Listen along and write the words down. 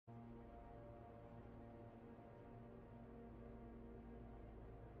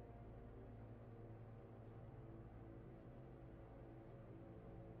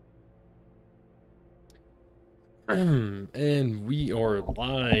And we are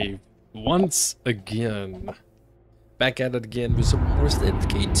live once again. Back at it again with some more State of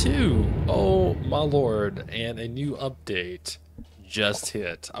Decay 2. Oh my lord, and a new update just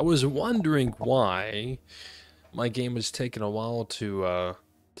hit. I was wondering why my game was taking a while to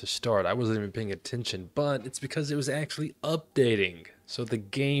start. I wasn't even paying attention, but it's because it was actually updating. So the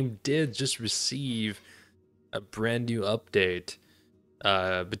game did just receive a brand new update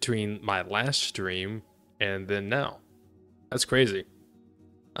between my last stream and then now. That's crazy.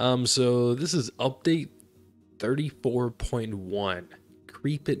 So this is update 34.1.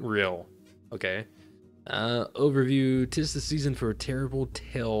 Creep It Real. Okay. Overview. 'Tis the season for terrible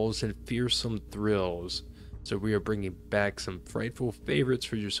tales and fearsome thrills. So we are bringing back some frightful favorites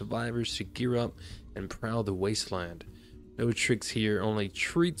for your survivors to gear up and prowl the wasteland. No tricks here, only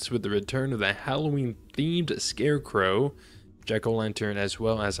treats with the return of the Halloween-themed scarecrow, jack-o'-lantern, as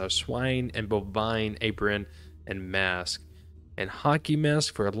well as our swine and bovine apron and mask. And hockey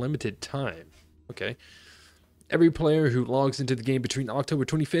mask for a limited time. Okay. Every player who logs into the game between October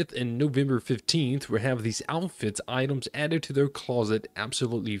 25th and November 15th will have these outfits items added to their closet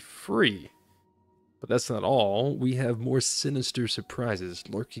absolutely free. But that's not all. We have more sinister surprises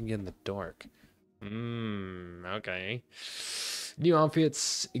lurking in the dark. Okay. New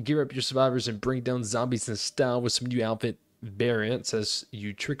outfits. Gear up your survivors and bring down zombies in style with some new outfit variants as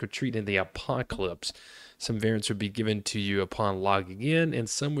you trick or treat in the apocalypse. Some variants will be given to you upon logging in, and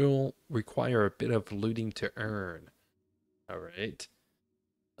some will require a bit of looting to earn. Alright.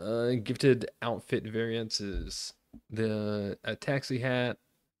 Gifted outfit variants is a taxi hat,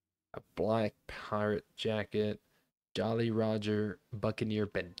 a black pirate jacket, Jolly Roger Buccaneer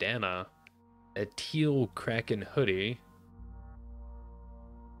bandana, a teal Kraken hoodie,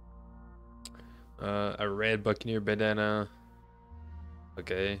 a red Buccaneer bandana.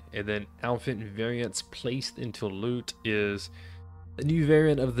 Okay, and then outfit variants placed into loot is a new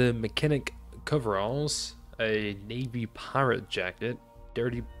variant of the mechanic coveralls, a navy pirate jacket,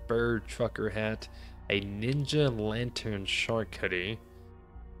 dirty bird trucker hat, a ninja lantern shark hoodie.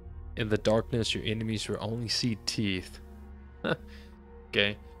 In the darkness, your enemies will only see teeth.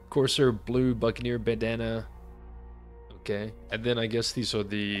 Okay, Corsair blue Buccaneer bandana. Okay, and then I guess these are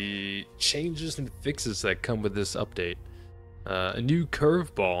the changes and fixes that come with this update. A new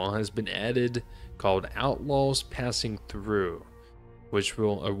curveball has been added called Outlaws Passing Through, which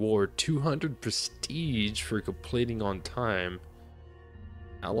will award 200 prestige for completing on time.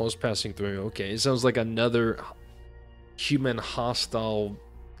 Outlaws Passing Through, okay, it sounds like another human hostile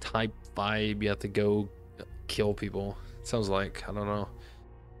type vibe. You have to go kill people. It sounds like, I don't know.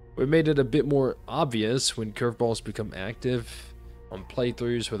 We made it a bit more obvious when curveballs become active on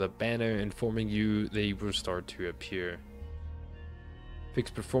playthroughs with a banner informing you they will start to appear.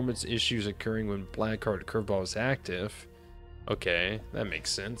 Fixed performance issues occurring when Blackheart Curveball is active. Okay, that makes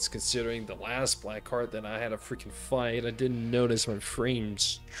sense. Considering the last Blackheart that I had a freaking fight, I didn't notice my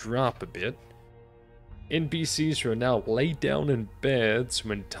frames drop a bit. NPCs are now laid down in beds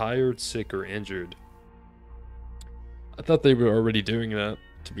when tired, sick, or injured. I thought they were already doing that,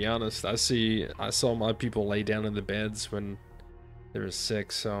 to be honest. I saw my people lay down in the beds when they were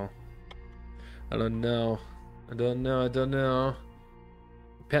sick, so I don't know. I don't know.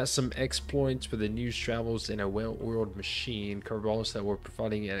 Past some exploits with the news travels in a well-oiled machine, curveballs that were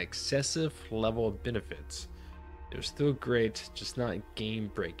providing an excessive level of benefits. It was still great, just not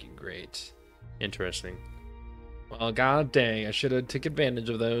game-breaking great. Interesting. Well, god dang, I should have took advantage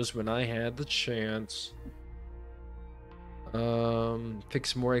of those when I had the chance.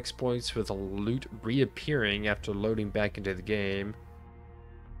 Fix more exploits with a loot reappearing after loading back into the game.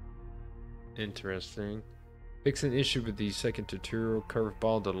 Interesting. Fix an issue with the second tutorial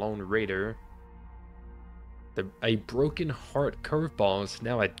curveball, the Lone Raider. A broken heart curveball is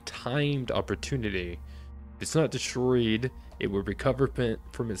now a timed opportunity. If it's not destroyed, it will recover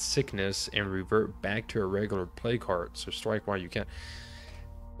from its sickness and revert back to a regular plague heart. So strike while you can.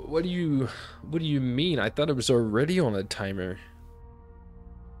 What do you mean? I thought it was already on a timer.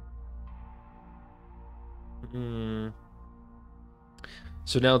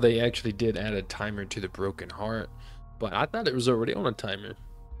 So now they actually did add a timer to the broken heart, but I thought it was already on a timer.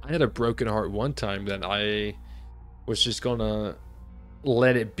 I had a broken heart one time that I was just gonna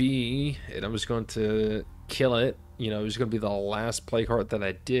let it be, and I was going to kill it. You know, it was gonna be the last plague heart that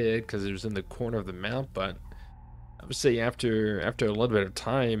I did because it was in the corner of the map. But I would say after a little bit of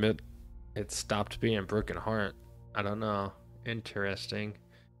time, it stopped being broken heart. I don't know. Interesting.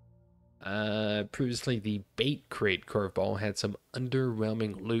 Previously the bait crate curveball had some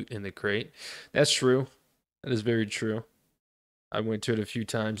underwhelming loot in the crate. That's true. That is very true. I went to it a few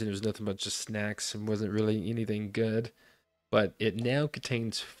times and it was nothing but just snacks and wasn't really anything good. But it now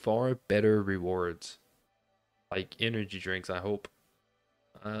contains far better rewards, like energy drinks, I hope.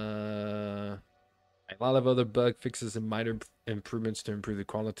 A lot of other bug fixes and minor improvements to improve the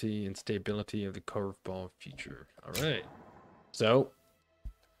quality and stability of the Curveball feature. All right. So,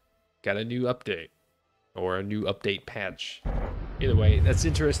 got a new update or a new update patch. Either way, that's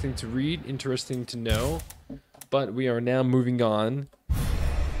interesting to read, interesting to know. But we are now moving on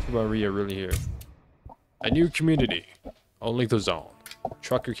to where we are really here. A new community. Only the zone.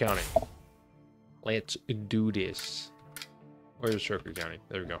 Drucker County. Let's do this. Where's Drucker County?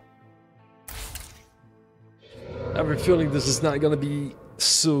 There we go. I have a feeling this is not going to be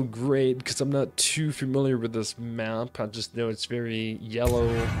so great because I'm not too familiar with this map. I just know it's very yellow,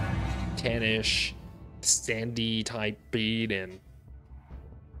 tannish, sandy type beat, and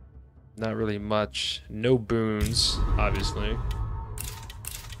not really much. No boons, obviously.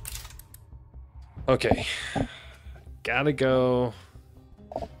 Okay. Gotta go.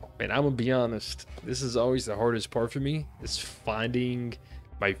 Man, I'm gonna be honest. This is always the hardest part for me, is finding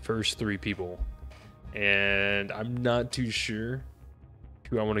my first 3 people. And I'm not too sure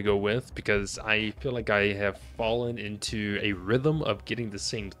who I want to go with because I feel like I have fallen into a rhythm of getting the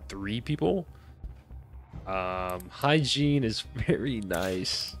same 3 people. Hygiene is very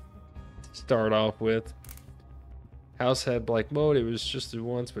nice to start off with. House had black mode. It was just the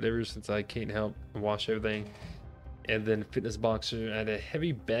once, but ever since I can't help wash everything. And then fitness boxer. I had a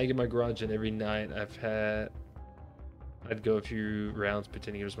heavy bag in my garage, and every night I'd go a few rounds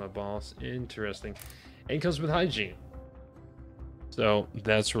pretending it was my boss. Interesting. And it comes with hygiene, so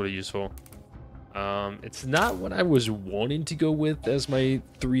that's really useful. It's not what I was wanting to go with as my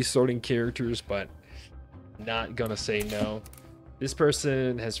 3 starting characters, but not gonna say no. This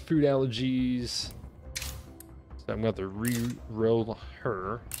person has food allergies, so I'm going to re-roll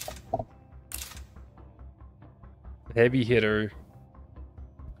her. Heavy hitter.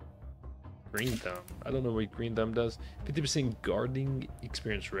 Green thumb. I don't know what green thumb does. 50% gardening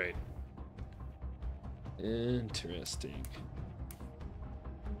experience rate. Interesting.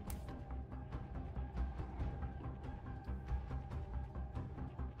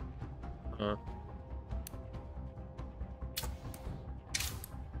 Huh.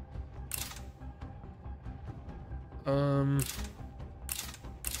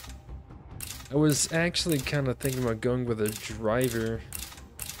 I was actually kind of thinking about going with a driver.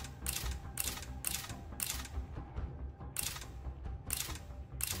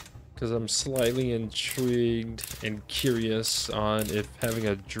 Because I'm slightly intrigued and curious on if having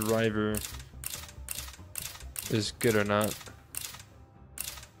a driver is good or not.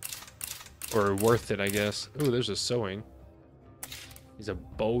 Or worth it, I guess. Oh, there's a sewing. He's a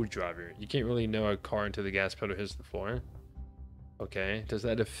bow driver. You can't really know a car until the gas pedal hits the floor. Okay, does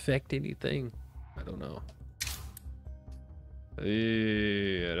that affect anything? I don't know.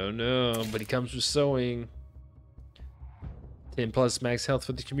 I don't know, but he comes with sewing. 10 plus max health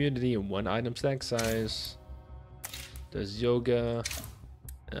for the community and 1 item stack size. Does yoga.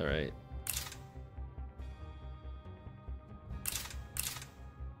 Alright.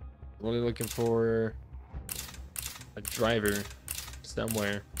 Only looking for a driver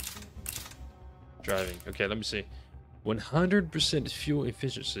somewhere. Driving. Okay, let me see. 100% fuel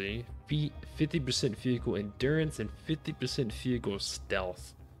efficiency, 50% vehicle endurance, and 50% vehicle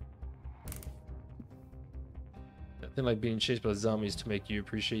stealth. Nothing like being chased by zombies to make you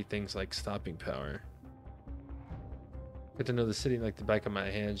appreciate things like stopping power. Get to know the city like the back of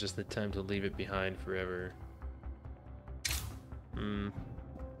my hand, just the time to leave it behind forever. I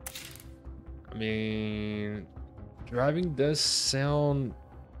mean, driving does sound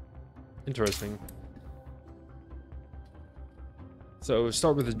interesting. So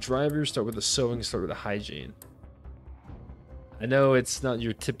start with the driver, start with the sewing, start with the hygiene. I know it's not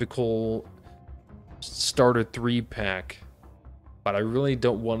your typical starter 3-pack, but I really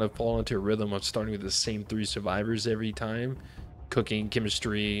don't want to fall into a rhythm of starting with the same 3 survivors every time. Cooking,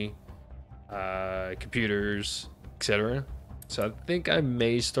 chemistry, computers, etc. So I think I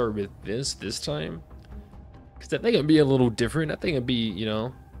may start with this time, because I think it'd be a little different. I think it'd be, you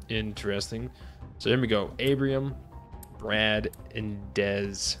know, interesting. So here we go. Abraham, Brad, and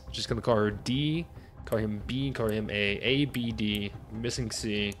Dez. Just gonna call her D, call him B, call him A, B, D, missing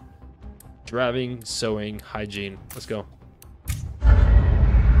C. Driving, sewing, hygiene. Let's go.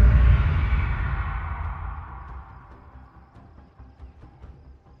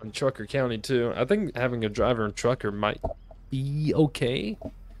 On Drucker County too. I think having a driver and trucker might be okay.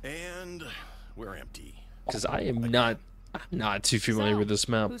 And we're empty. Because I'm not too familiar with this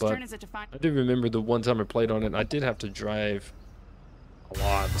map, but I do remember the one time I played on it, I did have to drive A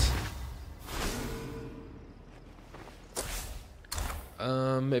lot.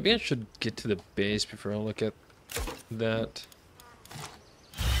 Maybe I should get to the base before I look at that.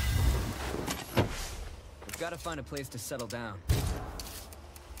 We've got to find a place to settle down.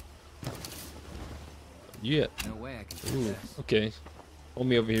 Yeah. No way I can do Ooh, this. okay.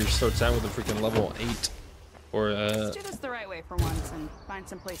 Homie over here starts out with a freaking level 8. Or, Let's do this the right way for once and find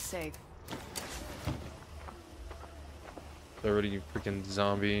someplace safe. already freaking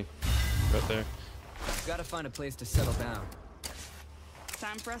zombie right there. We've got to find a place to settle down.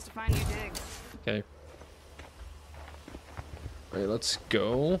 Time for us to find new digs. Okay. Alright, let's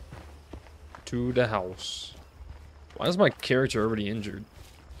go to the house. Why is my character already injured?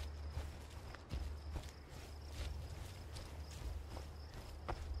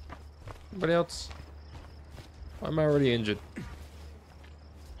 Anybody else? Why am I already injured?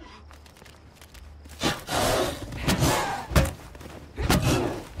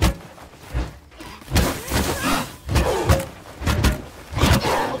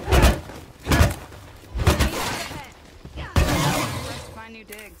 Find new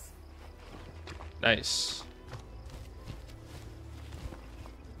digs. Nice.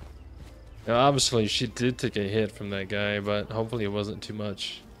 Now, obviously, she did take a hit from that guy, but hopefully it wasn't too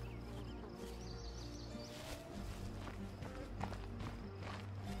much.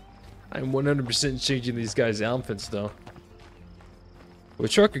 I'm 100% changing these guys' outfits, though.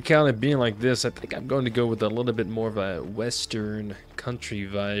 With Drucker County being like this, I think I'm going to go with a little bit more of a western country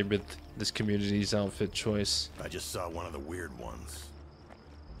vibe with this community's outfit choice. I just saw one of the weird ones.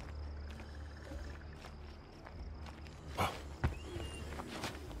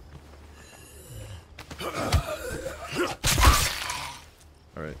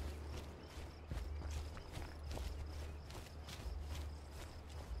 All right.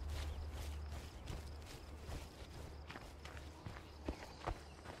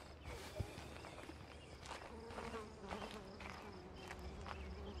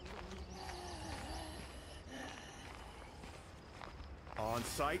 On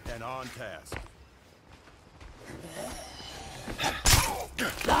site and on task.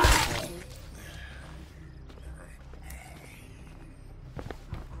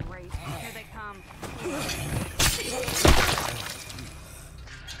 Great. Here they come.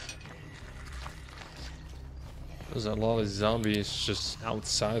 There's a lot of zombies just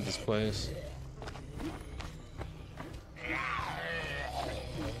outside this place.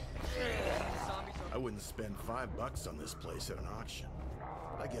 I wouldn't spend $5 on this place at an auction.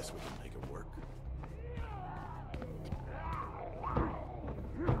 I guess we can make it work.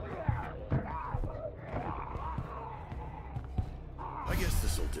 I guess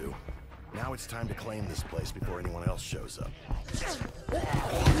this'll do. Now it's time to claim this place before anyone else shows up.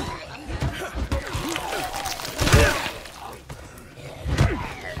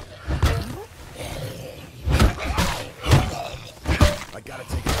 I gotta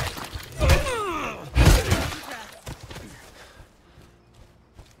take it.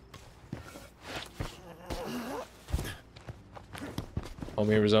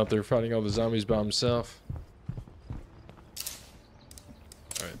 Homie was out there fighting all the zombies by himself.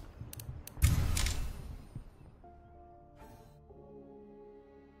 Alright.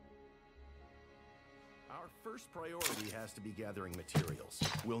 Our first priority has to be gathering materials.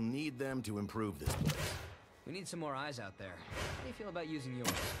 We'll need them to improve this place. We need some more eyes out there. How do you feel about using yours?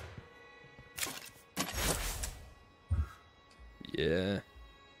 Yeah.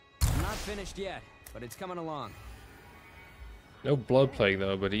 I'm not finished yet, but it's coming along. No blood plague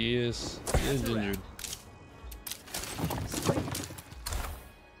though, but he is injured.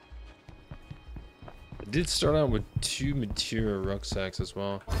 I did start out with 2 material rucksacks as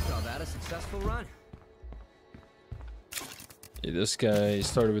well. Call that a successful run. Yeah, this guy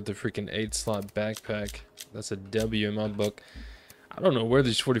started with the freaking 8-slot backpack. That's a W in my book. I don't know where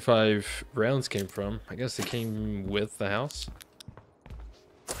these 45 rounds came from. I guess they came with the house.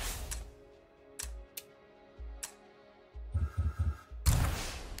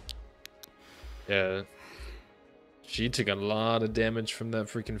 Yeah. She took a lot of damage from that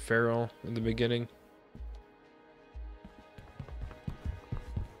freaking feral in the beginning.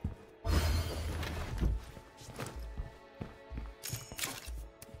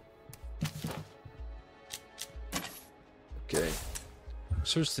 Okay.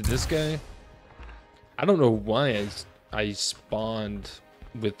 Switch to this guy. I don't know why I spawned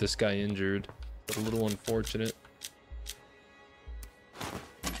with this guy injured. But a little unfortunate.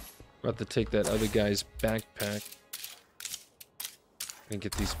 About to take that other guy's backpack and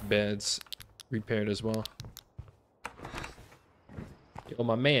get these beds repaired as well. Yo,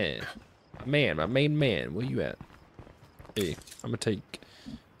 my main man, where you at? Hey, I'm gonna take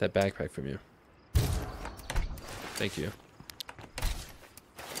that backpack from you. Thank you.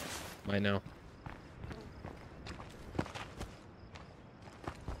 Mine now.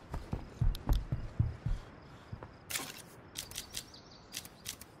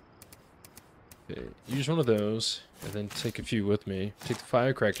 Okay, use one of those, and then take a few with me. Take the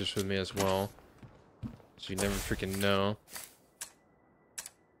firecrackers with me as well, so you never freaking know.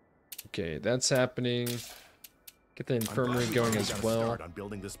 Okay, that's happening. Get the infirmary going as well. On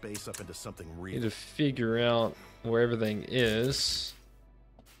building this base up into something real. Need to figure out where everything is.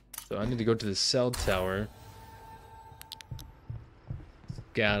 So I need to go to the cell tower.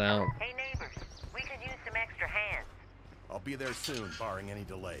 Scout out. Hey neighbors, we could use some extra hands. I'll be there soon, barring any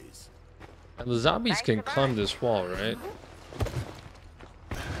delays. And the zombies can climb this wall, right?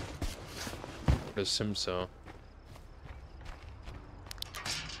 I assume so.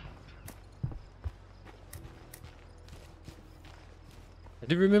 I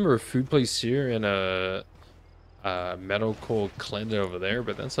do remember a food place here and a medical clinic over there,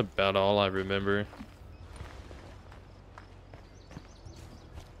 but that's about all I remember.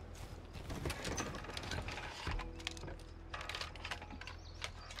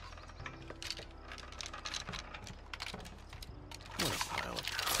 What a pile of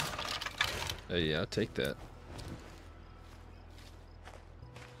crap. Yeah, I'll take that.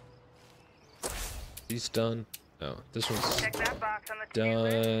 He's done. No, this one's Check that box on the to-do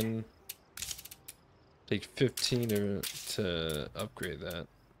list. done. Take 15 to upgrade that.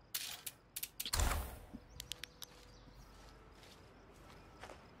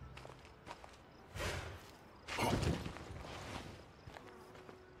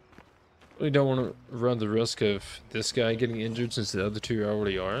 Really don't want to run the risk of this guy getting injured since the other two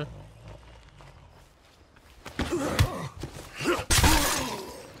already are.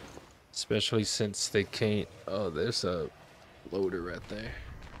 Especially since they can't... Oh, there's a loader right there.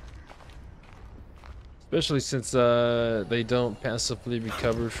 Especially since they don't passively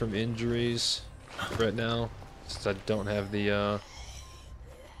recover from injuries right now. Since I don't have the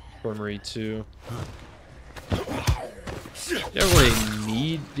infirmary 2. You don't really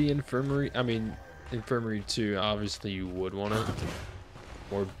need the infirmary. I mean, infirmary 2, obviously you would want it.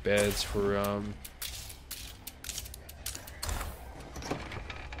 More beds for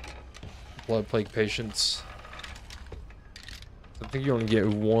blood plague patients. I think you only get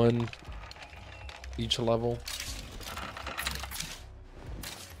one each level.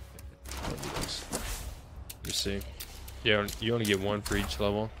 You see, yeah, you only get one for each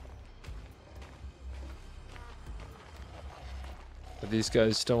level. But these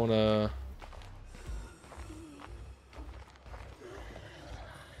guys don't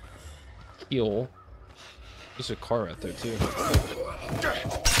heal. There's a car right there too.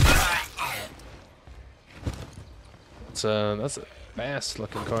 That's a fast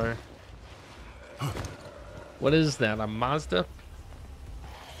looking car. What is that, a Mazda?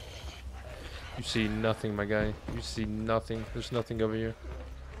 You see nothing, my guy. You see nothing. There's nothing over here.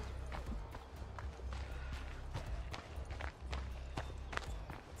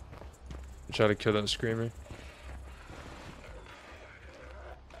 Try to kill that screamer.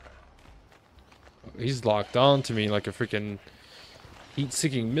 He's locked on to me like a freaking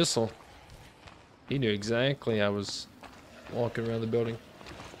heat-seeking missile. He knew exactly I was walking around the building.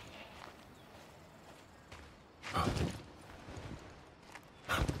 Like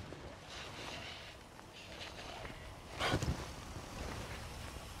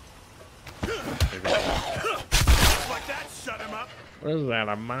that, shut him up. What is that,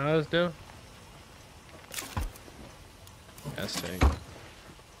 a Mazda? Gas tank.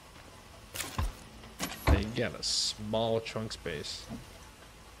 They got a small trunk space.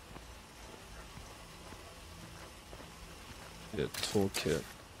 Get a toolkit.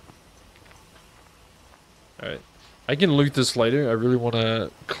 Alright. I can loot this later. I really want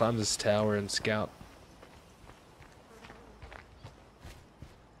to climb this tower and scout.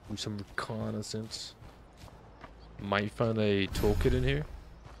 Do some reconnaissance. Might find a toolkit in here.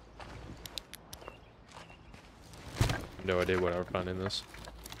 No idea what I would find in this.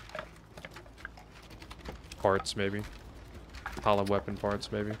 Parts, maybe. Hollow weapon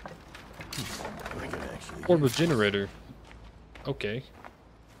parts, maybe. Portable generator. Okay.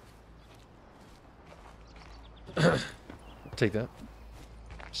 Take that.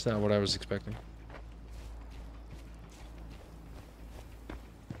 It's not what I was expecting.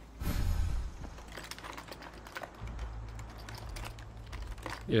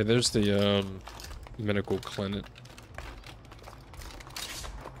 Yeah, there's the medical clinic.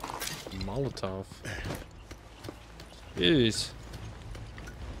 Molotov. Jeez.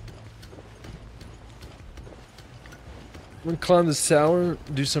 I'm gonna climb this tower,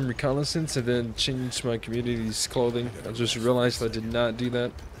 do some reconnaissance, and then change my community's clothing. I just realized I did not do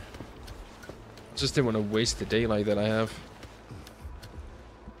that. Just didn't want to waste the daylight that I have.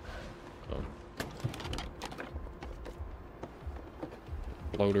 Oh.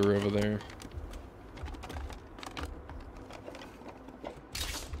 Loader over there.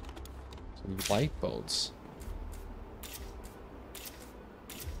 Some light bulbs.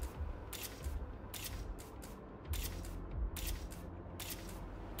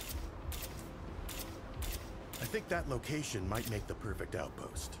 I think that location might make the perfect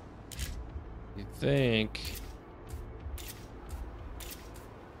outpost. You think?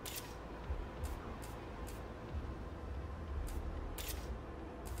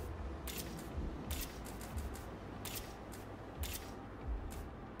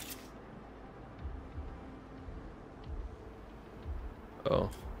 Oh.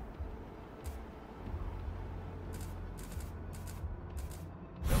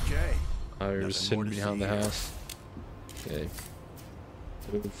 Okay. You're just Nothing more sitting to behind see the here. house. Okay.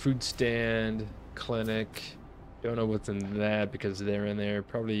 So, food stand, clinic. Don't know what's in that because they're in there.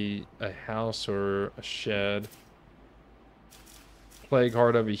 Probably a house or a shed. Plague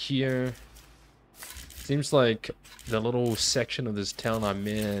heart over here. Seems like the little section of this town I'm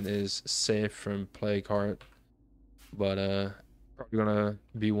in is safe from plague heart. But probably gonna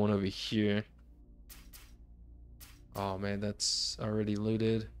be one over here. Oh man, that's already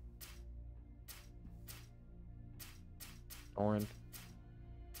looted. Darn.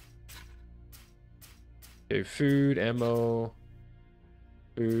 Okay, food, ammo,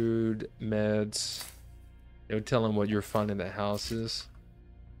 food, meds. No telling what you're finding in the houses.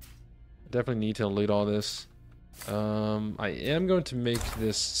 Definitely need to loot all this. I am going to make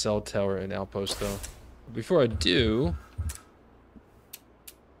this cell tower an outpost though. Before I do,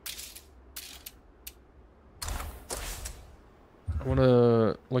 I want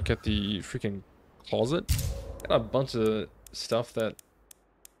to look at the freaking closet. Got a bunch of stuff that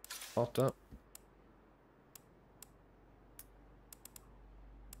popped up.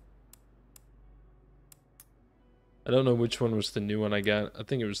 I don't know which one was the new one I got. I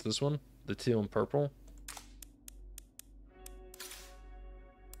think it was this one, the teal and purple.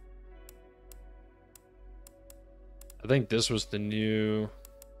 I think this was the new...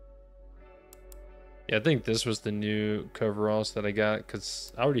 Yeah, I think this was the new coveralls that I got,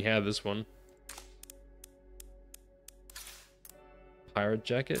 because I already had this one. Pirate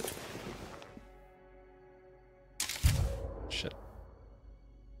jacket. Shit.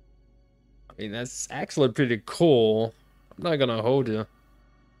 I mean, that's actually pretty cool. I'm not gonna hold you.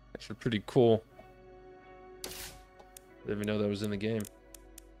 Actually pretty cool. Didn't even know that was in the game.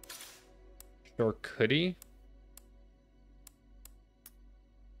 Shark hoodie.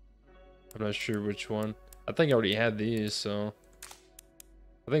 I'm not sure which one. I think I already had these, so...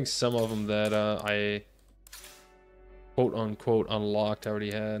 I think some of them that I quote-unquote unlocked I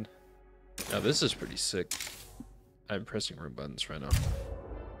already had. Now this is pretty sick. I'm pressing wrong buttons right now.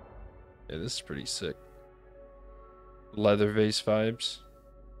 Yeah, this is pretty sick. Leather vase vibes.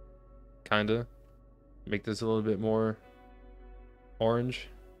 Kinda. Make this a little bit more orange.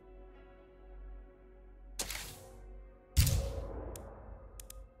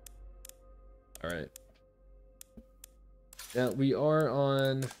 Alright. Now we are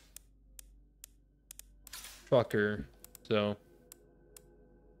on Trucker, so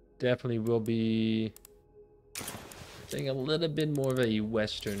definitely will be saying a little bit more of a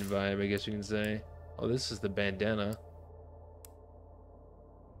Western vibe, I guess you can say. Oh, this is the bandana.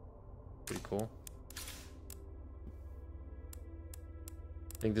 Pretty cool.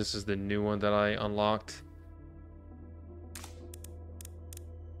 I think this is the new one that I unlocked.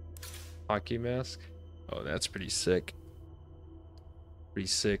 Hockey mask. Oh, that's pretty sick. Pretty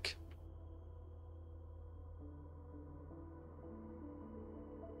sick.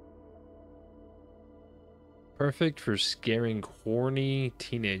 Perfect for scaring horny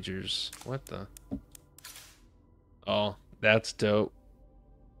teenagers. What the? Oh, that's dope.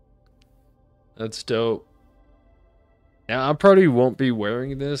 That's dope. Now, I probably won't be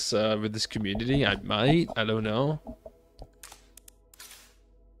wearing this with this community. I might. I don't know.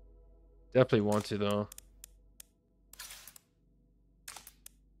 Definitely want to, though.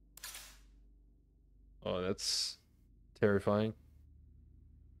 Oh, that's terrifying.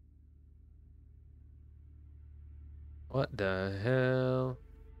 What the hell?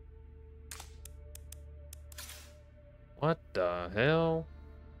 What the hell?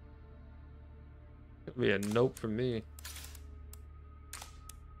 Could be a note from me.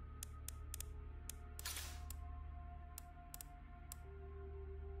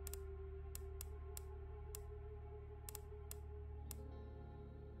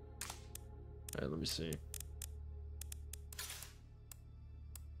 Alright, let me see.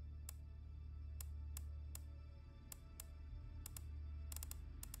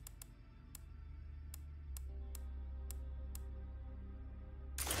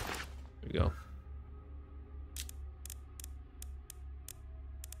 There we go.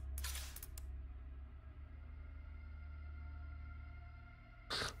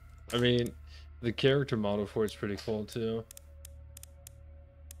 I mean, the character model for it's pretty cool too.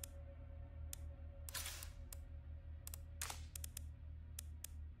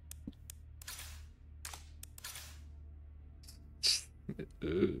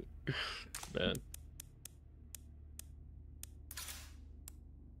 Man.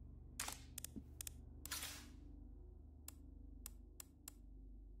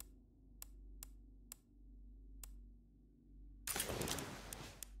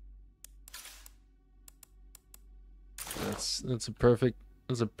 That's a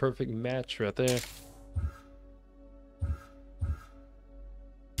perfect match right there.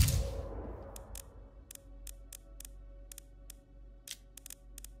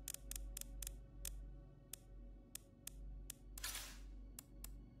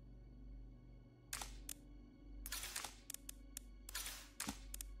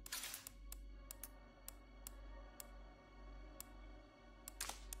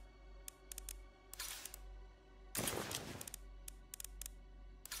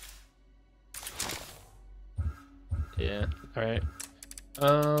 Yeah, alright.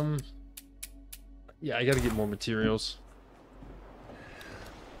 Yeah, I gotta get more materials.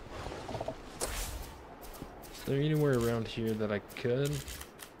 Is there anywhere around here that I could?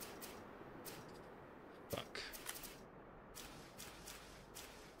 Fuck.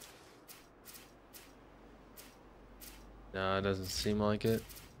 Nah, it doesn't seem like it.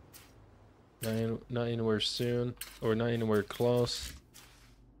 Not anywhere soon, or not anywhere close.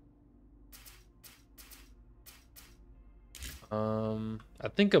 I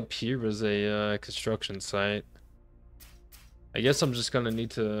think up here was a construction site. I guess I'm just gonna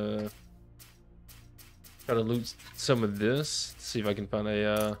need to try to loot some of this. See if I can find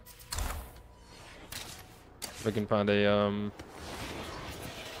a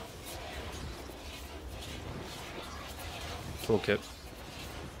toolkit.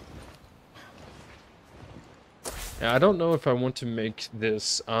 Yeah, I don't know if I want to make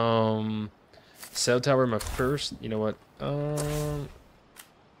this cell tower my first. You know what?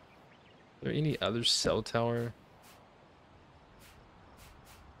 Is there any other cell tower?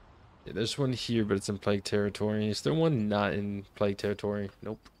 Yeah, there's one here, but it's in plague territory. Is there one not in plague territory?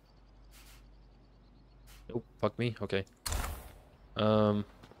 Nope. Nope. Fuck me. Okay. Yeah,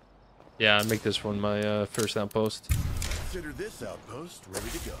 I make this one my first outpost. Consider this outpost ready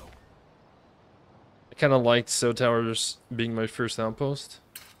to go. I kind of liked cell towers being my first outpost.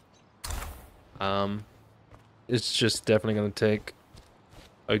 It's just definitely gonna take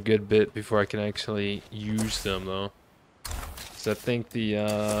a good bit before I can actually use them, though. So I think the I'm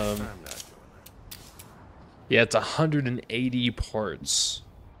not doing that. yeah, it's 180 parts.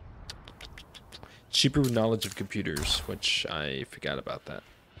 Cheaper with knowledge of computers, which I forgot about that.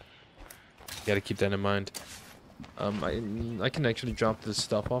 Got to keep that in mind. I can actually drop this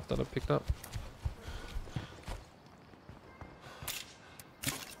stuff off that I picked up.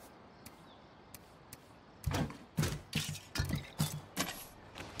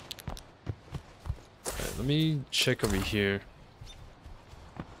 Alright, let me check over here.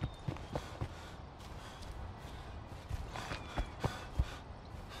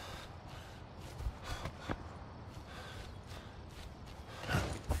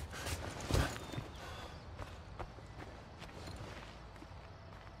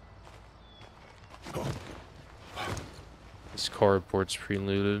 This carport's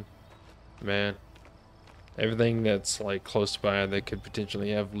pre-looted. Man. Everything that's like close by that could potentially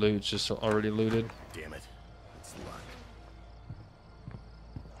have loot just already looted. Damn it. It's luck.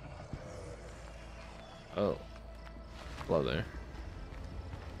 Oh. Hello there.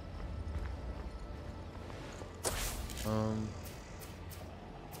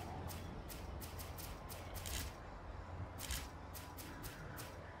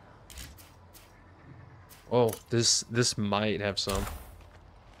 Oh, this might have some.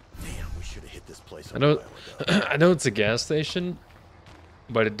 Damn, we should have hit this place. I know, a while ago. I know it's a gas station,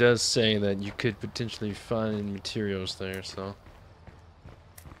 but it does say that you could potentially find materials there. So, I'm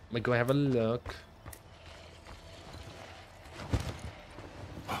gonna go have a look.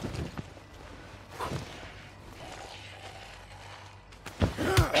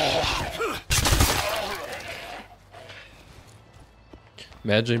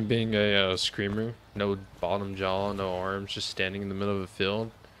 Imagine being a screamer, no bottom jaw, no arms, just standing in the middle of a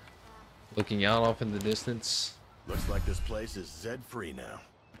field. looking out off in the distance, Looks like this place is Zed-free now.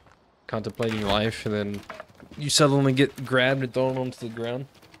 contemplating life, and then you suddenly get grabbed and thrown onto the ground.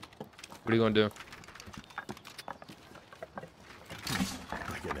 What are you gonna do?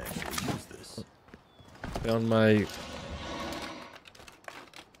 I can actually use this. Found my...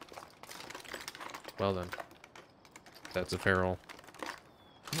 Well then. That's a feral.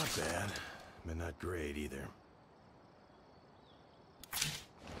 Not bad, but not great either.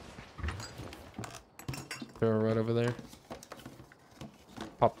 Feral right over there.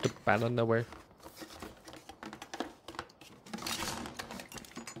 Popped up out of nowhere.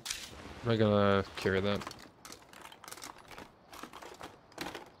 Am I gonna carry that?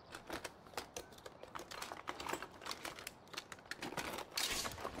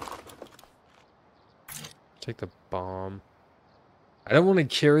 Take the bomb. I don't want to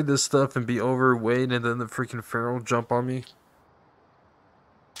carry this stuff and be overweight and then the freaking feral jump on me.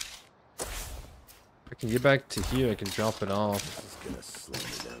 If I can get back to here, I can drop it off. It's gonna slow me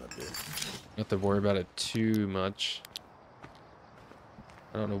down a bit. Don't have to worry about it too much.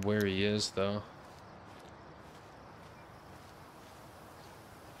 I don't know where he is though.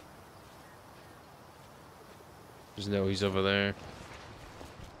 Just know he's over there.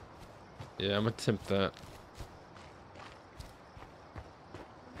 Yeah, I'm gonna attempt that.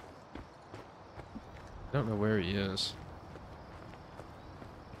 I don't know where he is.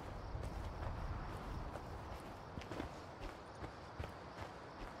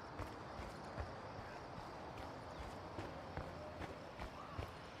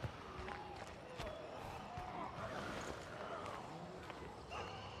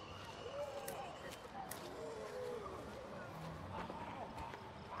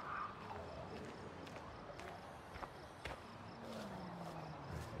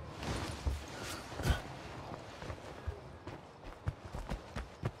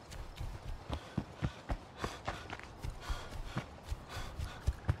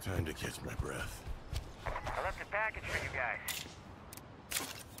 Time to catch my breath. I left a package for you guys.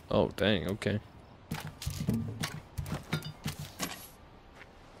 Oh, dang, okay.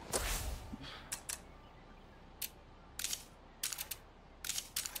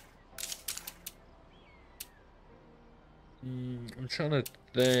 I'm trying to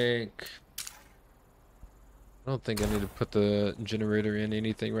think. I don't think I need to put the generator in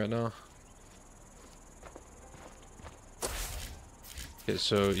anything right now. Okay,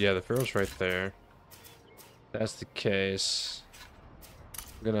 so yeah, the feral's right there. That's the case.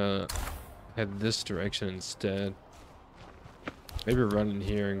 I'm gonna head this direction instead. Maybe run in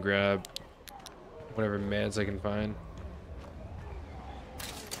here and grab whatever meds I can find.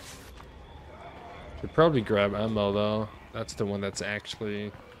 Should probably grab ammo though. That's the one that's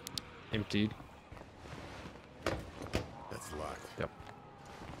actually emptied. That's locked. Yep.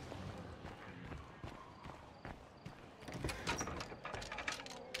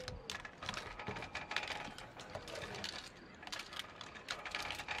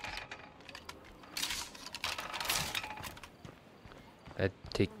 I'd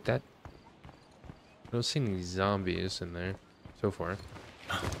take that. I don't see any zombies in there so far.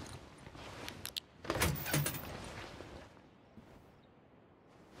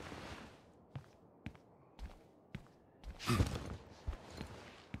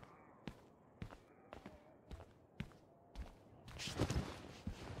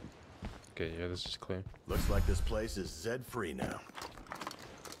 Okay, yeah, this is clear. Looks like this place is Zed-free now.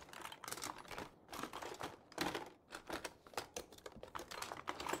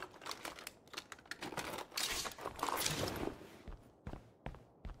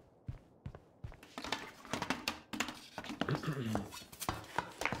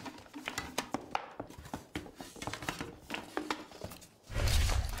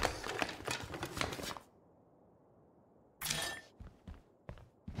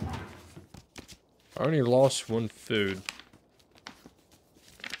 I only lost one food.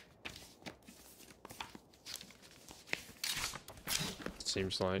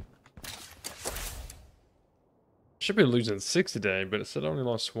 Seems like. Should be losing 6 today, but it said I only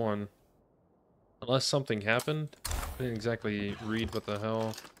lost 1. Unless something happened. I didn't exactly read what the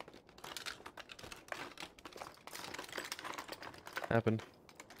hell happened.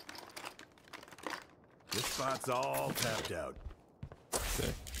 This spot's all tapped out.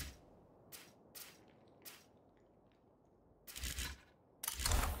 Okay.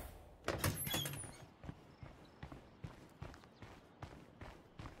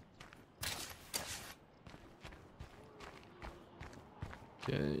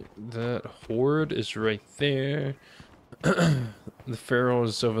 Okay, that horde is right there. The feral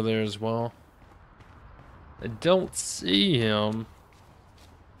is over there as well. I don't see him.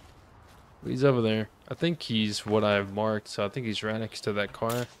 He's over there. I think he's what I've marked, so I think he's right next to that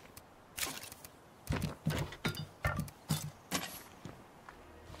car.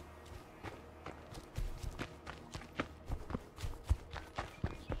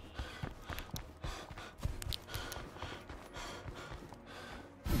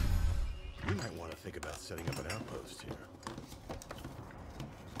 You might want to think about setting up an outpost here.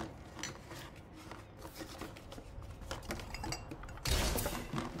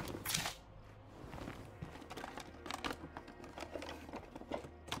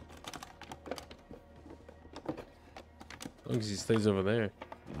 As long as he stays over there.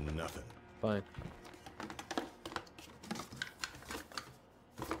 Nothing. Fine.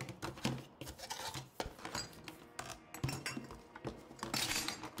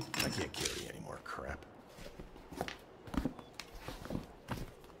 I can't carry any more crap.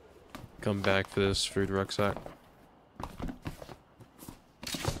 Come back for this food rucksack.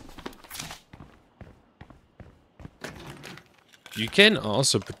 You can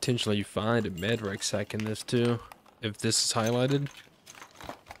also potentially find a med rucksack in this too, if this is highlighted.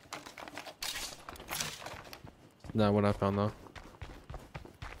 Not what I found though.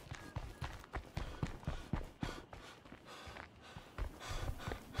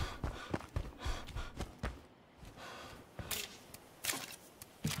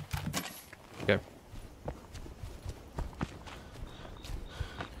 Okay.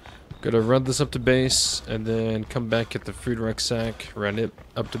 Gotta run this up to base and then come back, get the food rucksack, run it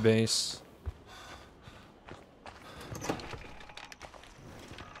up to base.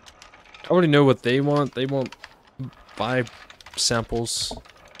 I already know what they want. They want 5 samples.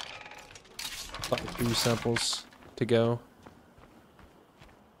 5 food samples to go.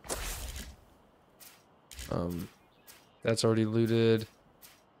 That's already looted.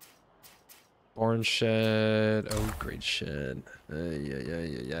 Barn shed. Oh, great shed.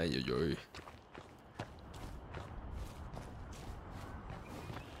 Yeah.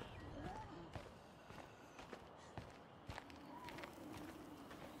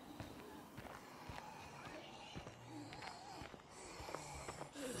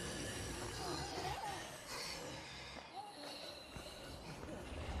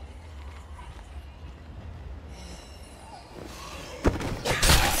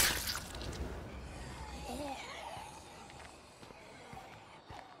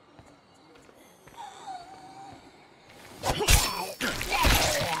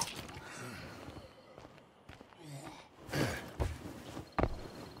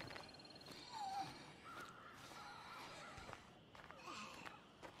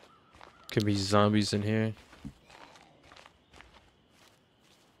 Could be zombies in here.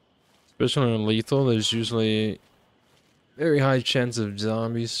 Especially on lethal, there's usually very high chance of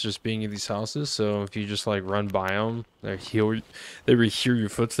zombies just being in these houses. So if you just like run by them, they hear your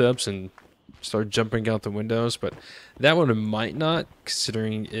footsteps and start jumping out the windows. But that one might not,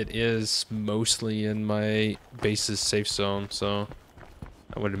 considering it is mostly in my base's safe zone. So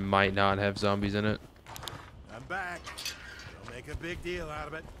that one might not have zombies in it. I'm back. Don't make a big deal out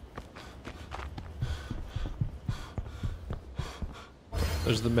of it.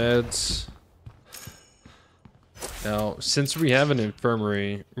 There's the meds. Now, since we have an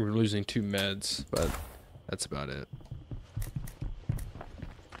infirmary, we're losing 2 meds, but that's about it.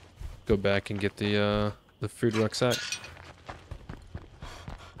 Go back and get the food rucksack.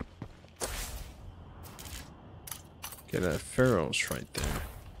 Okay, that Pharaoh's right there.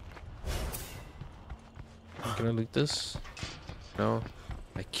 Can I loot this? No?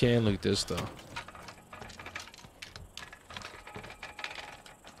 I can loot this, though.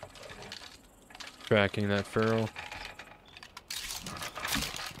 Tracking that Pharaoh.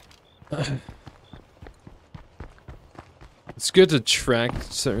 It's good to track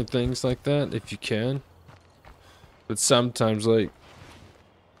certain things like that if you can. But sometimes, like,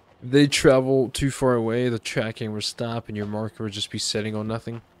 if they travel too far away, the tracking will stop and your marker will just be setting on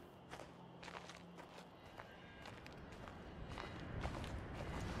nothing.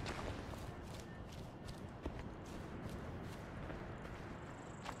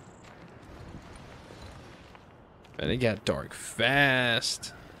 And it got dark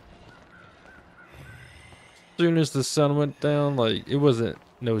fast. As soon as the sun went down, like, it wasn't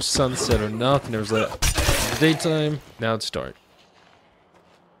no sunset or nothing. It was like daytime, now it's dark.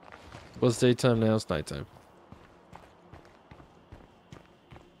 It was daytime, now it's nighttime.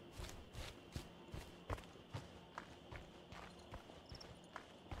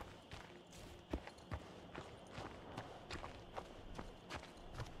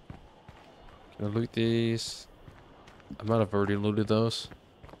 Can I loot these? I might have already looted those.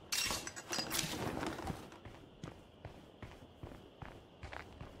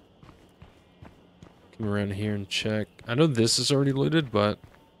 Come around here and check. I know this is already looted, but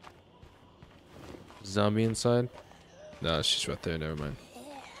zombie inside? No, she's right there. Never mind.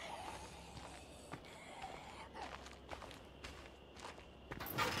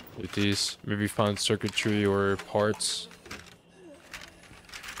 Loot these. Maybe find circuitry or parts.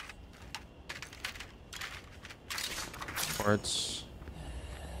 Parts.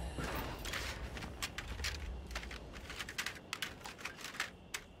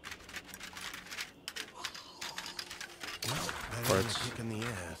 Parts. Kick in the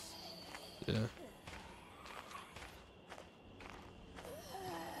ass. Yeah.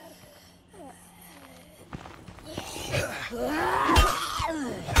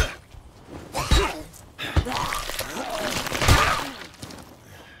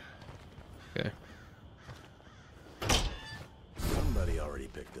 Okay. Somebody already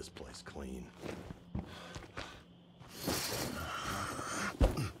picked this place clean.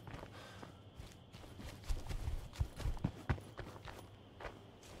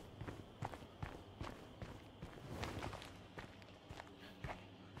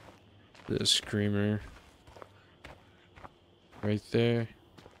 The screamer. Right there.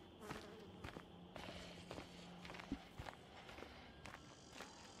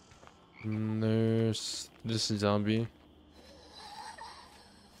 And there's this zombie.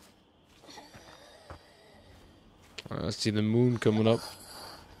 I see the moon coming up.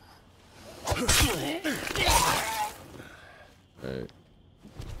 Alright.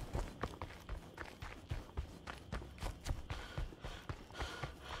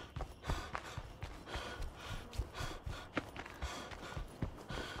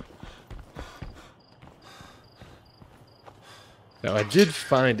 Now I did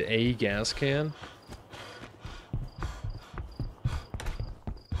find a gas can.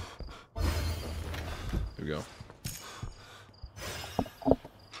 There we go.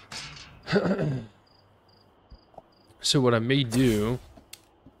 So what I may do,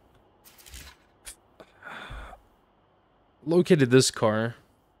 located this car,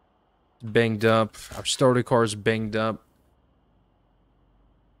 banged up. Our starter car is banged up.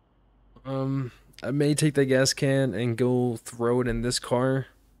 I may take the gas can and go throw it in this car.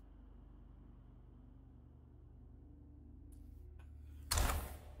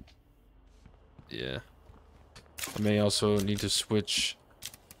 Yeah. I may also need to switch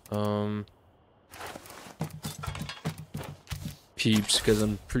peeps because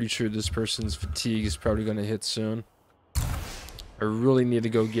I'm pretty sure this person's fatigue is probably going to hit soon. I really need to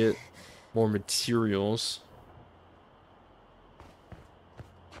go get more materials.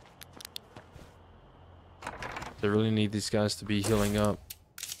 I really need these guys to be healing up.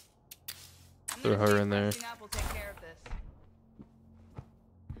 Throw her in there. We'll take care of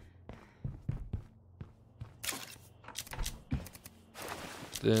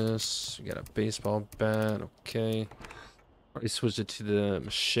this. This, we got a baseball bat, okay. Already switched it to the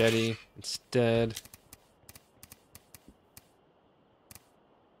machete instead.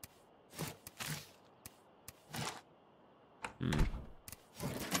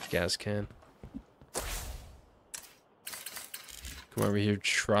 Gas can. Come over here,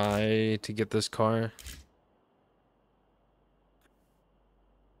 try to get this car.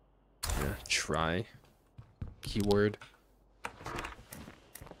 Yeah, try. Keyword.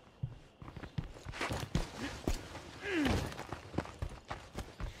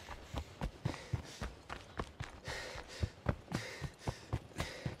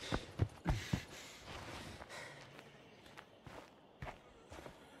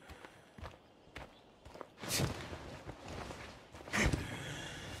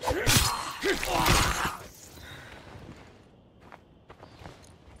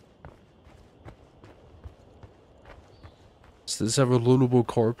 Does this have a lootable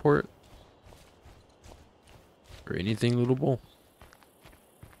carport? Or anything lootable?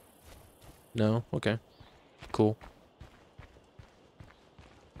 No? Okay. Cool.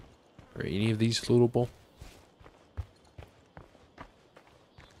 Are any of these lootable?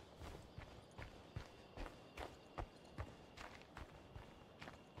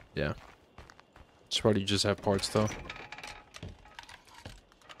 Yeah. Should probably just have parts though.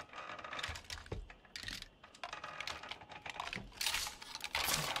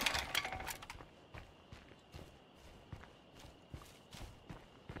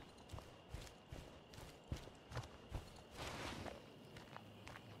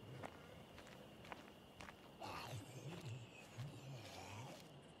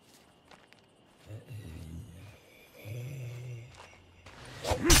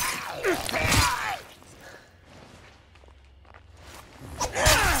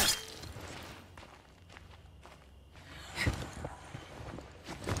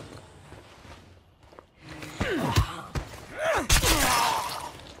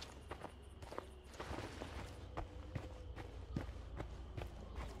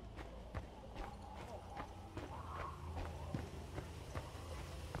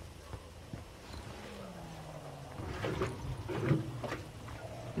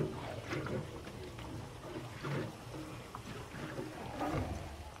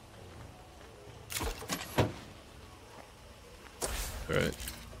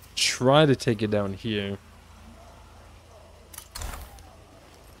 try to take it down here.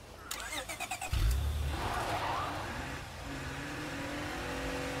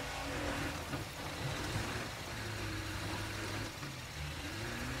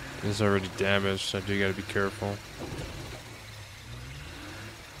 It's already damaged, so I do gotta be careful.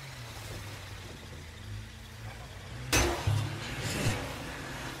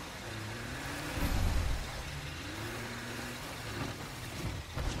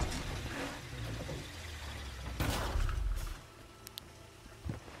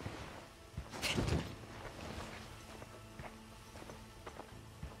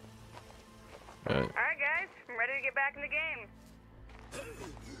 Alright, guys. I'm ready to get back in the game.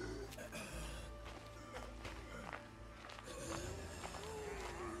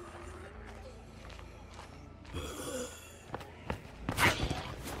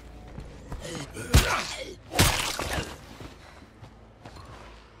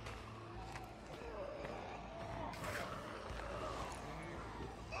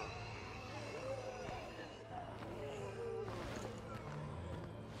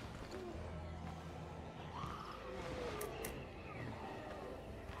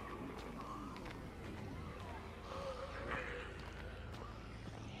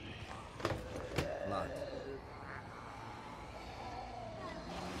 Locked.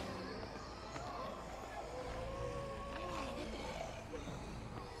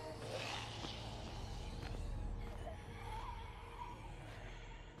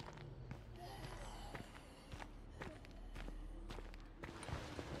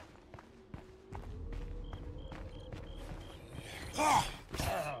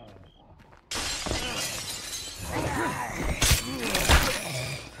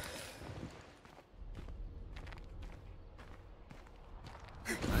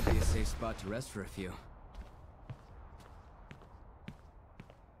 Might be a safe spot to rest for a few.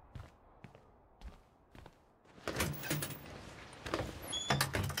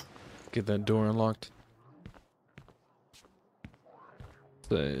 Get that door unlocked.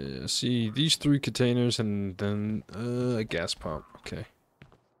 So, see these 3 containers and then a gas pump. Okay.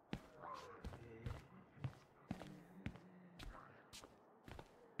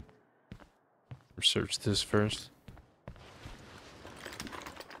 Research this first.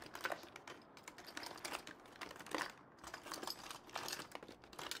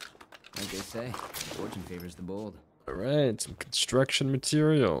 Like they say, fortune favors the bold. Alright, some construction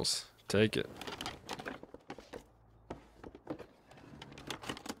materials. Take it.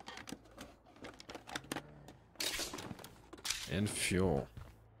 And fuel.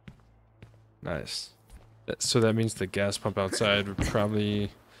 Nice. So that means the gas pump outside would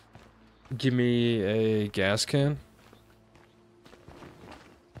probably give me a gas can.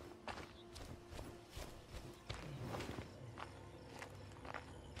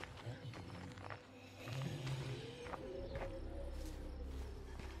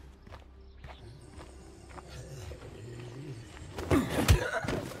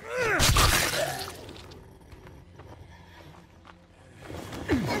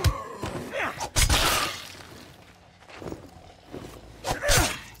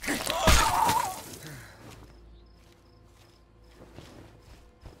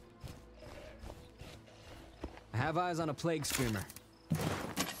 I have eyes on a plague screamer.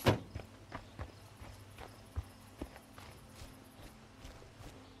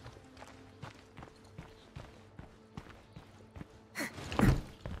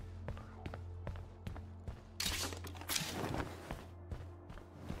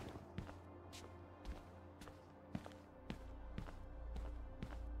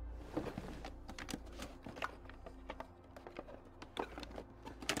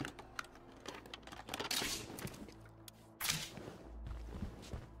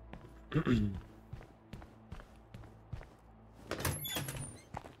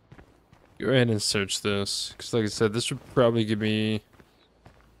 Go ahead and search this, because like I said, this would probably give me,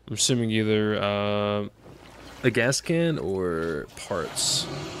 I'm assuming either a gas can or parts.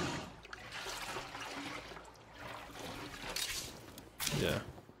 Yeah.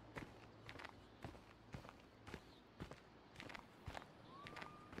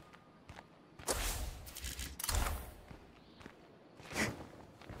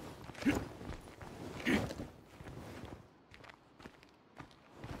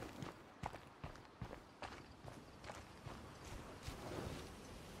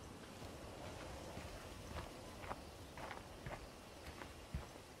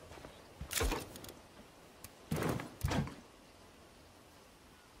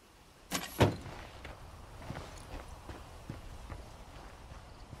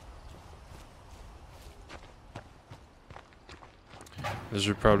 This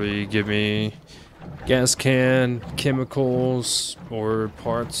would probably give me gas can, chemicals, or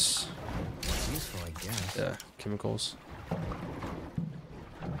parts. It's useful, I guess. Yeah, chemicals.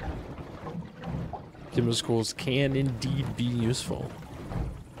 Chemicals can indeed be useful.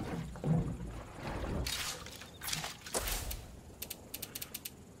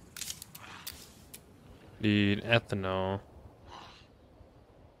 Need ethanol.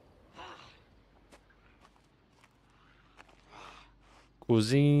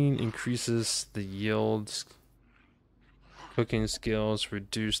 Cuisine increases the yields. Cooking skills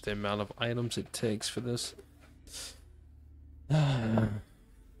reduce the amount of items it takes for this.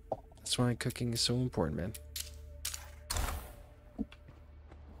 That's why cooking is so important, man.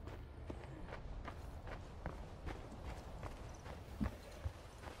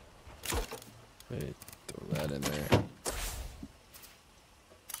 Wait, throw that in there.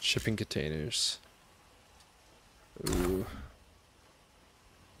 Shipping containers. Ooh.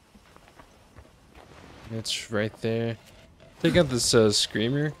 It's right there. Take out this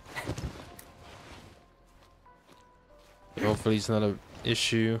screamer. Hopefully it's not an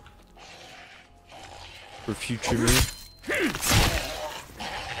issue for future me.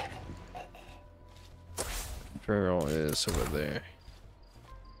 Feral is over there.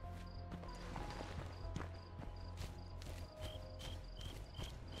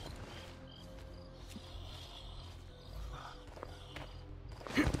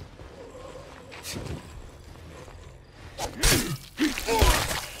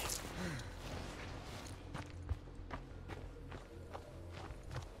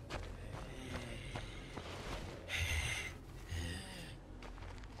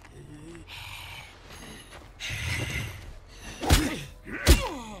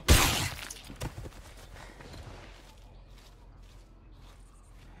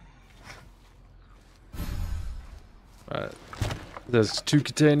 Alright. There's 2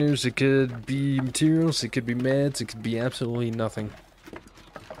 containers. It could be materials, it could be meds, it could be absolutely nothing.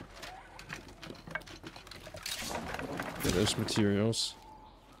 Yeah, there's materials.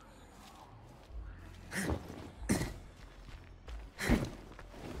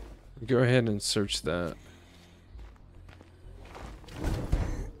 Go ahead and search that.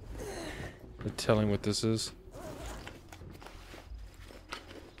 No telling what this is.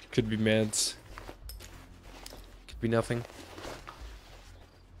 Could be meds. Could be nothing.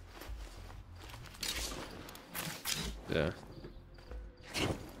 Yeah.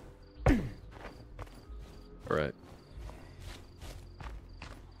 Alright.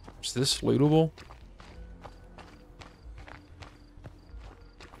 Is this lootable?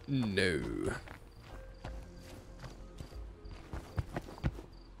 No.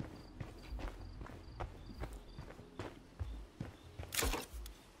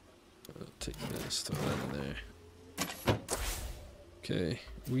 I'll take this, throw that in there. Okay,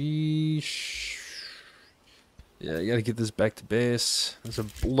 yeah, I gotta get this back to base. There's a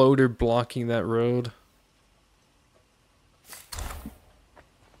bloater blocking that road.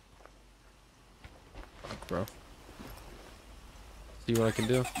 Fuck, bro. See what I can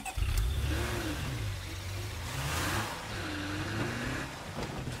do.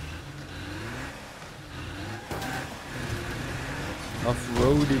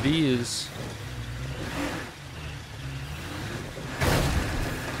 Off-road it is.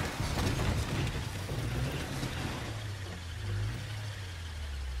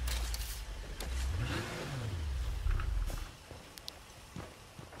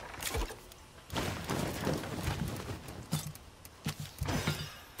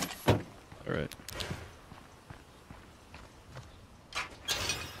 Alright.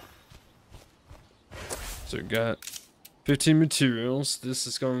 So we got 15 materials. This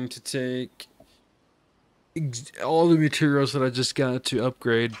is going to take all the materials that I just got to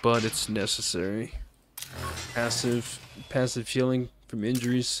upgrade, but it's necessary. Passive healing from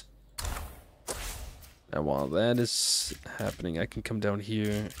injuries. Now while that is happening, I can come down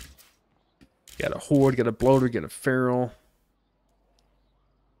here. Got a horde, got a bloater, got a feral.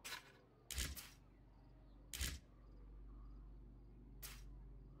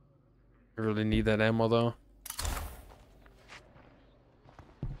 I really need that ammo though.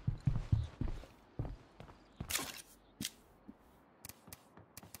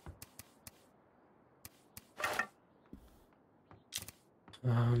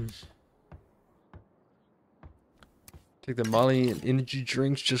 Take the Molly and energy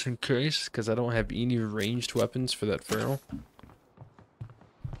drinks just in case, because I don't have any ranged weapons for that feral.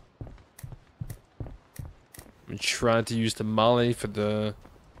 I'm trying to use the Molly for the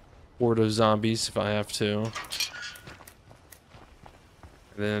horde of zombies if I have to. And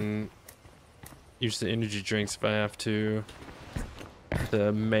then use the energy drinks if I have to.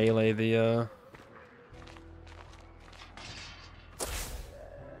 to melee the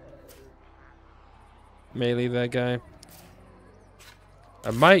melee that guy.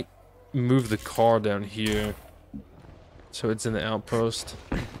 I might move the car down here so it's in the outpost.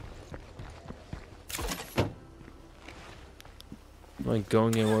 I'm like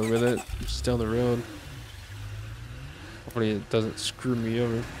going anywhere with it, just down the road. Hopefully it doesn't screw me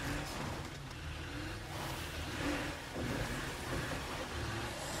over.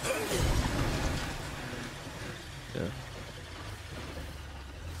 Yeah.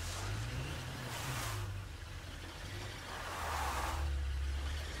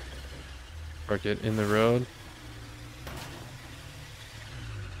 Park it in the road.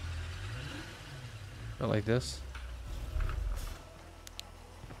 Not like this.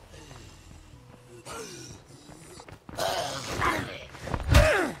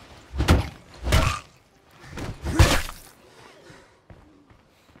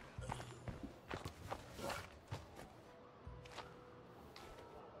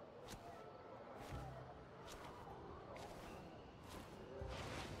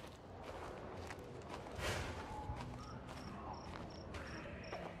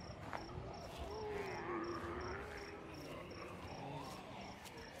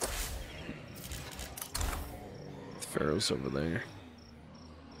 Pharaoh's over there.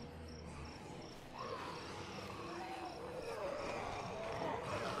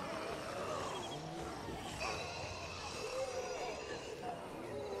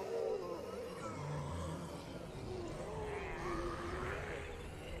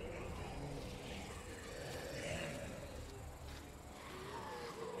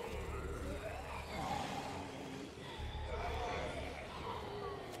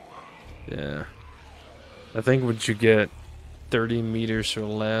 Yeah. I think once you get 30 meters or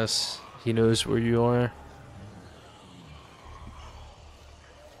less, he knows where you are.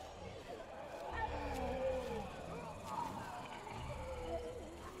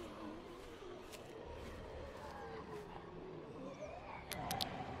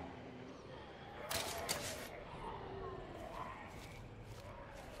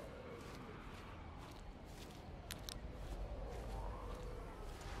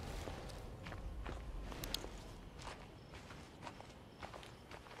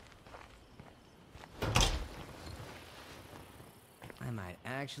 I might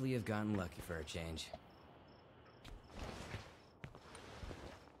actually have gotten lucky for a change.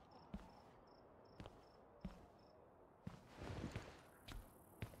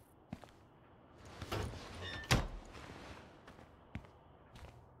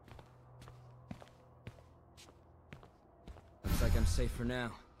 Looks like I'm safe for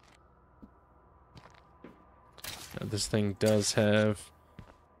now. This thing does have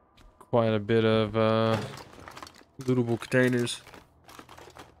quite a bit of lootable containers.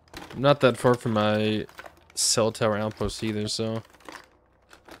 I'm not that far from my cell tower outpost either, so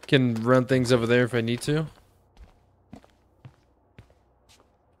can run things over there if I need to.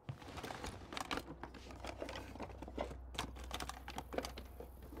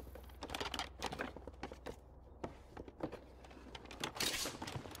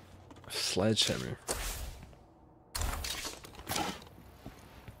 Sledgehammer.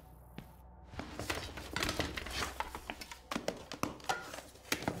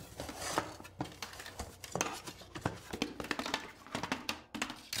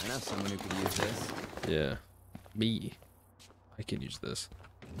 I know someone who could use this. Yeah, me. I can use this.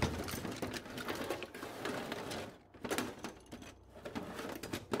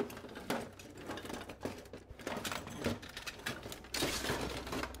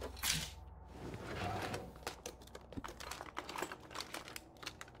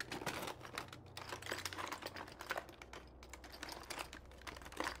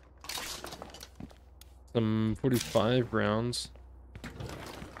 Some 45 rounds.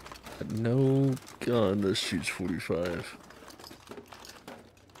 But no gun that shoots 45.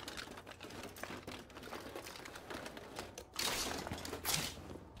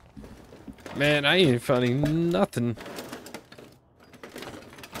 Man, I ain't finding nothing.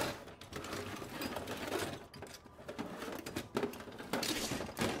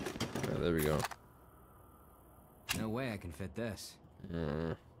 Oh, there we go. No way I can fit this.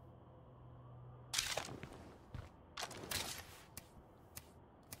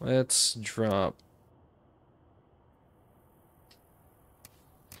 Let's drop.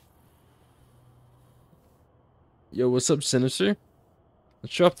 Yo, what's up, Sinister?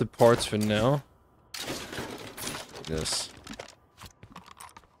 Let's drop the parts for now. This.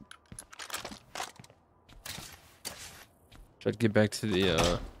 Try to get back to the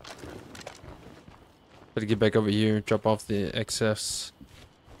try to get back over here, drop off the excess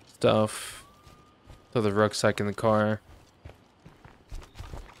stuff. Throw the rucksack in the car.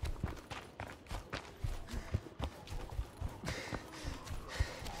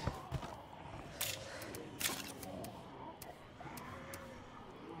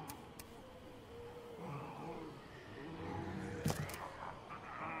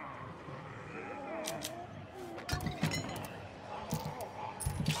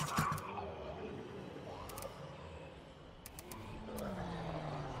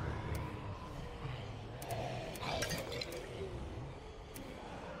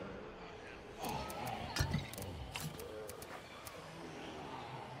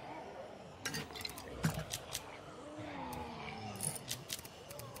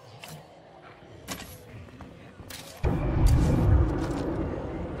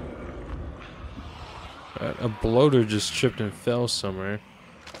 A bloater just tripped and fell somewhere.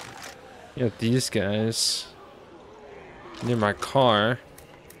 You got these guys near my car.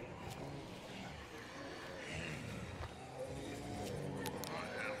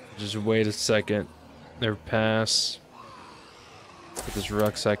 Just wait a second. Never pass. Put this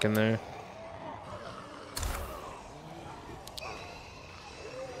rucksack in there.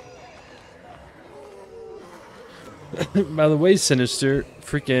 By the way, Sinister,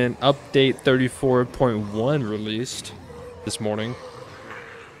 freaking update 34.1 released this morning.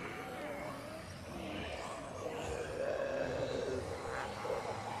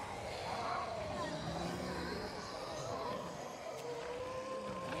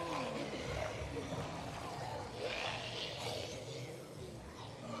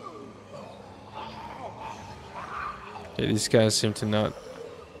 Okay, these guys seem to not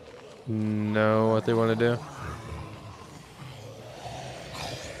know what they want to do.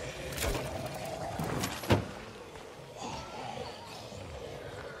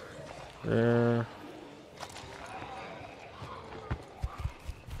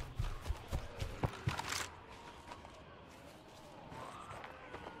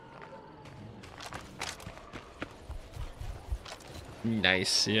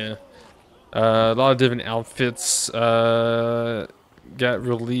 Nice, yeah. A lot of different outfits got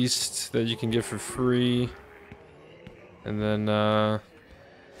released that you can get for free. And then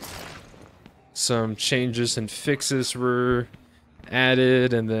some changes and fixes were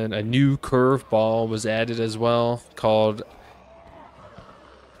added, and then a new curveball was added as well called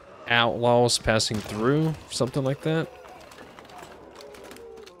Outlaws Passing Through, something like that.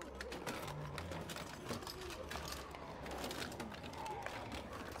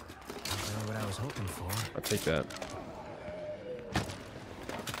 Not what I was hoping for. I'll take that.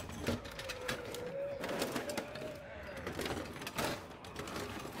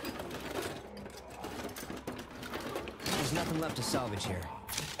 There's nothing left to salvage here.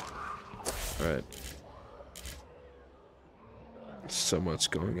 Alright. So much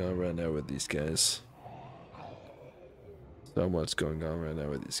going on right now with these guys. So much going on right now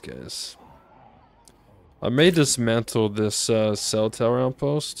with these guys. I may dismantle this cell tower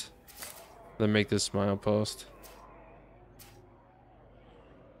outpost. Then make this my outpost.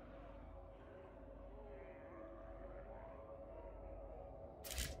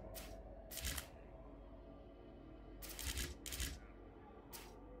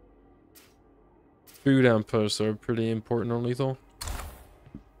 Food outposts are pretty important on lethal.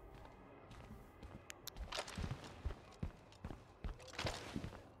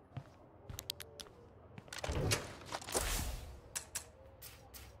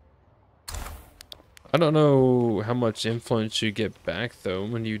 I don't know how much influence you get back though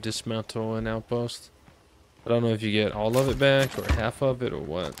when you dismantle an outpost. I don't know if you get all of it back or half of it or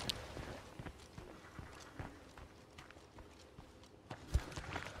what.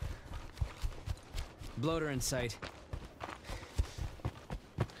 Bloater in sight.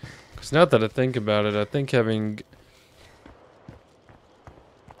 Because now that I think about it, I think having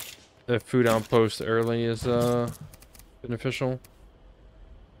a food outpost early is beneficial.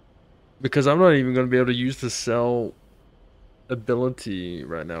 Because I'm not even going to be able to use the cell ability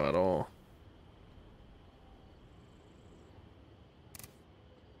right now at all.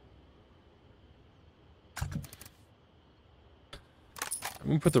 I'm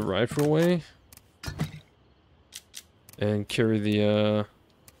going to put the rifle away. And carry the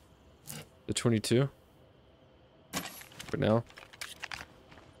 22 for now.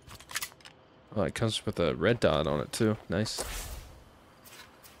 Oh, it comes with a red dot on it too. Nice.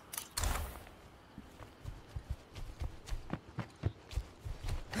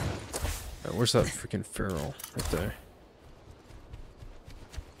 Oh, where's that freaking feral? Right there.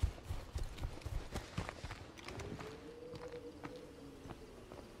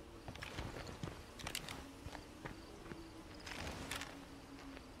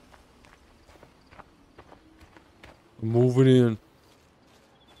 Moving in.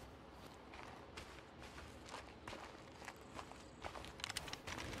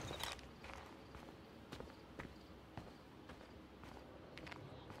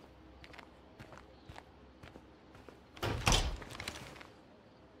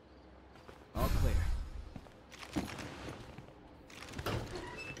 All clear.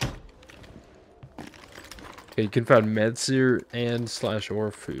 Okay, you can find meds here and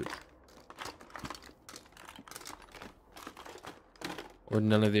 /or food. Or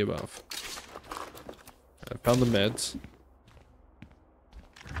none of the above. I found the meds.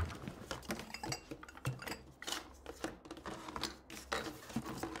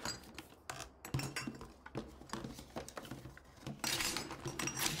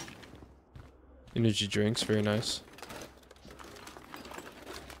 Energy drinks, very nice.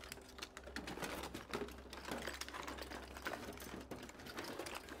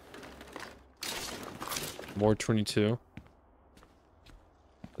 More 22.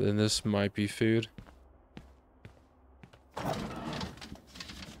 Then this might be food.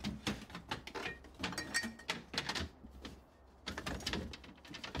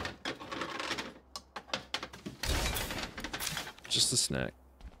 Just a snack.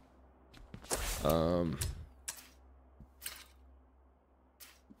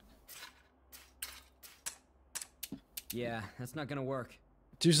 Yeah, that's not gonna work.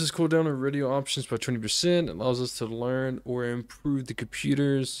 Reduces cooldown of radio options by 20%. Allows us to learn or improve the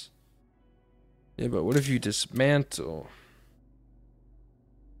computers. Yeah, but what if you dismantle?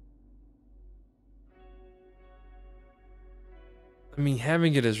 I mean,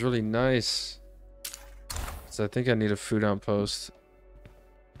 having it is really nice. So I think I need a food outpost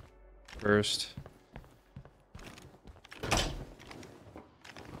first. I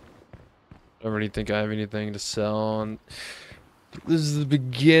don't really think I have anything to sell on. This is the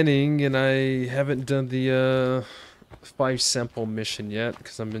beginning, and I haven't done the 5 sample mission yet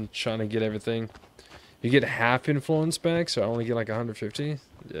because I've been trying to get everything. You get half influence back, so I only get like 150.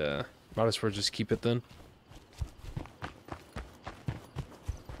 Yeah, might as well just keep it then.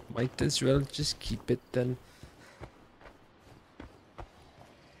 Might as well just keep it then.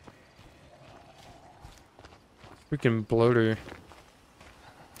 Freaking bloater.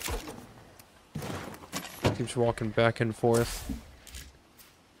 Keeps walking back and forth.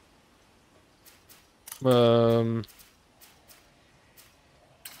 I'm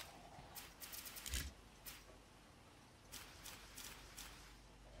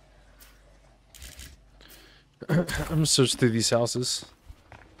gonna search through these houses.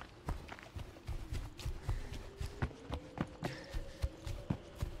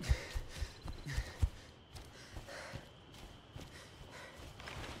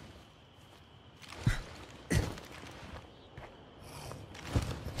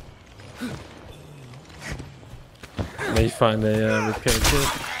 May find a repair kit.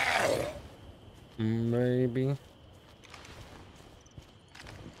 Maybe.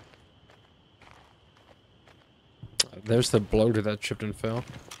 There's the bloater that tripped and fell.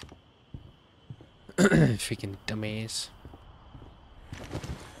 Freaking dummies.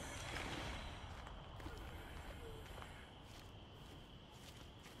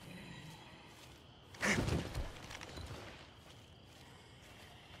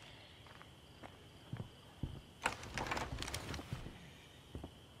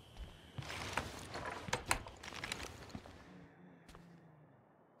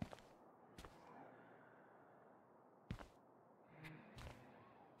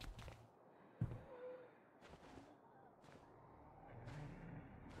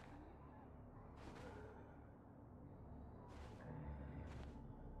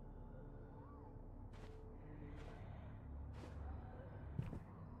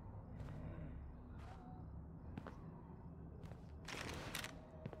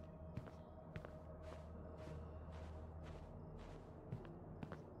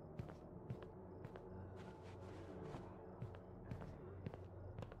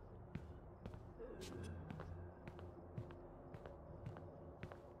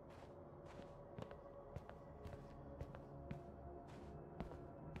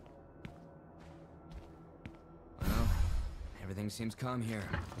 Everything seems calm here.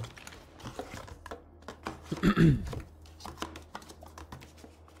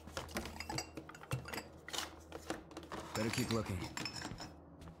 Better keep looking.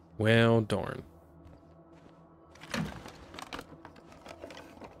 Well, darn.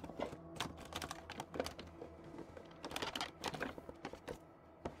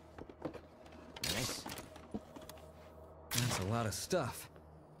 Nice. That's a lot of stuff.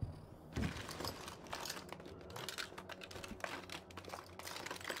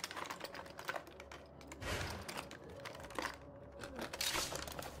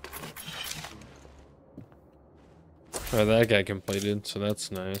 Oh, that guy completed, so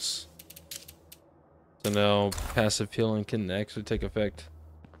that's nice. So now passive healing can actually take effect.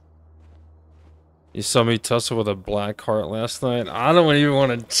 You saw me tussle with a black heart last night. I don't even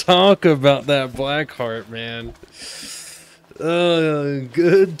want to talk about that black heart, man.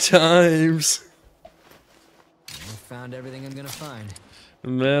 Good times. I found everything I'm gonna find.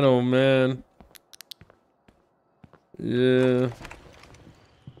 Man, oh man. Yeah.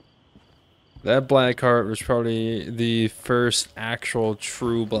 That black heart was probably the first actual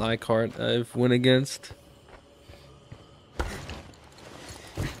true black heart I've went against.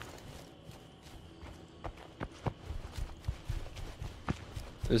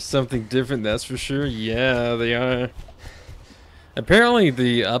 There's something different, that's for sure. Yeah, they are. Apparently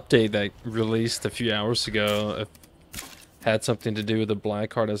the update that released a few hours ago had something to do with the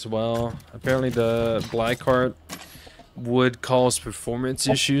black heart as well. Apparently the black heart would cause performance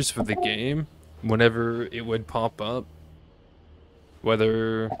issues for the game whenever it would pop up.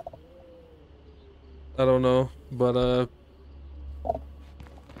 Whether, I don't know, but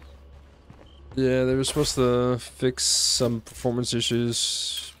yeah, they were supposed to fix some performance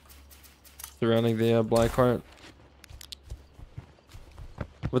issues surrounding the black heart.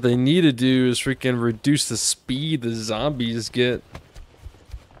 What they need to do is freaking reduce the speed the zombies get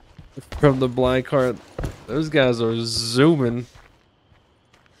from the black heart. Those guys are zooming.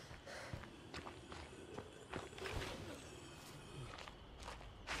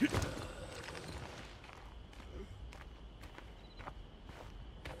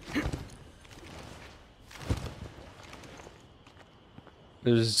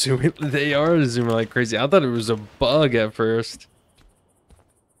 They're zooming. They are zooming like crazy. I thought it was a bug at first.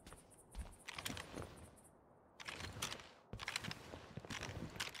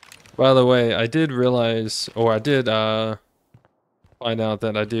 By the way, I did realize, or I did find out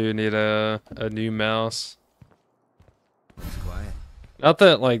that I do need a new mouse. It's quiet. Not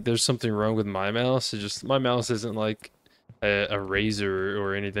that like there's something wrong with my mouse. It's just my mouse isn't like a Razer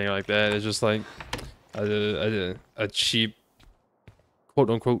or anything like that. It's just like a cheap quote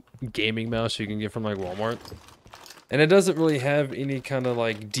unquote gaming mouse you can get from like Walmart. And it doesn't really have any kind of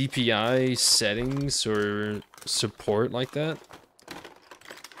like DPI settings or support like that.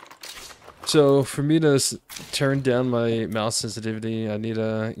 So for me to turn down my mouse sensitivity, I need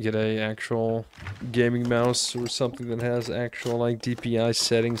to get a actual gaming mouse or something that has actual like DPI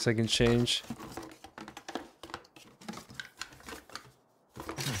settings I can change.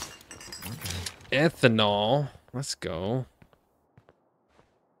 Ethanol, let's go.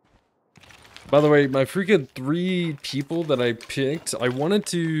 By the way, my freaking 3 people that I picked, I wanted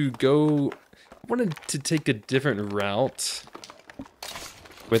to take a different route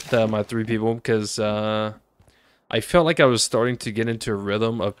with my 3 people because I felt like I was starting to get into a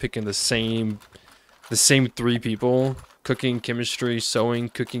rhythm of picking the same 3 people: cooking, chemistry, sewing,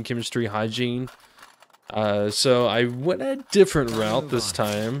 cooking, chemistry, hygiene. So I went a different route this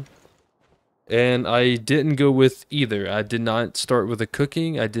time, and I didn't go with either. I did not start with a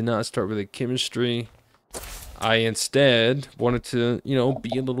cooking. I did not start with a chemistry. I instead wanted to, you know,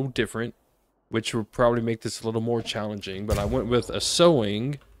 be a little different, which would probably make this a little more challenging, but I went with a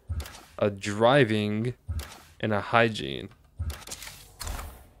sewing, a driving, and a hygiene.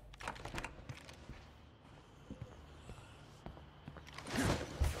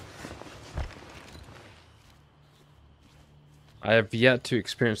 I have yet to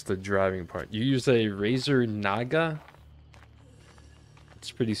experience the driving part. You use a Razer Naga?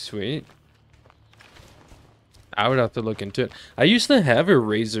 It's pretty sweet. I would have to look into it. I used to have a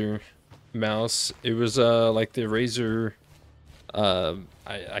Razer mouse. It was like the Razer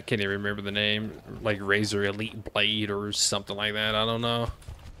I can't even remember the name, like Razer Elite Blade or something like that. I don't know.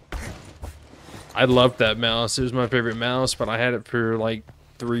 I loved that mouse. It was my favorite mouse, but I had it for like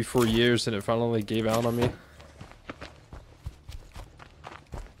 3-4 years and it finally gave out on me.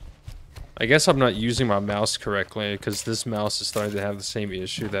 I guess I'm not using my mouse correctly because this mouse is starting to have the same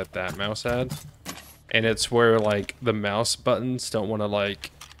issue that that mouse had. And it's where like the mouse buttons don't want to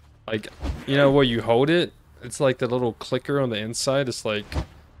like you know where you hold it, it's like the little clicker on the inside, it's like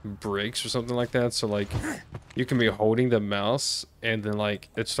breaks or something like that. So like you can be holding the mouse and then like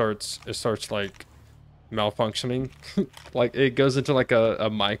it starts like malfunctioning. Like it goes into like a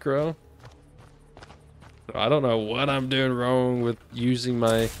micro. So I don't know what I'm doing wrong with using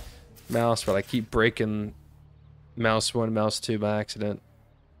my mouse, but I keep breaking mouse 1, mouse 2 by accident.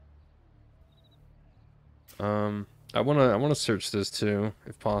 I wanna search this too,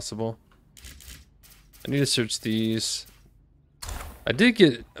 if possible. I need to search these. I did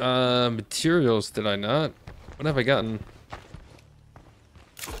get materials, did I not? What have I gotten?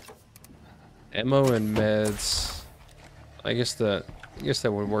 Ammo and meds. I guess that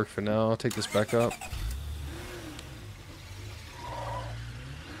would work for now. I'll take this back up.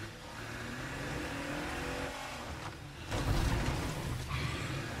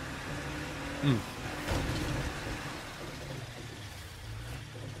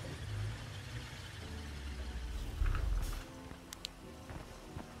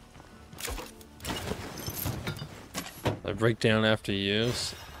 I break down after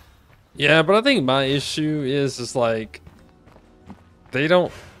use. Yeah, but I think my issue is like they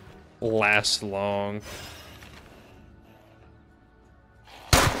don't last long.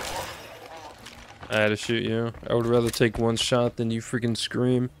 I had to shoot you. I would rather take one shot than you freaking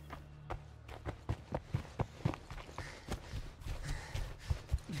scream.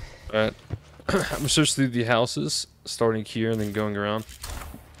 Alright. I'm gonna search through the houses, starting here and then going around.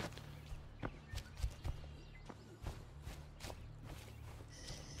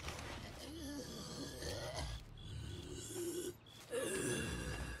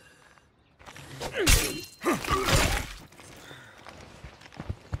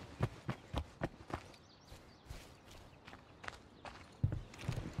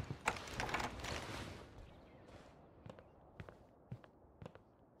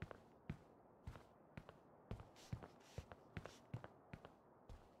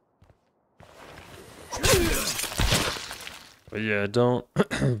 But yeah, don't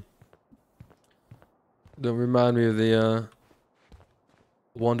remind me of the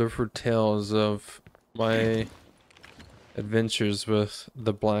wonderful tales of my adventures with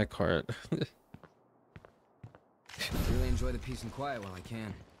the Blackheart. Really enjoy the peace and quiet while I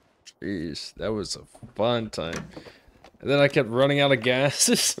can. Jeez, that was a fun time. And then I kept running out of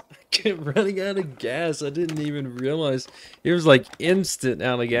gas. I kept running out of gas. I didn't even realize it was like instant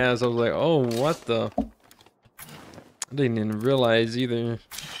out of gas. I was like, oh, what the? I didn't even realize either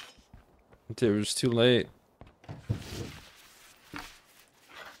until it was too late.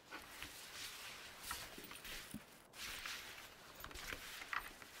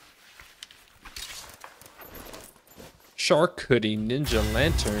 Shark hoodie, ninja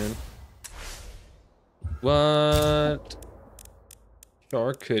lantern. What?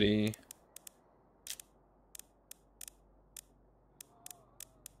 Shark hoodie.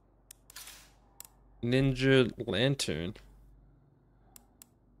 Ninja lantern.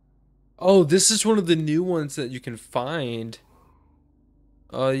 Oh, this is one of the new ones that you can find.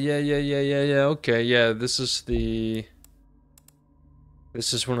 Oh, yeah. Okay, yeah, this is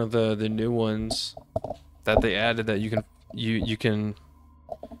one of the new ones that they added that you can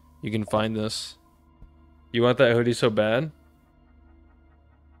find this. You want that hoodie so bad?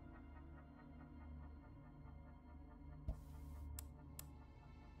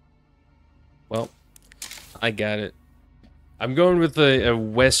 Well, I got it. I'm going with a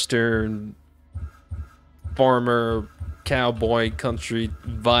western farmer cowboy country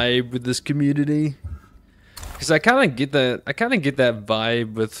vibe with this community. Cause I kinda get that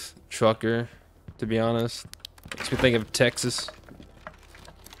vibe with Trucker, to be honest. Makes me think of Texas.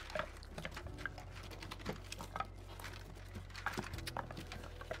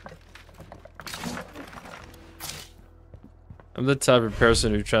 I'm the type of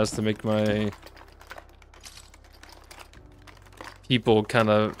person who tries to make my people kind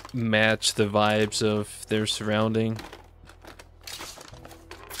of match the vibes of their surrounding.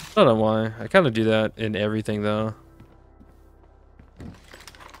 I don't know why. I kind of do that in everything though.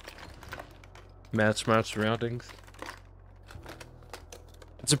 Match my surroundings.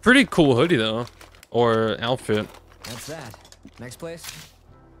 It's a pretty cool hoodie though. Or outfit. That's that. Next place?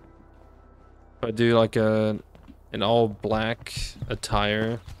 If I do like an all black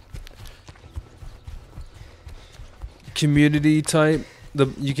attire. Community type.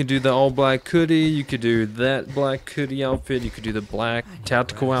 You can do the all black hoodie, you could do that black hoodie outfit, you could do the black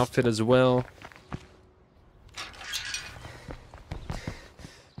tactical outfit as well.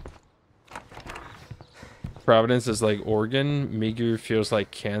 Providence is like Oregon, Meager feels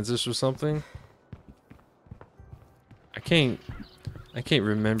like Kansas or something. I can't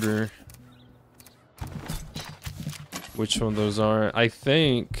remember which one those are. I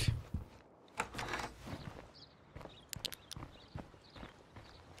think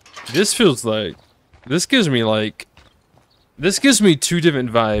this feels like this gives me two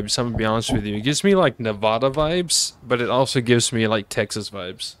different vibes. I'm gonna be honest with you. It gives me like Nevada vibes, but it also gives me like Texas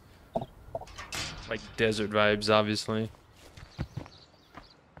vibes, like desert vibes, obviously.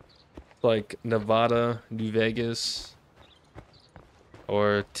 Like Nevada, New Vegas,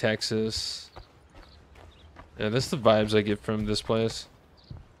 or Texas. Yeah, that's the vibes I get from this place.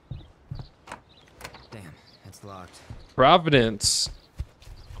 Damn, it's locked. Providence.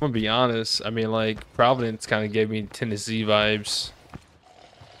 gonna be honest. I mean, like, Providence kind of gave me Tennessee vibes.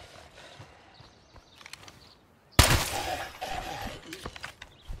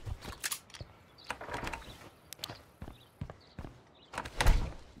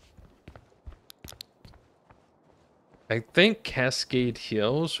 I think Cascade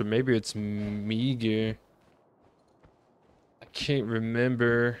Hills, or maybe it's Meager. I can't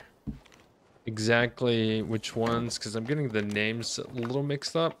remember exactly which ones, because I'm getting the names a little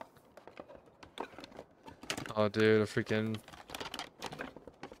mixed up. Oh, dude, I freaking...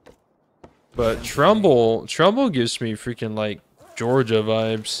 But Trumbull gives me freaking, like, Georgia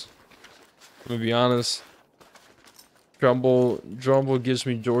vibes. I'm gonna be honest. Trumbull gives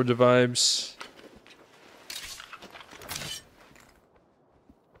me Georgia vibes.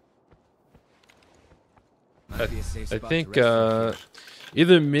 I think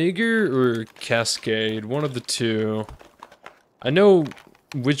either Meager or Cascade, one of the two. I know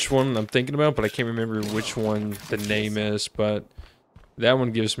which one I'm thinking about, but I can't remember which one the name is. But that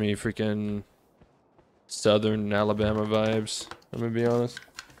one gives me freaking Southern Alabama vibes. I'm gonna be honest.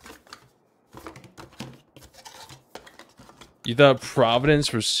 You thought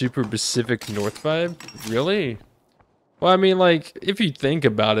Providence was super Pacific North vibe? Really? Well, I mean, like, if you think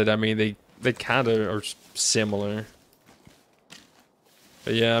about it, I mean, they kind of are similar.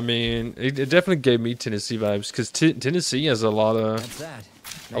 But yeah, I mean, it definitely gave me Tennessee vibes, because Tennessee has a lot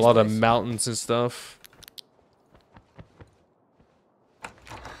of mountains and stuff.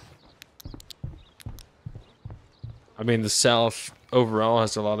 I mean, the South overall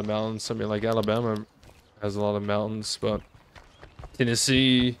has a lot of mountains. I mean, like, Alabama has a lot of mountains, but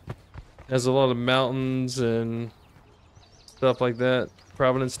Tennessee has a lot of mountains and stuff like that.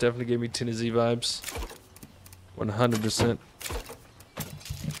 Providence definitely gave me Tennessee vibes. 100%.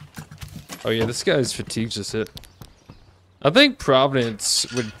 Oh yeah, this guy's fatigue's just hit. I think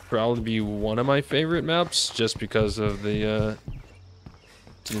Providence would probably be one of my favorite maps, just because of the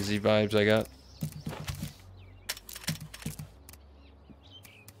Tennessee vibes I got.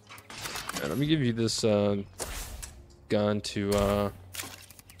 Right, let me give you this gun to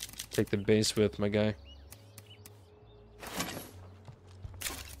take the base with, my guy.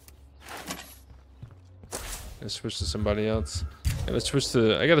 Let's switch to somebody else. And let's switch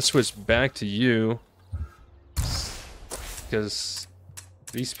to... I gotta switch back to you. Because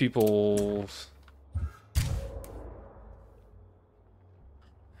these people...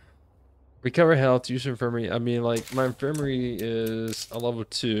 Recover health, use infirmary. I mean, like, my infirmary is a level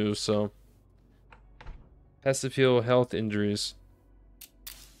 2, so... Has to feel health injuries.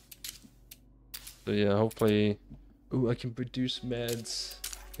 So yeah, hopefully... Ooh, I can produce meds.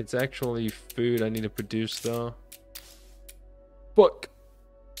 It's actually food I need to produce, though. Fuck.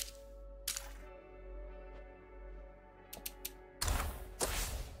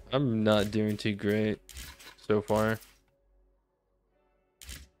 I'm not doing too great so far.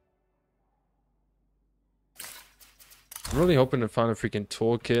 I'm really hoping to find a freaking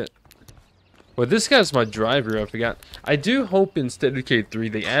toolkit. Well, this guy's my driver, I forgot. I do hope in State of Decay 3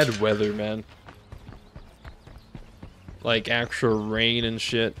 they add weather, man. Like actual rain and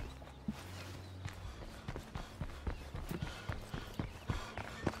shit.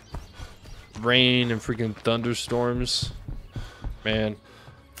 Rain and freaking thunderstorms. Man.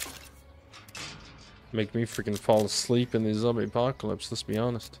 Make me freaking fall asleep in the zombie apocalypse, let's be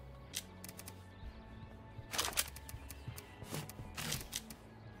honest.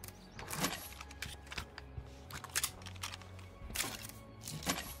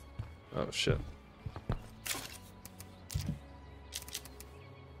 Oh shit.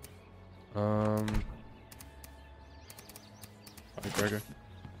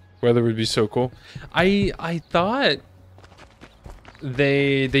 Weather would be so cool. I thought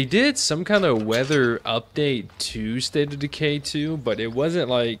they did some kind of weather update to State of Decay 2, but it wasn't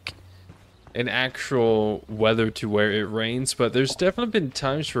like an actual weather to where it rains. But there's definitely been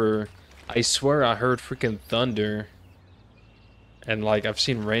times where I swear I heard freaking thunder, and like I've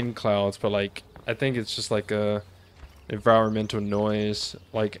seen rain clouds, but like I think it's just like a environmental noise.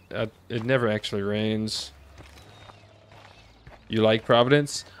 Like it never actually rains. You like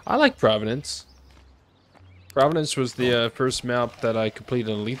Providence? I like Providence. Providence was the first map that I completed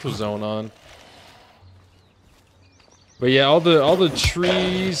a lethal zone on. But yeah, all the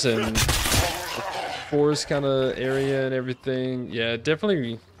trees and forest kind of area and everything. Yeah, it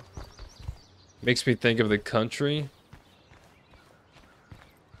definitely makes me think of the country.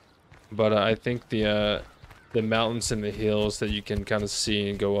 But I think the mountains and the hills that you can kind of see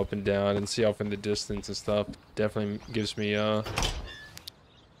and go up and down and see off in the distance and stuff definitely gives me no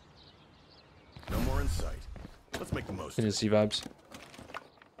more in sight. Let's make the most of it. Tennessee vibes.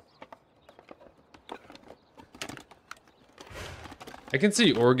 I can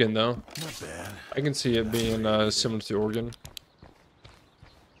see Oregon though. Not bad. I can see it being similar to Oregon.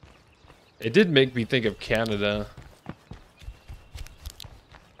 It did make me think of Canada.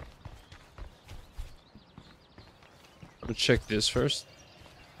 Let's check this first.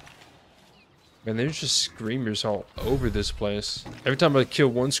 Man, there's just screamers all over this place. Every time I kill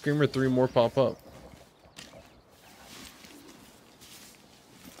one screamer, 3 more pop up.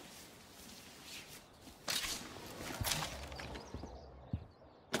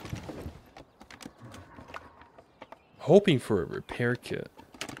 Hoping for a repair kit.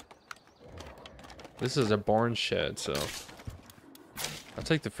 This is a barn shed, so I'll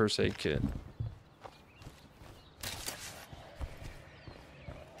take the first aid kit.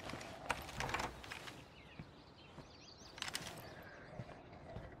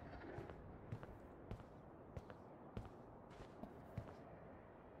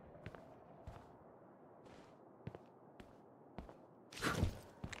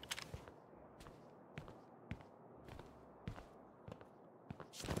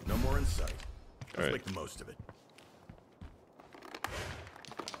 No more in sight. Let's Alright. make the most of it.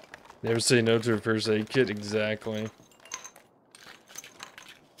 Never say no to a first aid kit, exactly.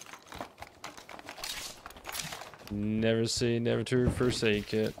 Never say never to a first aid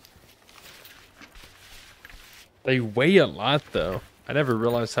kit. They weigh a lot though. I never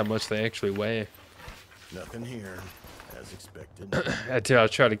realized how much they actually weigh. Nothing here, as expected. I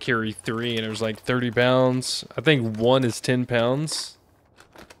tried to carry 3 and it was like 30 pounds. I think 1 is 10 pounds.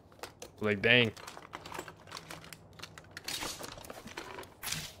 Like, dang.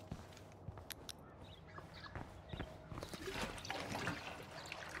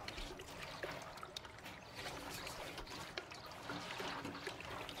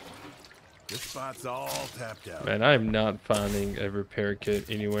 This spot's all tapped out. Man, I am not finding a repair kit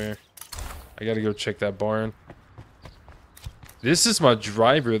anywhere. I gotta go check that barn. This is my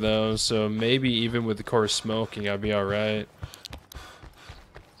driver though, so maybe even with the car smoking, I'll be alright.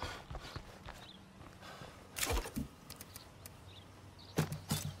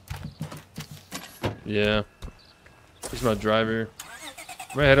 Yeah. Here's my driver.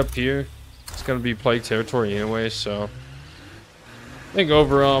 I'm gonna head up here. It's gonna be plague territory anyway, so I think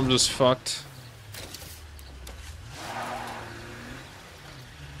overall I'm just fucked.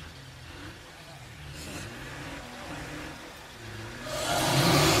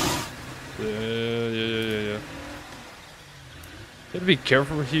 Yeah. Gotta be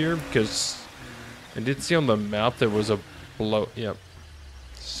careful here because I did see on the map there was a blow. Yep.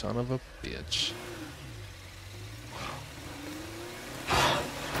 Son of a bitch.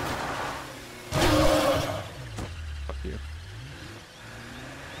 Fuck you.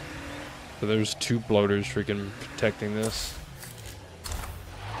 So there's 2 bloaters freaking protecting this.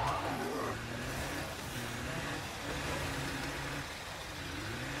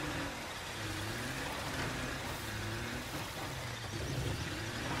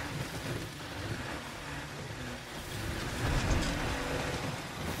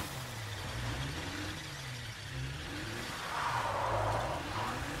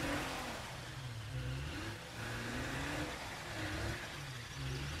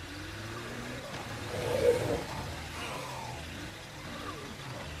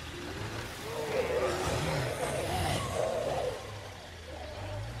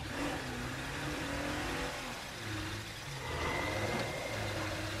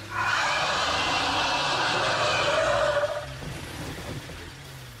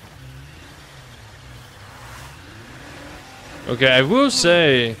 Okay, I will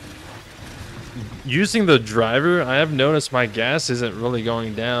say, using the driver, I have noticed my gas isn't really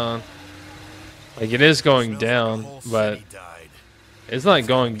going down. Like, it is going down, but it's not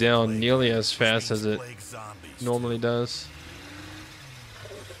going down nearly as fast as it normally does.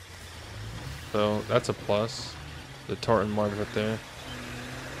 So, that's a plus. The tartan mark right there.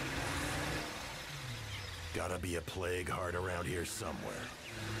 Gotta be a plague heart around here somewhere.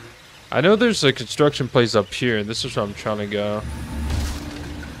 I know there's a construction place up here. This is where I'm trying to go.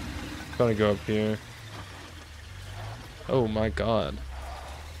 I'm trying to go up here. Oh my god.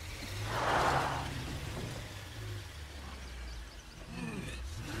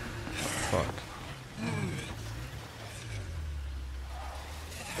 Fuck.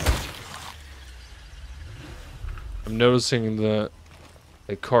 I'm noticing the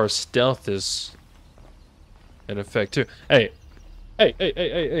car stealth is in effect too. Hey.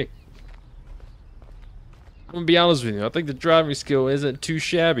 Hey. I'm gonna be honest with you. I think the driving skill isn't too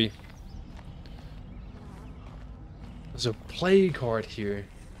shabby. There's a plague heart here.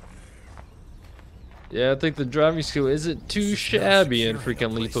 Yeah, I think the driving skill isn't too shabby in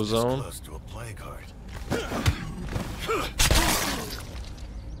freaking Lethal Zone.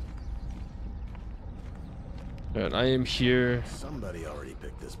 And I am here Somebody already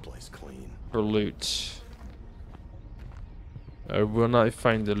picked this place clean. for loot. I will not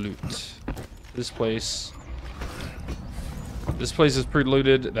find the loot. This place is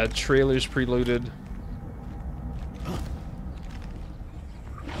pre-looted. That trailer's pre-looted.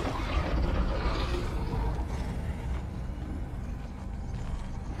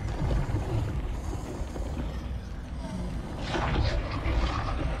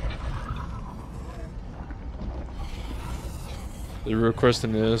 The real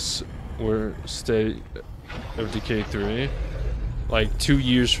question is, we're State of Decay 3, like 2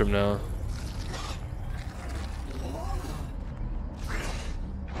 years from now.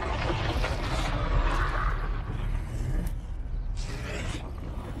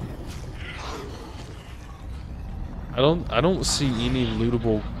 I don't see any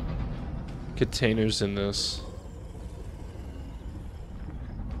lootable containers in this.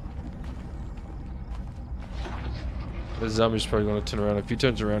 The zombie's probably going to turn around. If he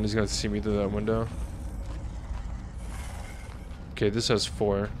turns around, he's going to see me through that window. Okay, this has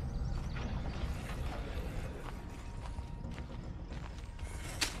 4.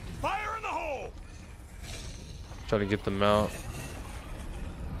 Fire in the hole! Try to get them out.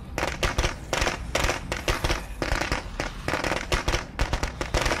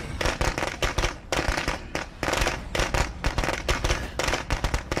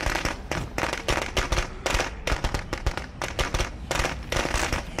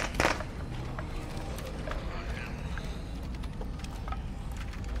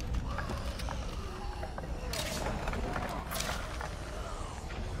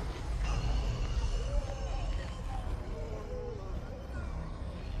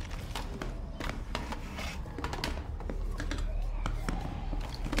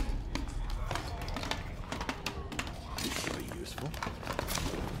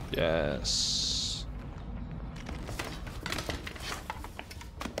 Yes.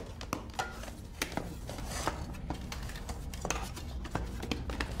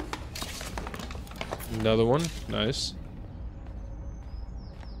 Another one. Nice.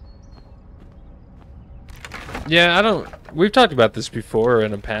 Yeah, I don't... We've talked about this before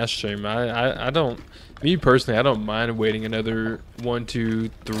in a past stream. I don't... Me personally, I don't mind waiting another 1, 2,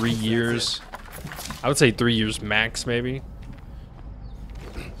 3 years. I would say 3 years max, maybe.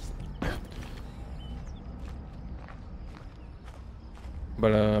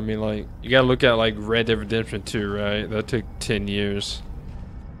 But I mean, like, you gotta look at like Red Dead Redemption 2, right? That took 10 years,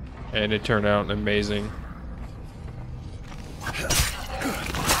 and it turned out amazing.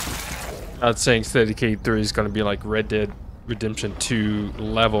 Not saying State of Decay 3 is gonna be like Red Dead Redemption 2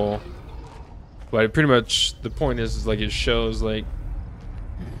 level, but it pretty much, the point is like it shows like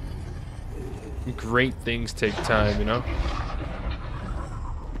great things take time, you know?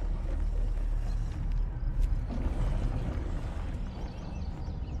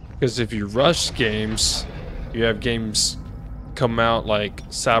 Because if you rush games, you have games come out like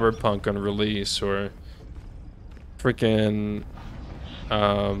Cyberpunk on release, or freaking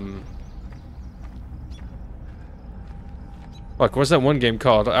look, what's that one game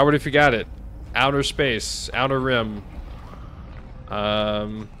called? I already forgot it. Outer Space, Outer Rim,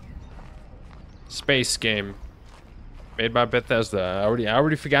 space game made by Bethesda. I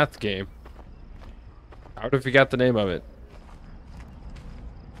already forgot the game. I already forgot the name of it.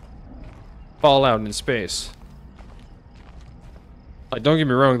 Fallout in space. Like, don't get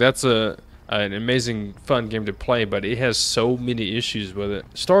me wrong, that's an amazing, fun game to play, but it has so many issues with it.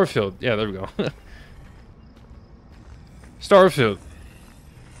 Starfield, yeah, there we go. Starfield.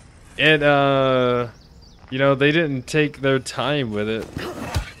 And, you know, they didn't take their time with it.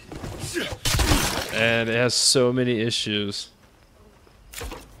 And it has so many issues.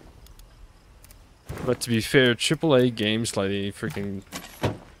 But to be fair, AAA games like freaking...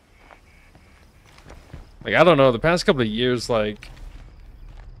 Like, I don't know, the past couple of years, like,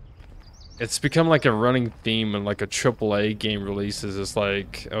 it's become like a running theme in like a AAA game releases. It's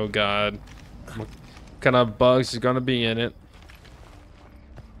like, oh god, what kind of bugs is gonna be in it?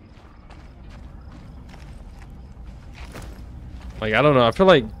 Like, I don't know, I feel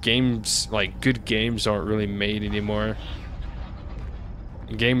like games, like good games aren't really made anymore.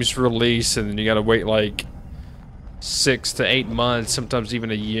 Games release and then you gotta wait like 6 to 8 months, sometimes even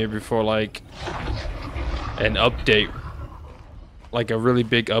a year before like an update, like a really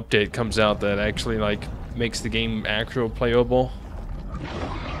big update comes out that actually like makes the game actual playable.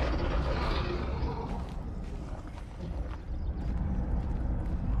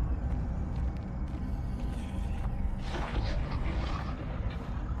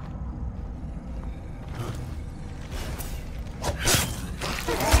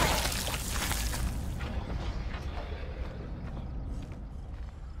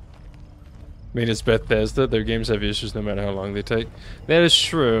 I mean, it's Bethesda. Their games have issues no matter how long they take. That is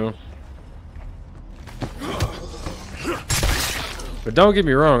true. But don't get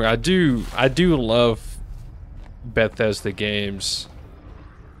me wrong, I do love Bethesda games.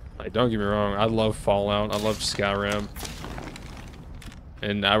 Like, don't get me wrong, I love Fallout, I love Skyrim.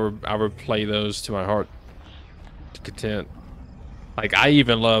 And I would play those to my heart content. Like, I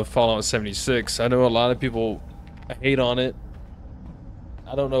even love Fallout 76. I know a lot of people hate on it.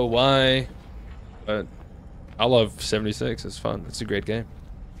 I don't know why, but I love 76. It's fun. It's a great game.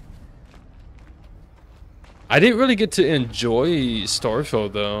 I didn't really get to enjoy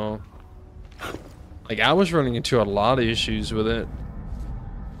Starfield though. Like, I was running into a lot of issues with it.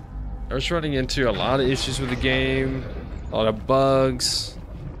 I was running into a lot of issues with the game, a lot of bugs,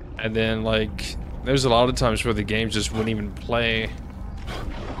 and then like there's a lot of times where the game just wouldn't even play.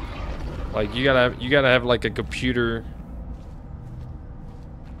 Like, you gotta have like a computer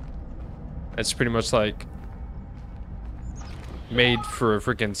that's pretty much like made for a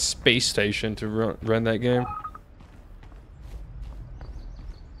freaking space station to run that game.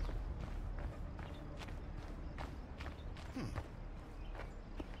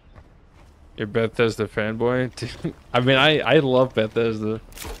 You're Bethesda fanboy? Dude, I mean, I love Bethesda.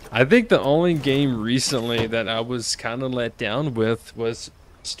 I think the only game recently that I was kind of let down with was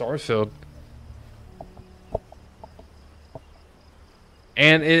Starfield.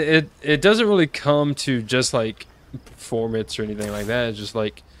 And it doesn't really come to just like performance or anything like that. It's just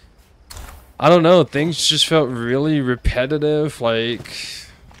like, I don't know, things just felt really repetitive. Like,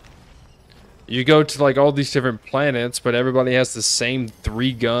 you go to like all these different planets, but everybody has the same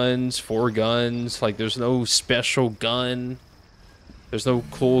 3 guns, 4 guns. Like, there's no special gun. There's no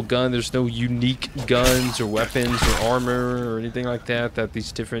cool gun. There's no unique guns or weapons or armor or anything like that that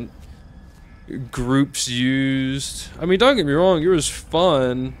these different groups used. I mean, don't get me wrong, it was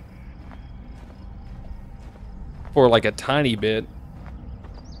fun for like a tiny bit.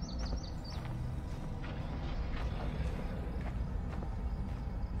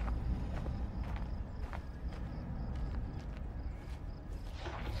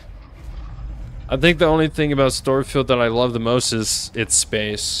 I think the only thing about Starfield that I love the most is its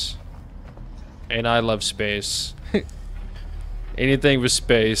space. And I love space. Anything with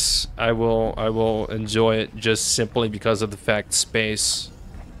space, I will enjoy it just simply because of the fact space.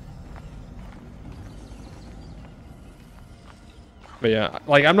 But yeah,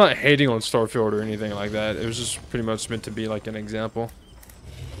 like, I'm not hating on Starfield or anything like that. It was just pretty much meant to be like an example.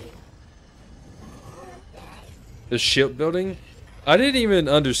 The shipbuilding? I didn't even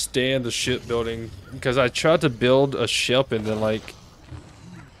understand the shipbuilding because I tried to build a ship and then like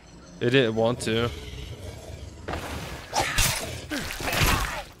it didn't want to.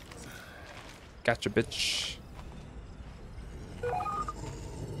 Gotcha, bitch.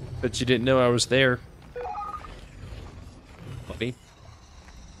 Bet you didn't know I was there, buddy.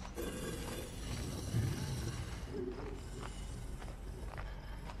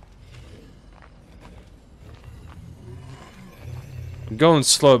 I'm going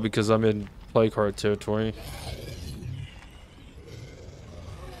slow because I'm in play card territory.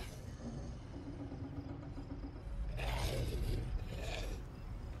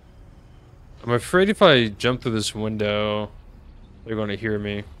 I'm afraid if I jump through this window, they're going to hear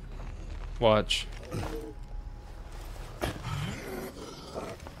me. Watch.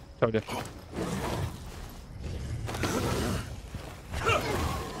 Told you.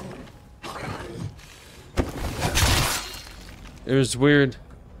 It was weird.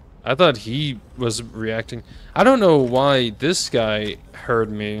 I thought he was reacting. I don't know why this guy heard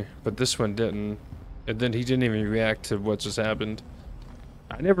me, but this one didn't. And then he didn't even react to what just happened.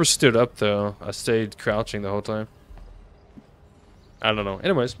 I never stood up though. I stayed crouching the whole time. I don't know.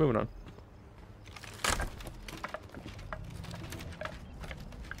 Anyways, moving on.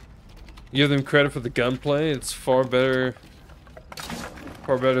 Give them credit for the gunplay. It's far better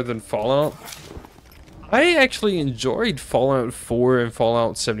than Fallout. I actually enjoyed Fallout 4 and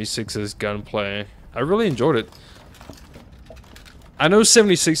Fallout 76's gunplay. I really enjoyed it. I know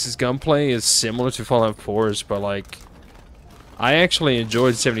 76's gunplay is similar to Fallout 4's, but like, I actually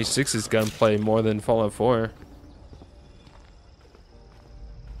enjoyed 76's gunplay more than Fallout 4.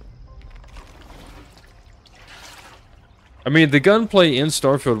 I mean, the gunplay in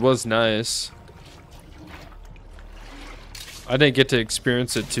Starfield was nice. I didn't get to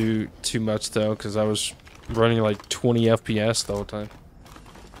experience it too much though, because I was running like 20 FPS the whole time.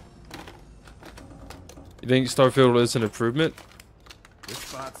 You think Starfield is an improvement? This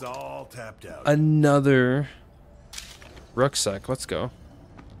spot's all tapped out. Another rucksack. Let's go.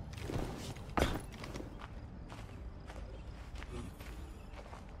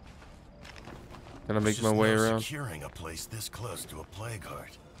 Gonna make There's my just way no around. securing a place this close to a plague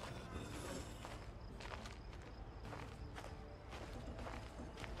heart.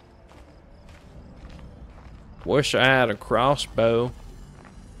 Wish I had a crossbow.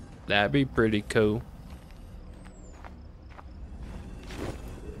 That'd be pretty cool.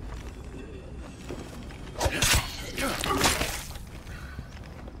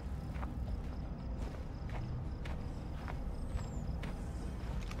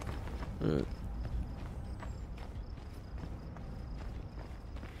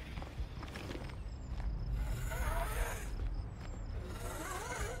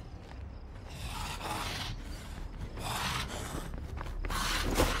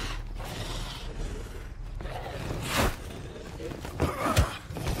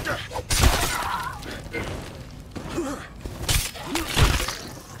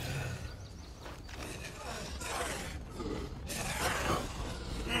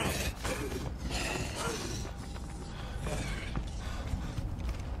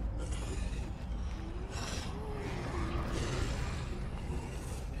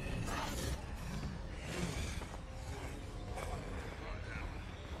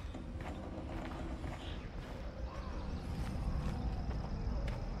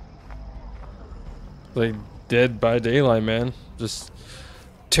 Like Dead by Daylight, man. Just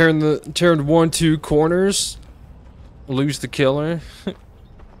turn 1-2 corners, lose the killer.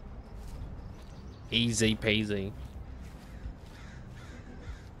 Easy peasy.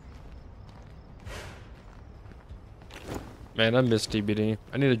 Man, I miss DBD.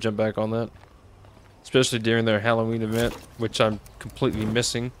 I need to jump back on that, especially during their Halloween event, which I'm completely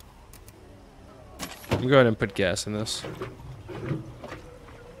missing. I'm going to go ahead and put gas in this.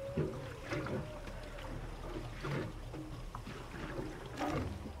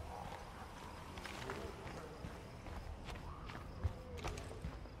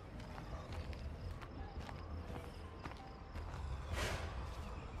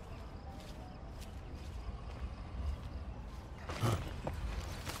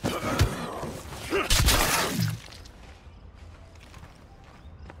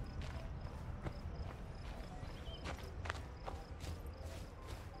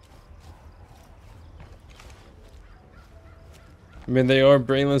 I mean, they are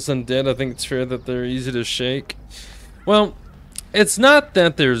brainless undead. I think it's fair that they're easy to shake. Well, it's not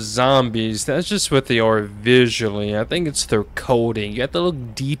that they're zombies. That's just what they are visually. I think it's their coding. You have to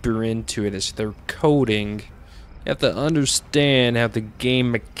look deeper into it. It's their coding. You have to understand how the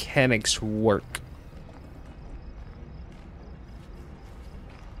game mechanics work.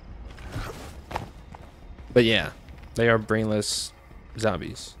 But yeah, they are brainless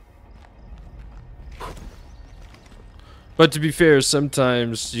zombies. But to be fair,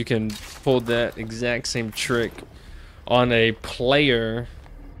 sometimes you can pull that exact same trick on a player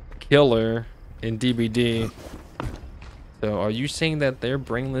killer in DBD. So are you saying that they're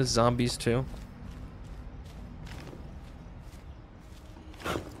brainless zombies too?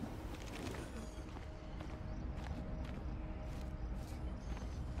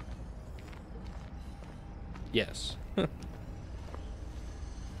 Yes.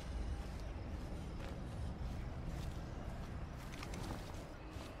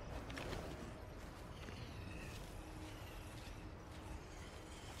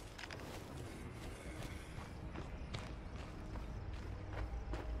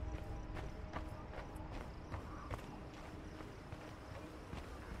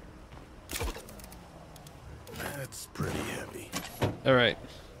 That's pretty heavy. All right.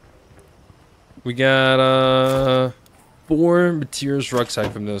 We got 4 materials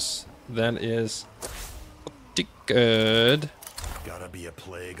rucksack from this. That is pretty good. Gotta be a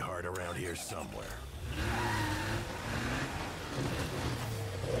plague heart around here somewhere.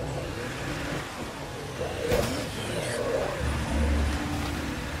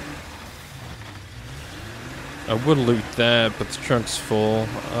 I would loot that, but the trunk's full.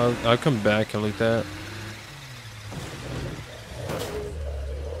 I'll come back and loot that.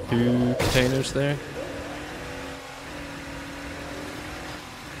 2 containers there.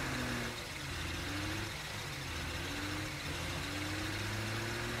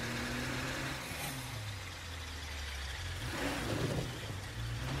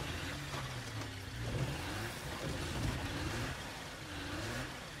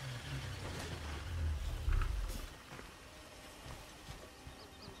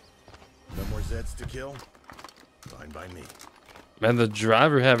 No more Zeds to kill? Fine by me. Man, the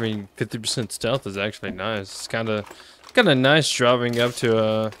driver having 50% stealth is actually nice. It's kind of nice driving up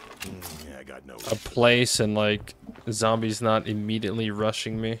to Yeah, I got no a place and like zombies not immediately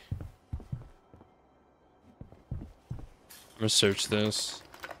rushing me. I'm gonna search this.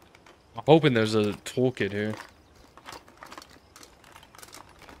 I'm hoping there's a toolkit here.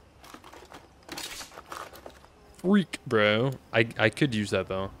 Freak, bro. I could use that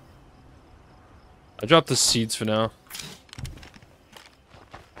though. I dropped the seeds for now.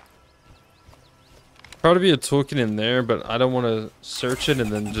 Probably be a toolkit in there, but I don't want to search it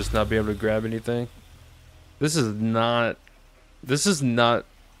and then just not be able to grab anything. This is not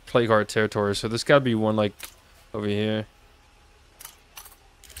plague heart territory, so there's got to be one like over here.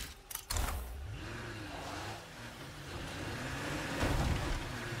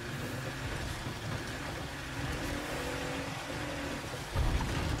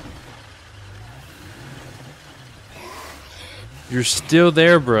 You're still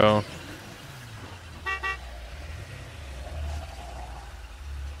there, bro.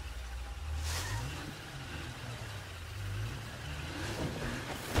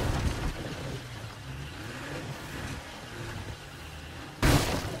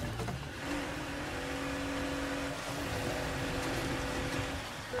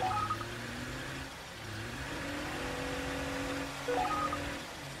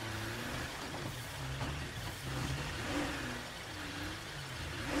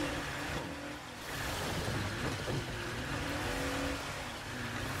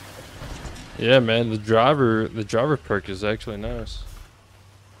 Yeah, man, the driver perk is actually nice.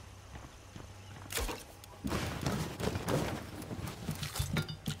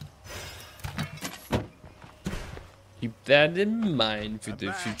 Keep that in mind for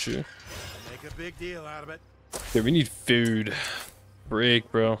the future. Make a big deal out of it. Okay, we need food.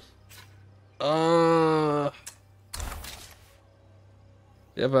 Break, bro. You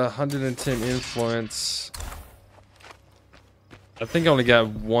have 110 influence. I think I only got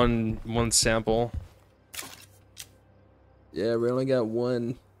one sample. Yeah, we only got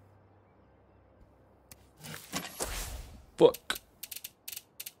one. Fuck.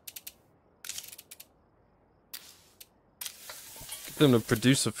 Get them to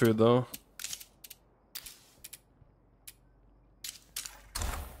produce the food though.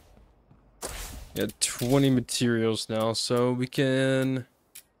 Got 20 materials now, so we can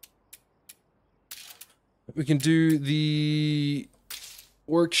do the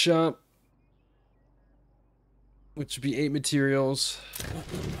workshop, which would be 8 materials.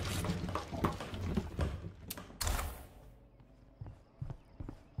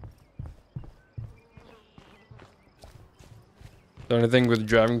 The only thing with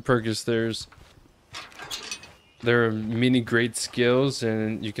driving perk is there are many great skills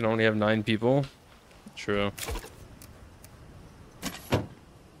and you can only have 9 people. True.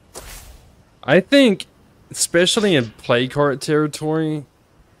 I think, especially in plague heart territory,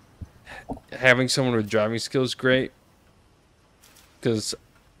 having someone with driving skills is great. Because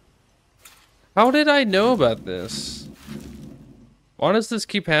how did I know about this? Why does this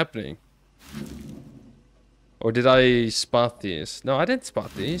keep happening? Or did I spot these? No, I didn't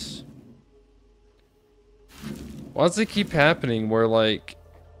spot these. Why does it keep happening where, like...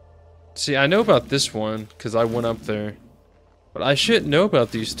 See, I know about this one because I went up there. But I shouldn't know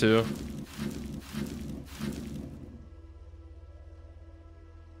about these two.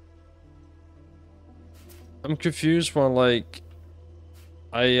 I'm confused when, like,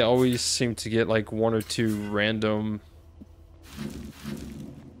 I always seem to get like 1 or 2 random.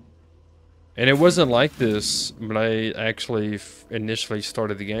 And it wasn't like this when I actually initially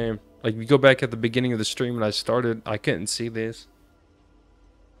started the game. Like, if you go back at the beginning of the stream when I started, I couldn't see these.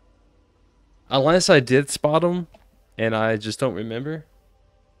 Unless I did spot them, and I just don't remember.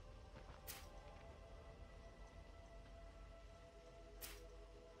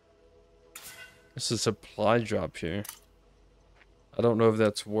 This is a supply drop here. I don't know if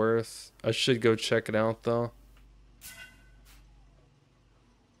that's worth. I should go check it out though.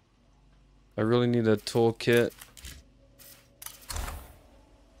 I really need a toolkit.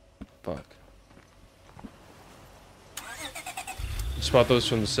 Fuck. Spot those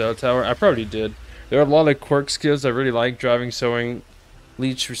from the cell tower. I probably did. There are a lot of quirk skills I really like: driving, sewing,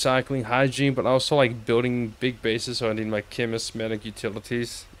 leech, recycling, hygiene, but I also like building big bases, so I need my chemist, medic,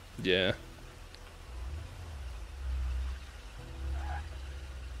 utilities. Yeah.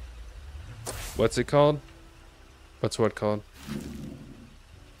 What's it called? What's what called?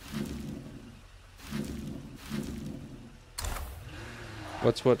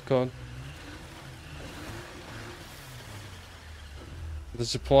 What's what called? The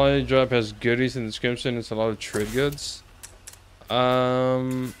supply drop has goodies in the description. It's a lot of trade goods.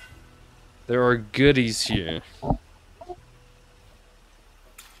 There are goodies here.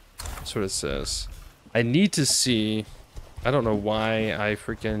 That's what it says. I need to see. I don't know why I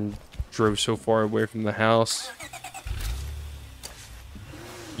freaking drove so far away from the house.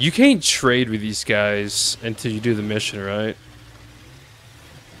 You can't trade with these guys until you do the mission, right?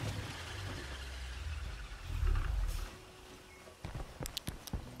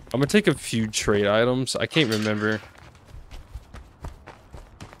 I'm gonna take a few trade items. I can't remember.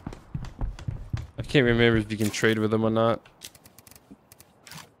 I can't remember if you can trade with them or not.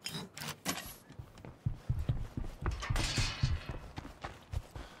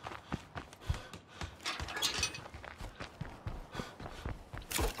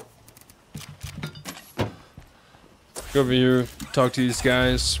 Go over here, talk to these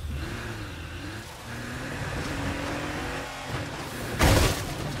guys.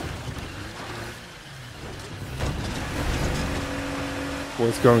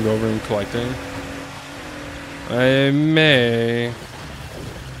 Worth going over and collecting. I may.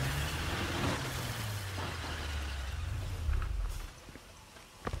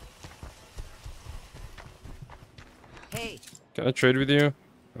 Hey. Can I trade with you?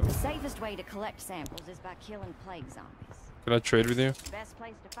 The safest way to collect samples is by killing plague zombies. Can I trade with you? Best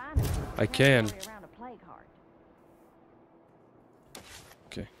place to find them is I can. around a plague heart.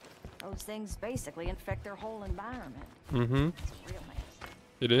 Okay. Those things basically infect their whole environment. Mm-hmm. It's real nasty.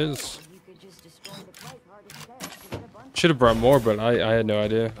 It is. You could just destroy the plague heart instead to get a bunch. Should have brought more, but I had no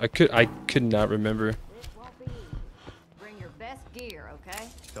idea. I could not remember. This won't be easy. Bring your best gear, okay?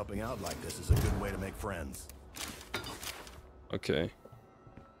 Helping out like this is a good way to make friends. Okay.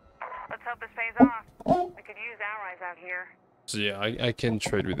 Let's hope this pays off. We could use allies out here. So yeah, I can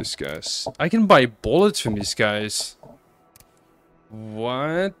trade with these guys. I can buy bullets from these guys.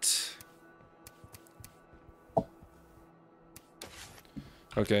 What?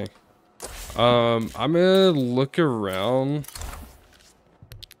 Okay. I'm gonna look around.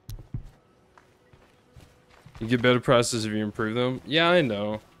 You get better prices if you improve them. Yeah, I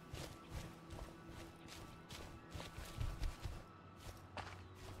know.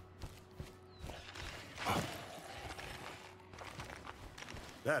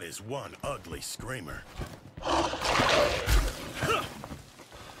 That is one ugly screamer.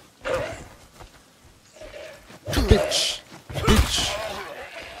 Bitch. Bitch.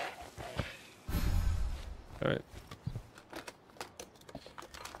 Alright.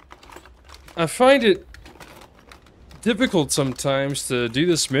 I find it difficult sometimes to do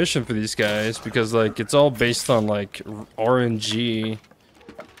this mission for these guys because, like, it's all based on, like, RNG.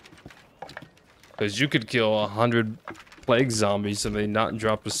 Because you could kill 100 plague zombies and they not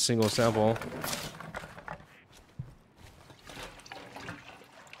drop a single sample.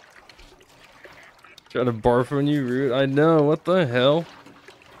 Trying to barf on you, rude. I know, what the hell?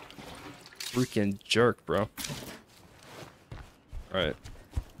 Freaking jerk, bro. Alright.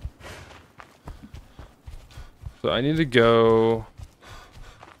 So I need to go.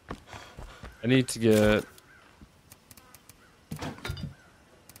 I need to get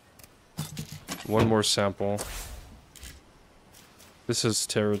one more sample. This is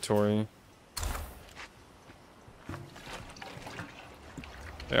territory.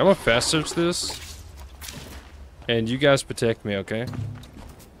 Hey, I'm gonna fast search this. And you guys protect me, okay?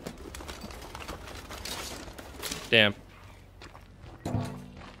 Damn.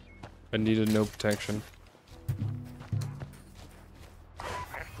 I needed no protection.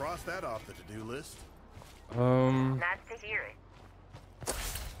 Cross that off the to-do list. Nice to hear it.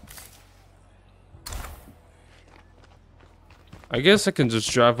 I guess I can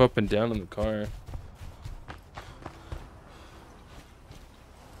just drive up and down in the car.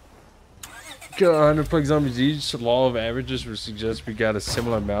 Kill 100 plague zombies each. Law of averages would suggest we got a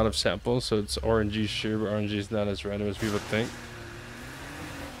similar amount of samples, so it's RNG sure, but RNG is not as random as people think.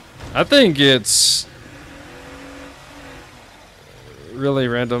 I think it's really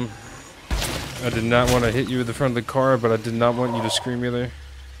random. I did not want to hit you with the front of the car, but I did not want you to scream either.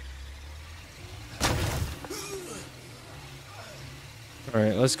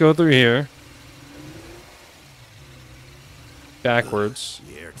 Alright, let's go through here. Backwards.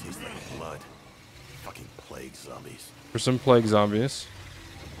 The air tastes like blood. Fucking plague zombies. For some plague zombies.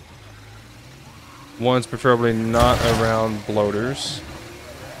 One's preferably not around bloaters.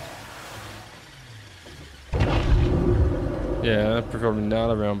 Yeah, preferably not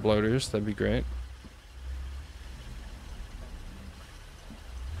around bloaters. That'd be great.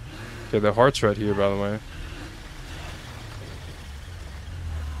 Okay, the heart's right here, by the way.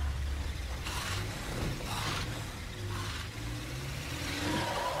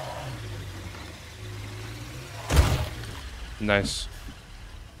 Nice.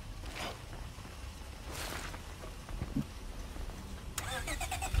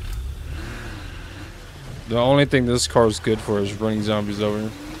 The only thing this car is good for is running zombies over.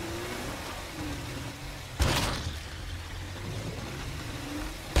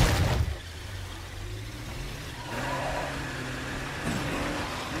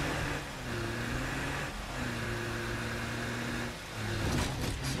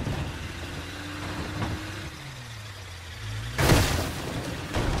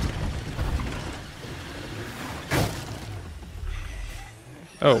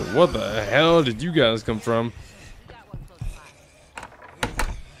 Oh, what the hell did you guys come from?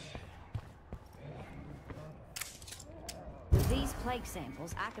 With these plague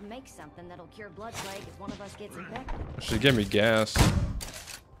samples, I can make something that'll cure blood plague if one of us gets infected. Should give me gas.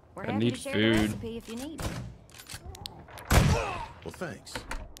 We're I happy need to share food. the recipe if you need it. Well, thanks.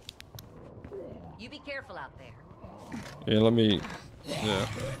 You be careful out there. Yeah, let me. Yeah.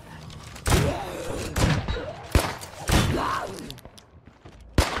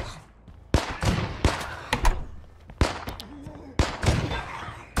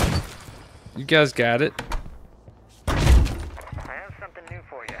 You guys got it. I have something new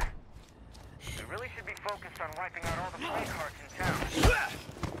for you. We really should be focused on wiping out all the plague hearts in town.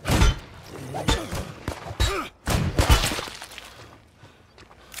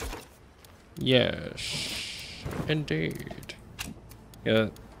 Yes, indeed. Yeah.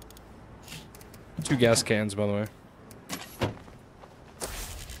 2 gas cans, by the way.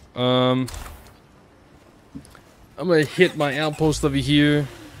 I'm gonna hit my outpost over here.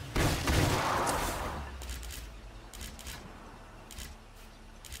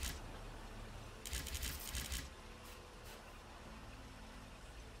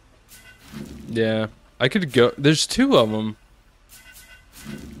 Yeah, I could go. There's 2 of them.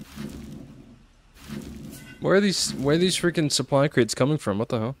 Where are these freaking supply crates coming from? What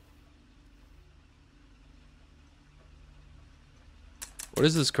the hell? What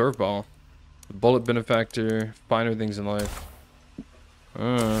is this curveball? The bullet benefactor, finer things in life.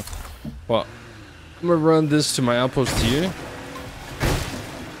 Well, I'm gonna run this to my outpost here.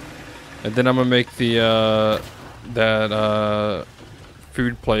 And then I'm gonna make the that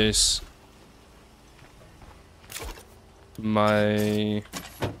food place my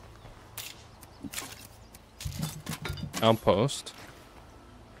outpost.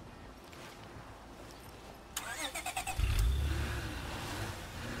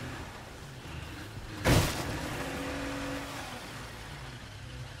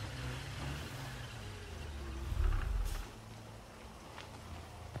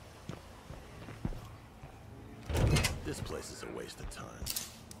 This place is a waste of time.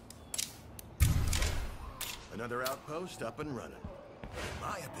 Another outpost up and running. In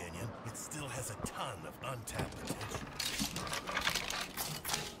my opinion, it still has a ton of untapped potential.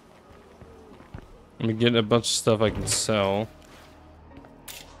 I'm gonna get a bunch of stuff I can sell.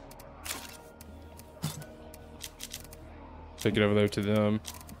 Take it over there to them.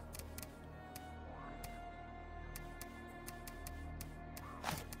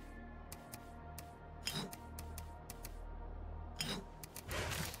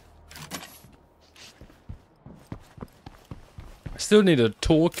 I still need a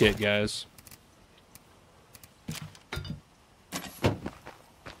toolkit, guys.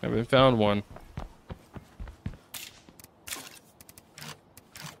 Haven't found one.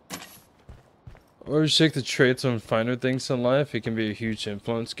 Or check the traits on finer things in life. It can be a huge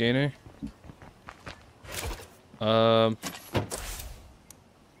influence gainer. Community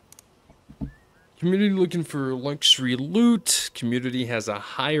looking for luxury loot. Community has a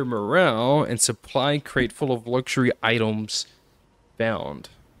higher morale and supply crate full of luxury items found.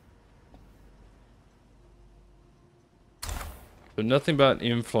 So nothing about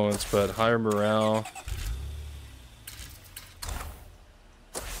influence, but higher morale.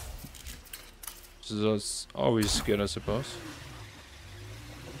 So it's always good, I suppose.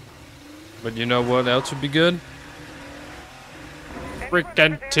 But you know what else would be good?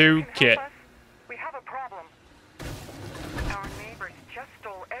 Freaking toolkit. We have a problem. Our neighbors just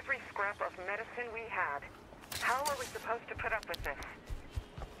stole every scrap of medicine we had. How are we supposed to put up with this?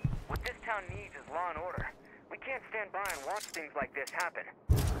 What this town needs is law and order. We can't stand by and watch things like this happen.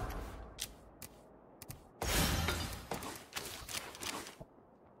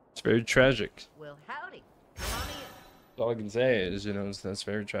 It's very tragic. Well, howdy. Come on in. All I can say is, you know, that's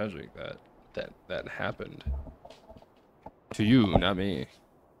very tragic that happened to you, not me.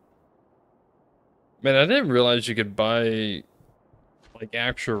 Man, I didn't realize you could buy like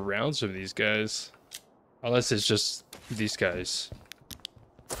actual rounds of these guys, unless it's just these guys.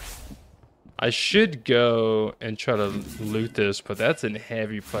 I should go and try to loot this, but that's in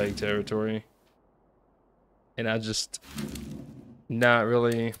heavy plague territory, and I just not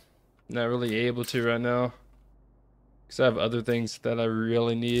really able to right now, because I have other things that I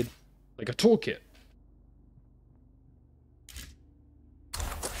really need, like a toolkit.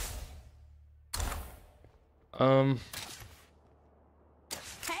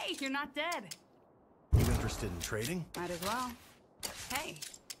 Hey, you're not dead. You interested in trading? Might as well. Hey,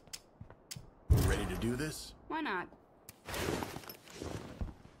 You ready to do this? why not?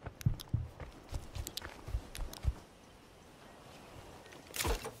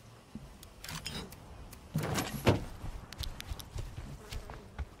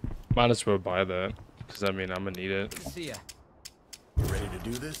 Might as well buy that, because I mean, I'm gonna need it. Good to see ya. You ready to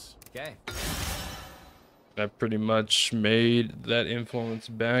do this? Okay. I pretty much made that influence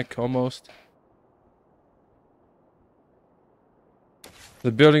back, almost.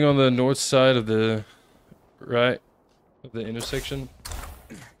 The building on the north side of the of the intersection.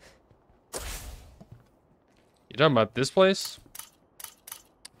 You talking about this place?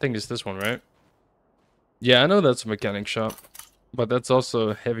 I think it's this one, right? Yeah, I know that's a mechanic shop, but that's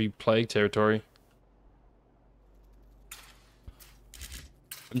also heavy plague territory.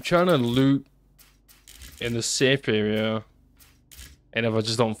 I'm trying to loot in the safe area, and if I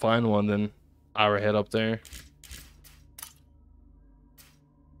just don't find one, then I'll head up there.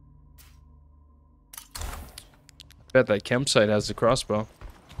 Bet that campsite has a crossbow.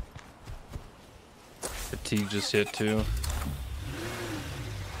 Fatigue just hit too.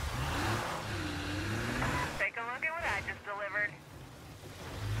 Take a look at what I just delivered.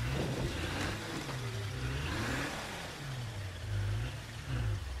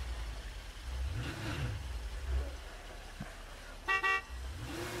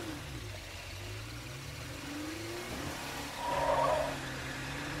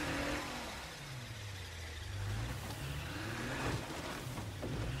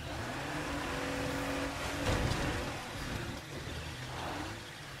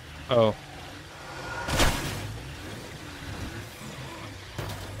 Oh.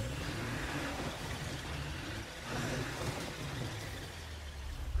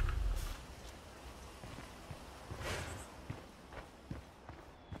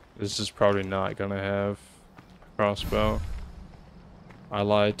 This is probably not gonna have crossbow. I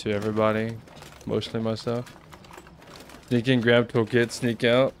lied to everybody, mostly myself. Sneak in, grab toolkit, sneak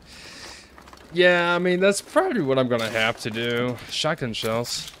out. Yeah, I mean, that's probably what I'm gonna have to do. Shotgun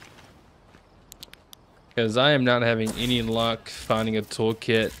shells. Because I am not having any luck finding a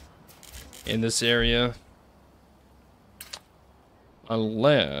toolkit in this area.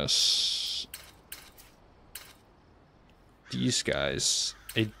 Unless these guys,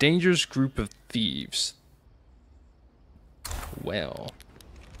 a dangerous group of thieves. Well,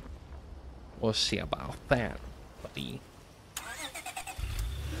 we'll see about that, buddy.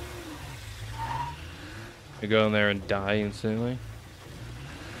 You go in there and die instantly.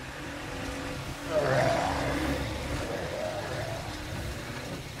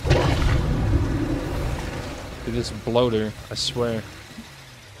 Dude, this bloater, I swear.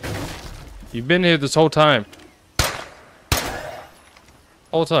 You've been here this whole time.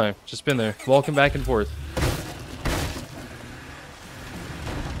 Whole time, just been there, walking back and forth.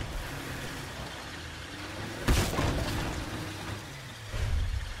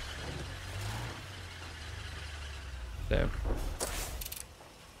 Damn.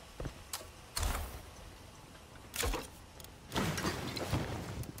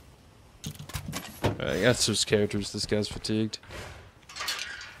 Alright, that's those characters. This guy's fatigued.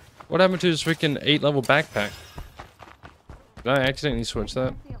 What happened to his freaking 8-level backpack? Did I accidentally switch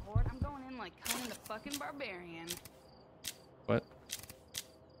that? See a horde? I'm going in like Conan the fucking Barbarian. What?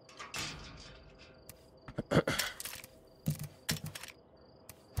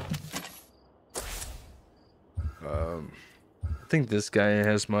 I think this guy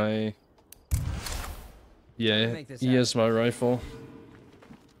has my... Yeah, Make this he has my rifle.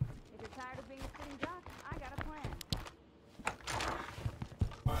 If you're tired of being a sitting duck, I got a plan.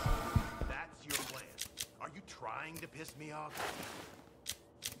 That's your plan. Are you trying to piss me off?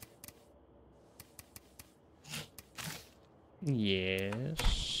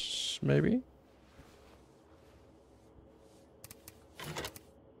 Yes, maybe.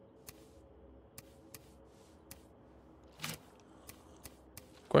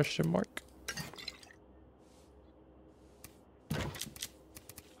 Question mark.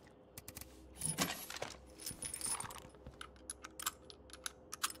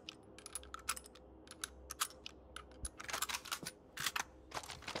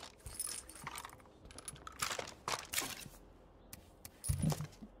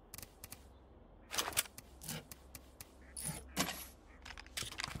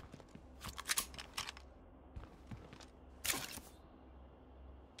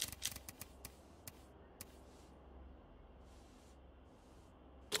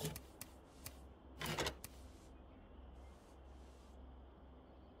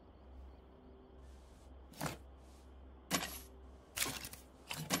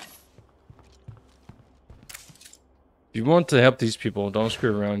 If you want to help these people, don't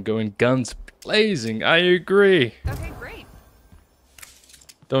screw around. Go in guns blazing. I agree. Okay, great.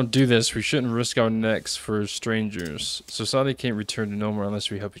 Don't do this. We shouldn't risk our necks for strangers. Society can't return to normal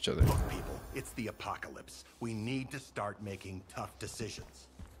unless we help each other. Look, people, it's the apocalypse. We need to start making tough decisions.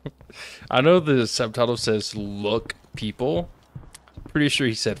 I know the subtitle says look people. Pretty sure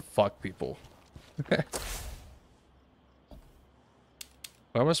he said fuck people. Where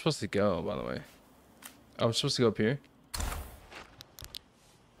am I supposed to go, by the way? Oh, I'm supposed to go up here.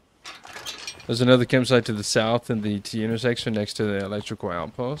 There's another campsite to the south in the T intersection next to the electrical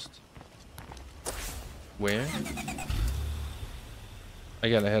outpost. Where? I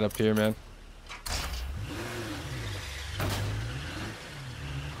gotta head up here, man.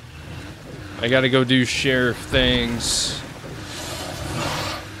 I gotta go do sheriff things.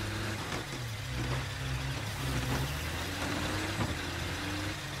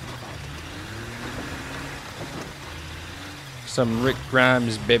 Some Rick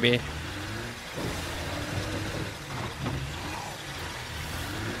Grimes, baby.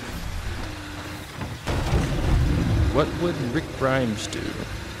 What would Rick Grimes do?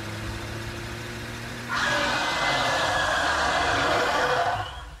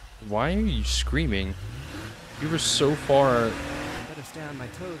 Why are you screaming? You were so far Better stay on my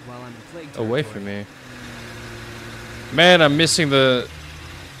toes while I'm in plague away territory. from me. Man, I'm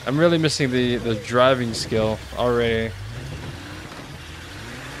really missing the driving skill already.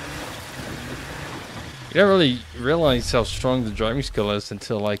 You don't really realize how strong the driving skill is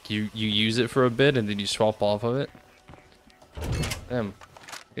until like you use it for a bit and then you swap off of it. Damn.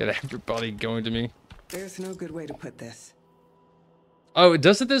 Got everybody going to me. There's no good way to put this. Oh,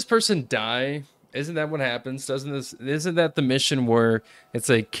 doesn't this person die? Isn't that what happens? Isn't that the mission where it's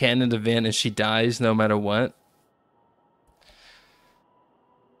a canon event and she dies no matter what?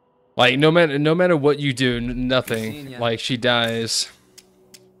 Like no matter what you do, nothing. Like she dies.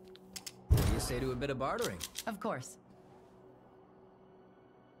 What do you say to a bit of bartering? Of course.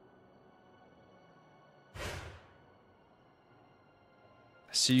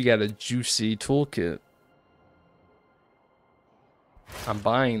 So you got a juicy toolkit. I'm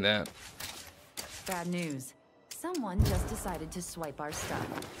buying that. Bad news. Someone just decided to swipe our stuff.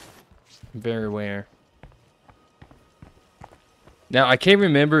 Very rare. Now I can't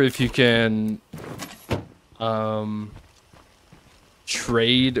remember if you can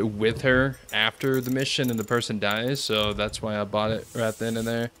trade with her after the mission and the person dies, so that's why I bought it right then and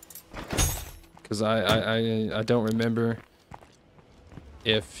there. Cause I don't remember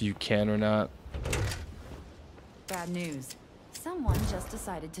if you can or not. Bad news. Someone just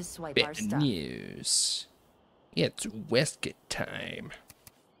decided to swipe our Bad stuff. news. It's Westgate time.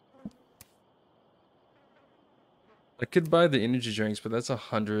 I could buy the energy drinks, but that's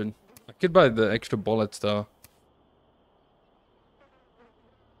 100. I could buy the extra bullets though.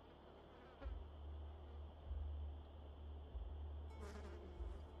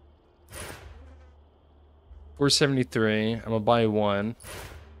 $473. I'm gonna buy one.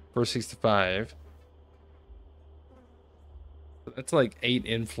 $465. That's like 8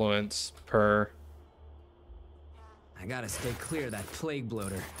 influence per. I gotta stay clear of that plague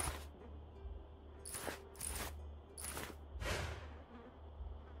bloater.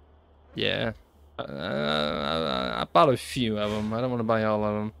 Yeah. I bought a few of them. I don't want to buy all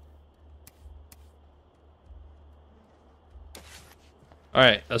of them.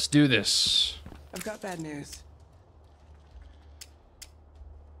 Alright, let's do this. I've got bad news.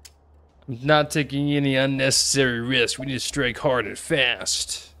 I'm not taking any unnecessary risks. We need to strike hard and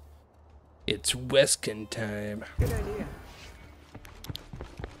fast. It's Westcan time. Good idea.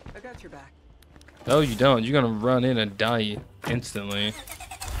 I got your back. No, you don't. You're gonna run in and die instantly.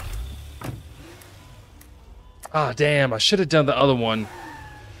 Ah, damn. I should have done the other one.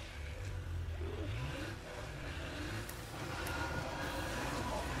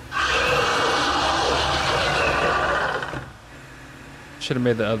 Should have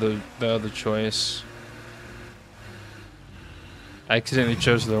made the other choice. I accidentally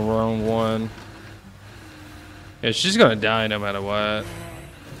chose the wrong one. Yeah, she's gonna die no matter what.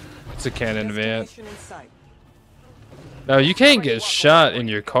 It's a canon event. Destination in sight. No, you can't get shot in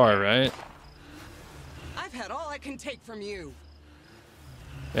your car, right? I've had all I can take from you.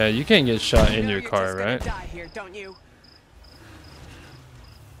 Yeah, you can't get shot in You know your you're car, just gonna right? Die here, don't you?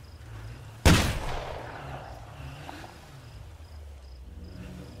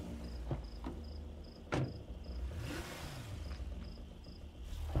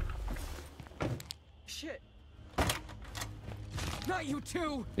 Shit. Not you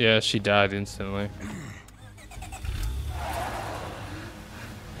too. Yeah, she died instantly.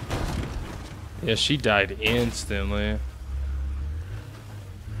 Yeah, she died instantly.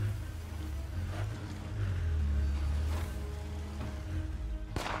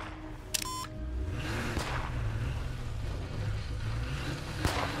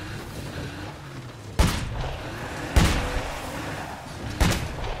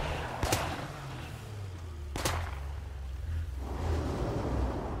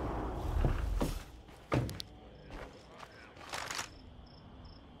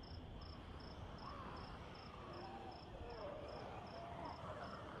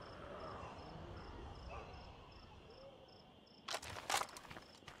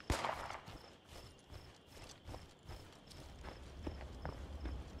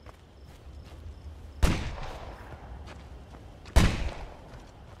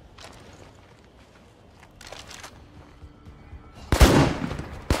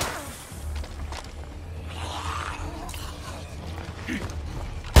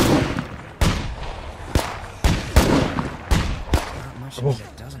 Caution me,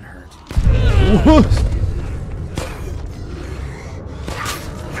 that doesn't hurt.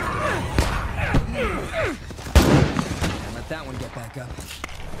 And let that one get back up.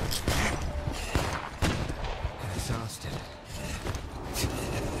 I'm exhausted.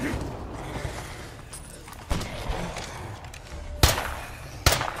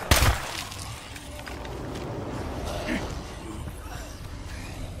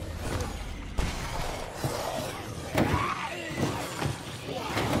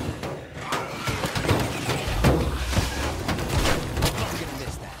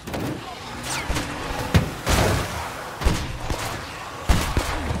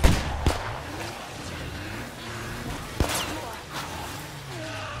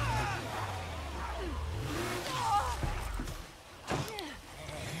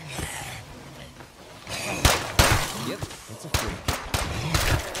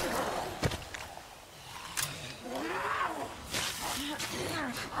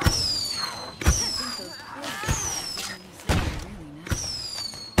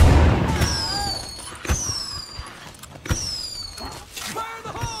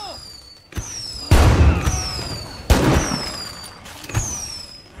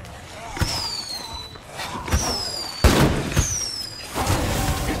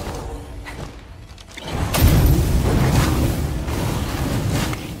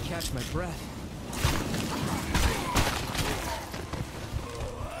 My breath.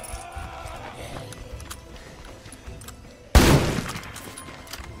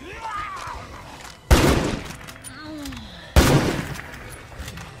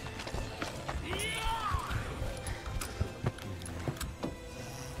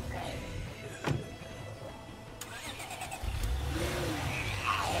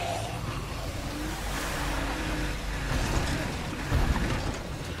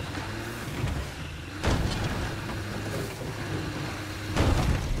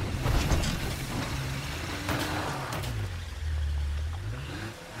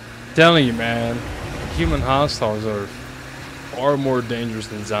 Telling you, man, human hostiles are far more dangerous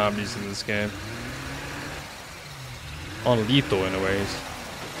than zombies in this game. On lethal, anyways.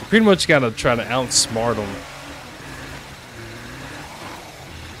 You pretty much gotta try to outsmart them.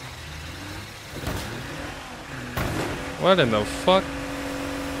 What in the fuck?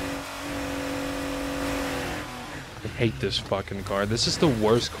 I hate this fucking car. This is the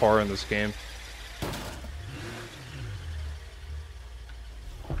worst car in this game.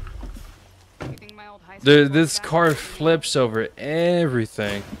 Dude, this car flips over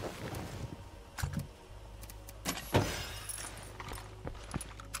everything.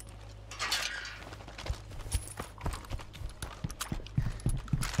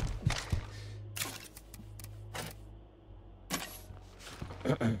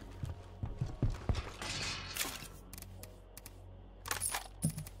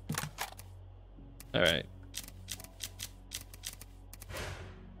 All right.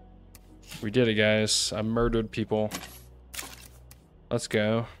 We did it, guys. I murdered people. Let's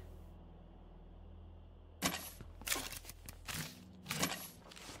go.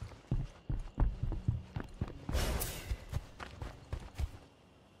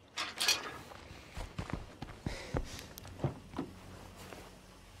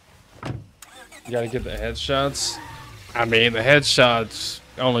 You gotta get the headshots. I mean, the headshots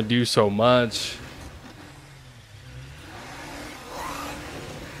only do so much.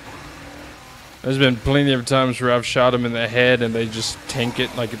 There's been plenty of times where I've shot them in the head and they just tank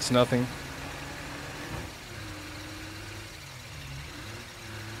it like it's nothing.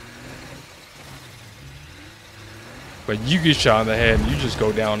 But you get shot in the head and you just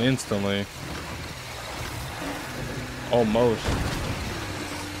go down instantly. Almost.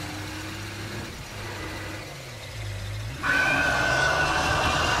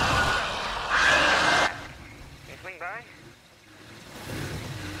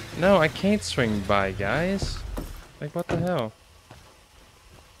 No, I can't swing by, guys. Like, what the hell?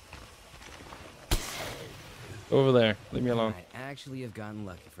 Over there. Leave me alone. I actually have gotten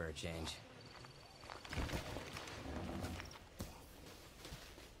lucky for a change.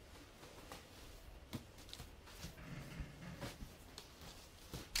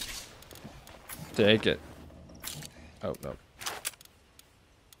 Take it. Oh, no.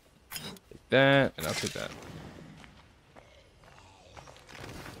 Take that, and I'll take that.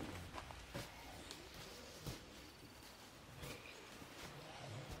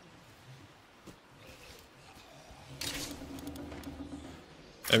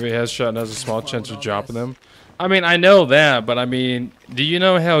 Every headshot has a small chance of dropping them. I mean, I know that, but I mean, do you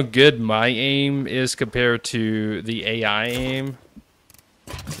know how good my aim is compared to the AI aim?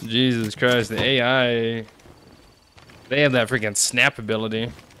 Jesus Christ, the AI They have that freaking snap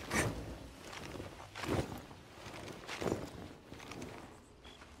ability.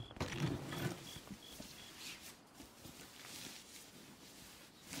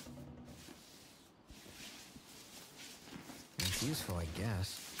 It's useful, I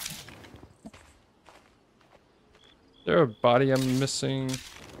guess. Is there a body I'm missing? Did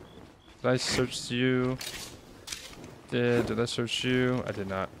I search you? Did I search you? I did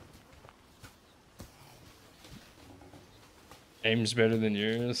not. Aim's better than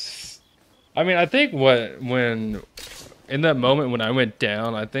yours. I mean, I think when in that moment when I went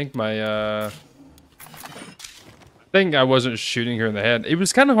down, I think I think I wasn't shooting her in the head. It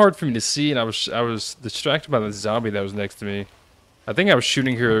was kind of hard for me to see, and I was distracted by the zombie that was next to me. I think I was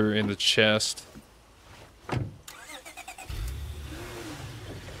shooting her in the chest.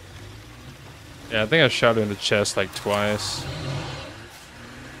 Yeah, I think I shot her in the chest like twice.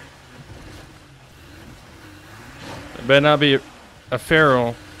 It better not be a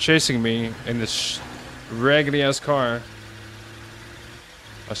feral chasing me in this raggedy ass car.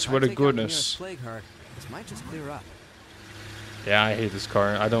 I swear to goodness. Plague heart, this might just clear up. Yeah, I hate this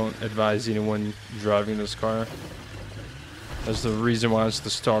car. I don't advise anyone driving this car. That's the reason why it's the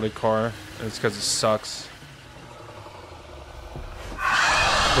started car. And it's because it sucks.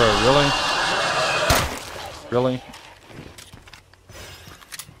 Bro, really? Really?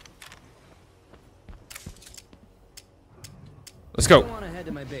 Let's go. Go on ahead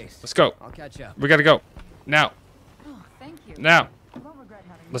to my base. Let's go. I'll catch up. We gotta go. Now. Oh, thank you. Now. I won't regret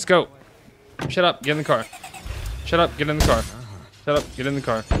having Let's go. Shut up. Get in the car. Shut up. Get in the car. Shut up. Get in the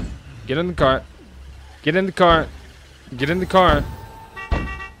car. Get in the car. Get in the car. Get in the car.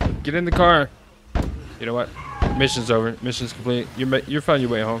 Get in the car. You know what? Mission's over. Mission's complete. You're finding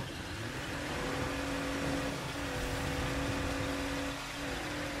your way home.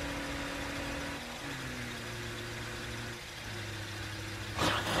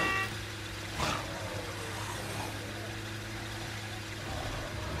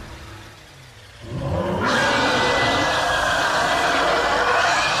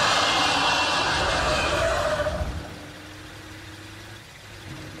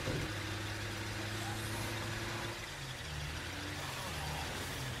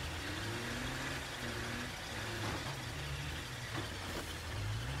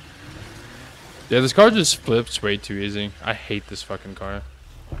 Yeah, this car just flips way too easy. I hate this fucking car.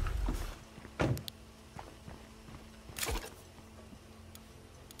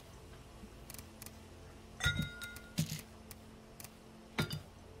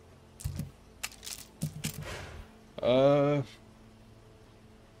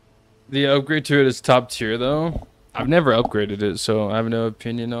 The upgrade to it is top tier though. I've never upgraded it, so I have no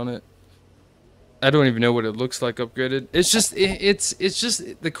opinion on it. I don't even know what it looks like upgraded. It's just it's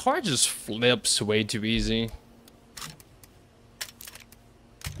just the car just flips way too easy.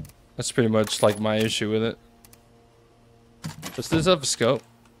 That's pretty much like my issue with it. Does this have a scope?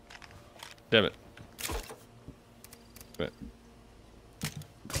 Damn it. Damn it.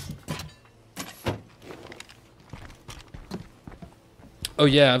 Oh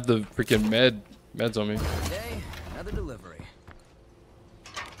yeah, I have the freaking meds on me. Today, another delivery.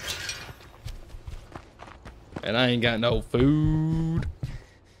 And I ain't got no food.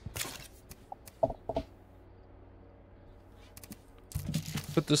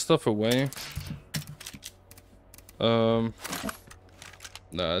 Put this stuff away. No,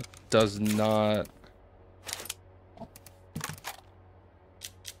 it does not.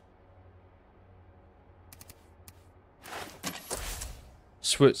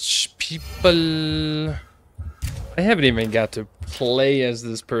 Switch people. I haven't even got to play as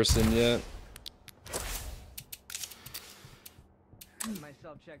this person yet.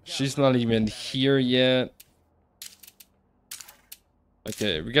 She's not even here yet.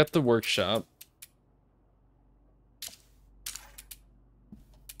 Okay, we got the workshop.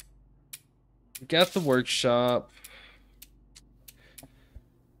 We got the workshop.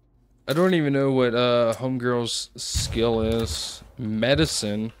 I don't even know what homegirl's skill is.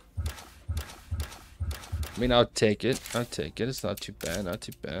 Medicine. I mean, I'll take it. I'll take it. It's not too bad. Not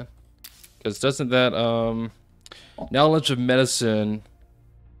too bad. Because doesn't that knowledge of medicine?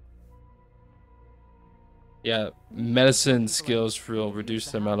 Yeah, medicine skills will reduce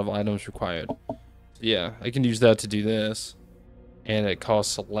the amount of items required. Yeah, I can use that to do this. And it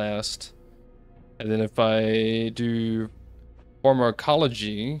costs less. And then if I do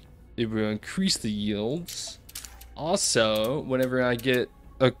pharmacology, it will increase the yields. Also, whenever I get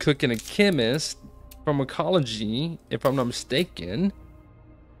a cook and a chemist, pharmacology, if I'm not mistaken,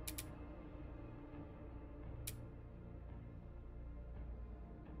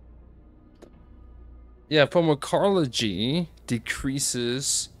 Yeah, pharmacology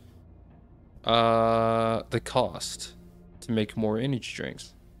decreases the cost to make more energy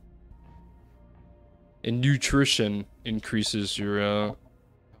drinks. And nutrition increases your how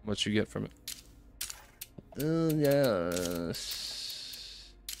much you get from it.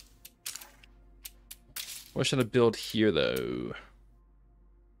 Yes. What should I build here though?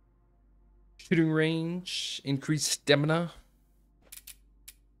 Shooting range, increased stamina.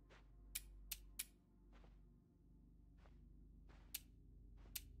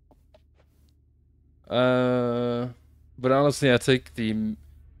 But honestly, I take the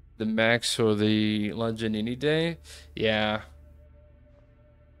max or the legend any day. Yeah,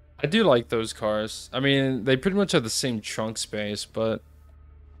 I do like those cars. I mean, they pretty much have the same trunk space, but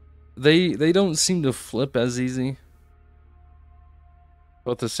they don't seem to flip as easy.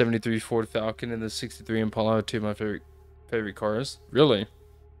 Both the 73 Ford Falcon and the 63 Impala are two of my favorite cars. Really?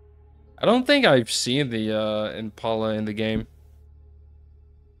 I don't think I've seen the Impala in the game.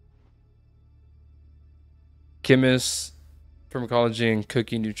 Chemist, pharmacology, and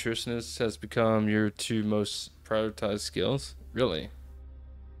cooking nutritionist has become your two most prioritized skills. Really?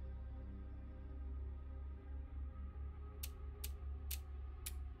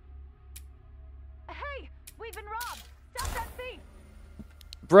 Hey, we've been robbed. Stop that thief.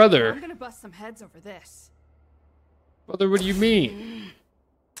 Brother. I'm gonna bust some heads over this. Brother, what do you mean?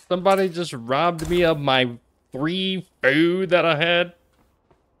 Somebody just robbed me of my free food that I had?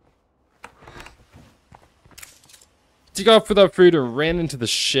 Took off without food and ran into the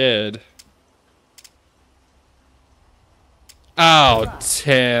shed. I'll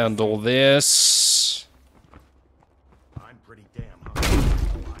handle this. I'm pretty damn hungry.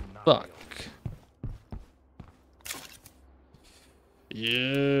 I'm not Fuck.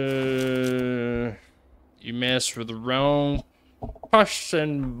 Yeah. You messed with the wrong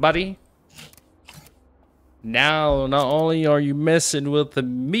person, buddy. Now, not only are you messing with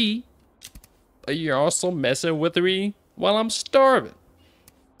me, but you're also messing with me while I'm starving.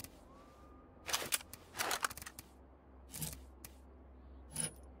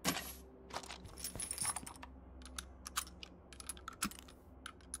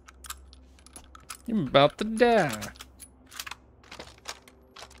 I'm about to die.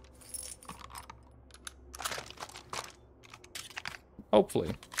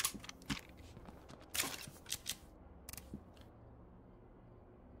 Hopefully.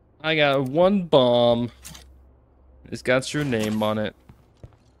 I got one bomb. It's got your name on it.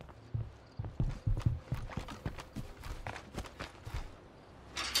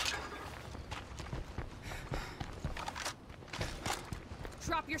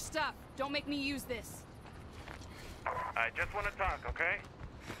 Drop your stuff. Don't make me use this. I just want to talk, okay?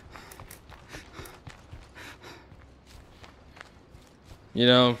 You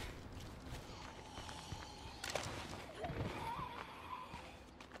know,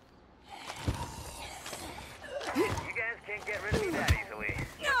 You guys can't get rid of me that easily.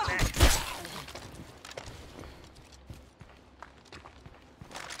 What's next?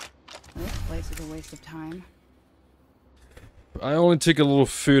 This place is a waste of time. I only took a little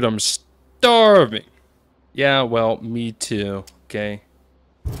food. I'm starving. Yeah, well, me too. Okay.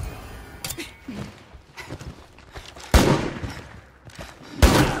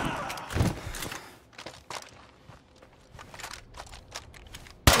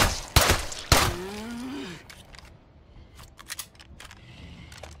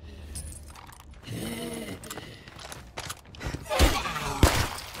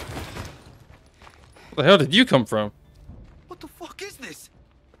 Where the hell did you come from? What the fuck is this?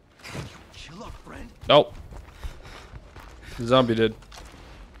 You kill our friend? Nope. The zombie did.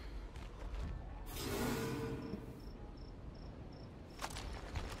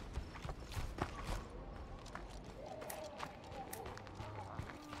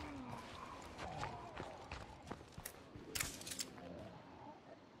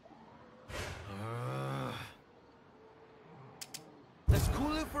 Let's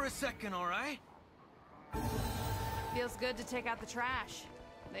cool it for a second, all right? Feels good to take out the trash.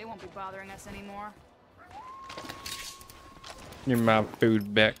 They won't be bothering us anymore. Give me my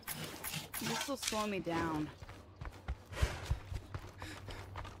food back. This will slow me down.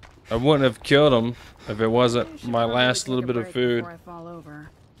 I wouldn't have killed him if it wasn't I should my probably last take little a bit of break food. before I fall over.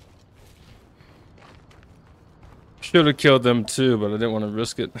 Should have killed them too, but I didn't want to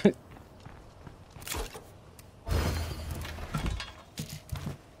risk it.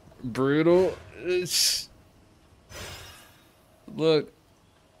 Brutal. Look.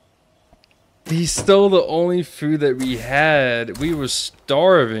 He stole the only food that we had. We were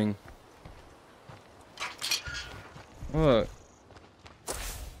starving. Look.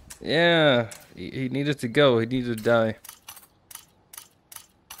 Yeah. He needed to go. He needed to die.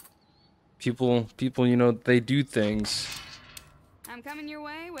 People, you know, they do things. I'm coming your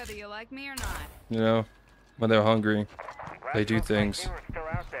way, whether you like me or not. You know, when they're hungry, they do things. Still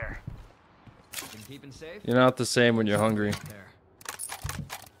out there. Been keeping safe? You're not the same when you're hungry. There.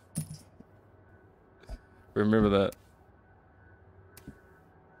 Remember that.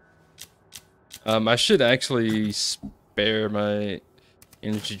 I should actually spare my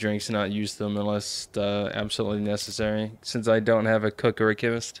energy drinks and not use them unless absolutely necessary, since I don't have a cook or a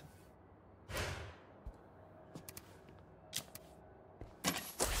chemist.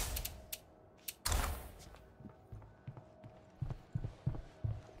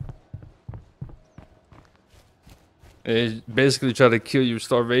 They basically try to kill you with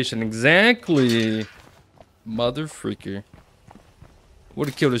starvation. Exactly. Mother freaker. Would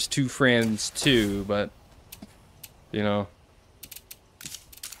have killed his 2 friends too, but you know,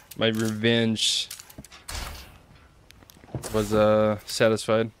 my revenge was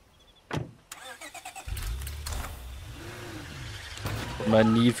satisfied. My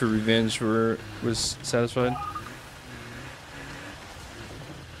need for revenge was satisfied.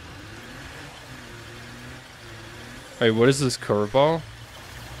 Wait, what is this curveball?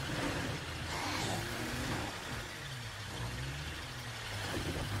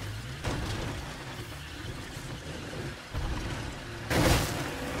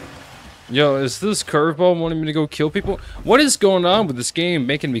 Yo, is this curveball wanting me to go kill people? What is going on with this game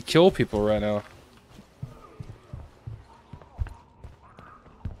making me kill people right now?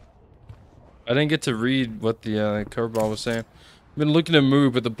 I didn't get to read what the curveball was saying. I've been looking to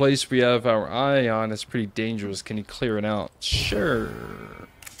move, but the place we have our eye on is pretty dangerous. Can you clear it out? Sure.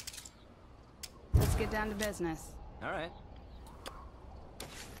 Let's get down to business. All right.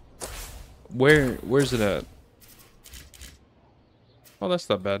 Where's it at? Oh, that's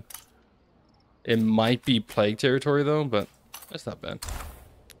not bad. It might be plague territory though, but that's not bad.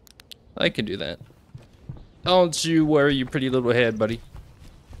 I can do that. Don't you worry your pretty little head, buddy.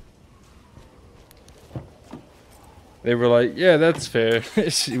 They were like, yeah, that's fair.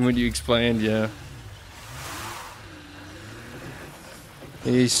 When you explained, yeah.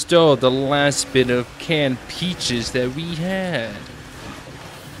 He stole the last bit of canned peaches that we had.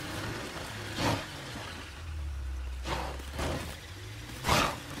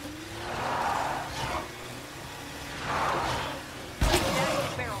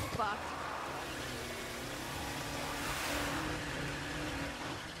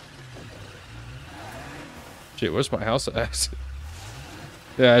 Shit, where's my house at?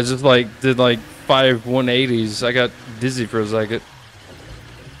 Yeah, I just like did like 5 180s. I got dizzy for a second.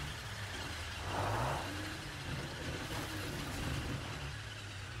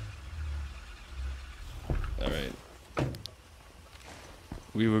 Alright.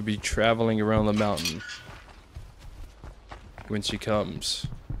 We will be traveling around the mountain when she comes,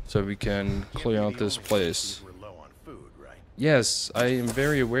 so we can clear out this place. We're low on food, right? Yes, I am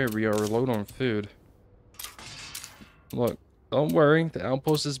very aware we are low on food. Look, don't worry. The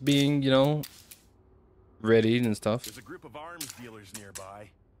outpost is being, you know, readied and stuff. There's a group of arms dealers nearby.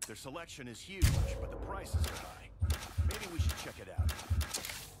 Their selection is huge, but the prices are high. Maybe we should check it out.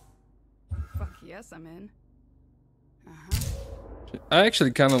 Fuck yes, I'm in. Uh-huh. I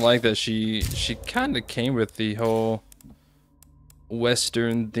actually kind of like that she kind of came with the whole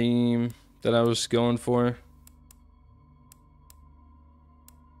Western theme that I was going for.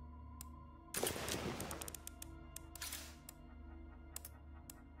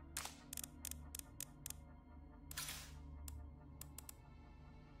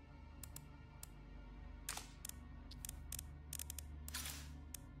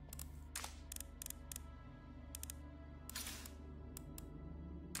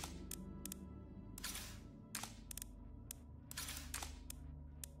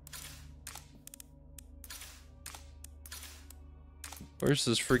 Where's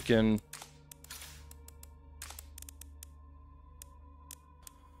this freaking...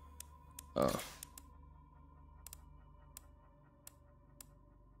 Oh.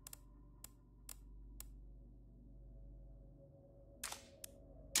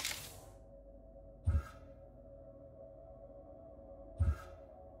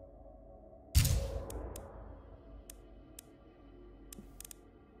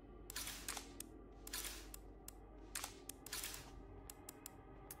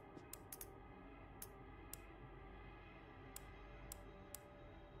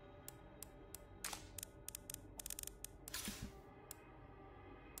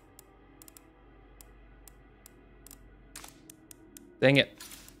 Dang it.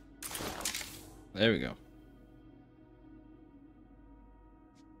 There we go.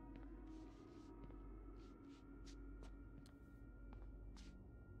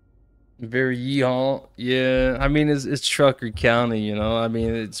 Very yeehaw. Yeah, I mean it's Trucker County, you know. I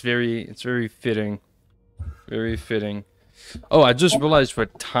mean it's very fitting. Very fitting. Oh, I just realized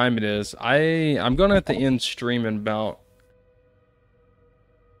what time it is. I'm gonna have to end streaming about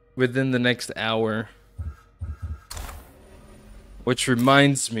within the next hour. Which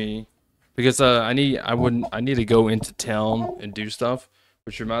reminds me, because I need to go into town and do stuff.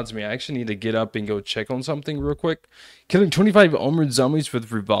 Which reminds me, I actually need to get up and go check on something real quick. Killing 25 armored zombies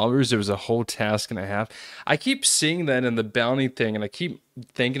with revolvers. It was a whole task and a half. I keep seeing that in the bounty thing, and I keep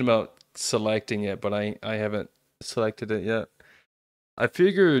thinking about selecting it, but I haven't selected it yet. I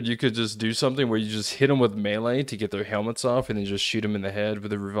figured you could just do something where you just hit them with melee to get their helmets off, and then just shoot them in the head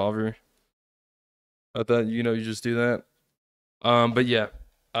with a revolver. I thought, you know, you just do that. But yeah,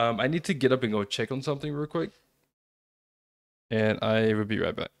 I need to get up and go check on something real quick, and I will be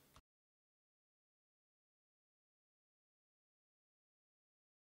right back.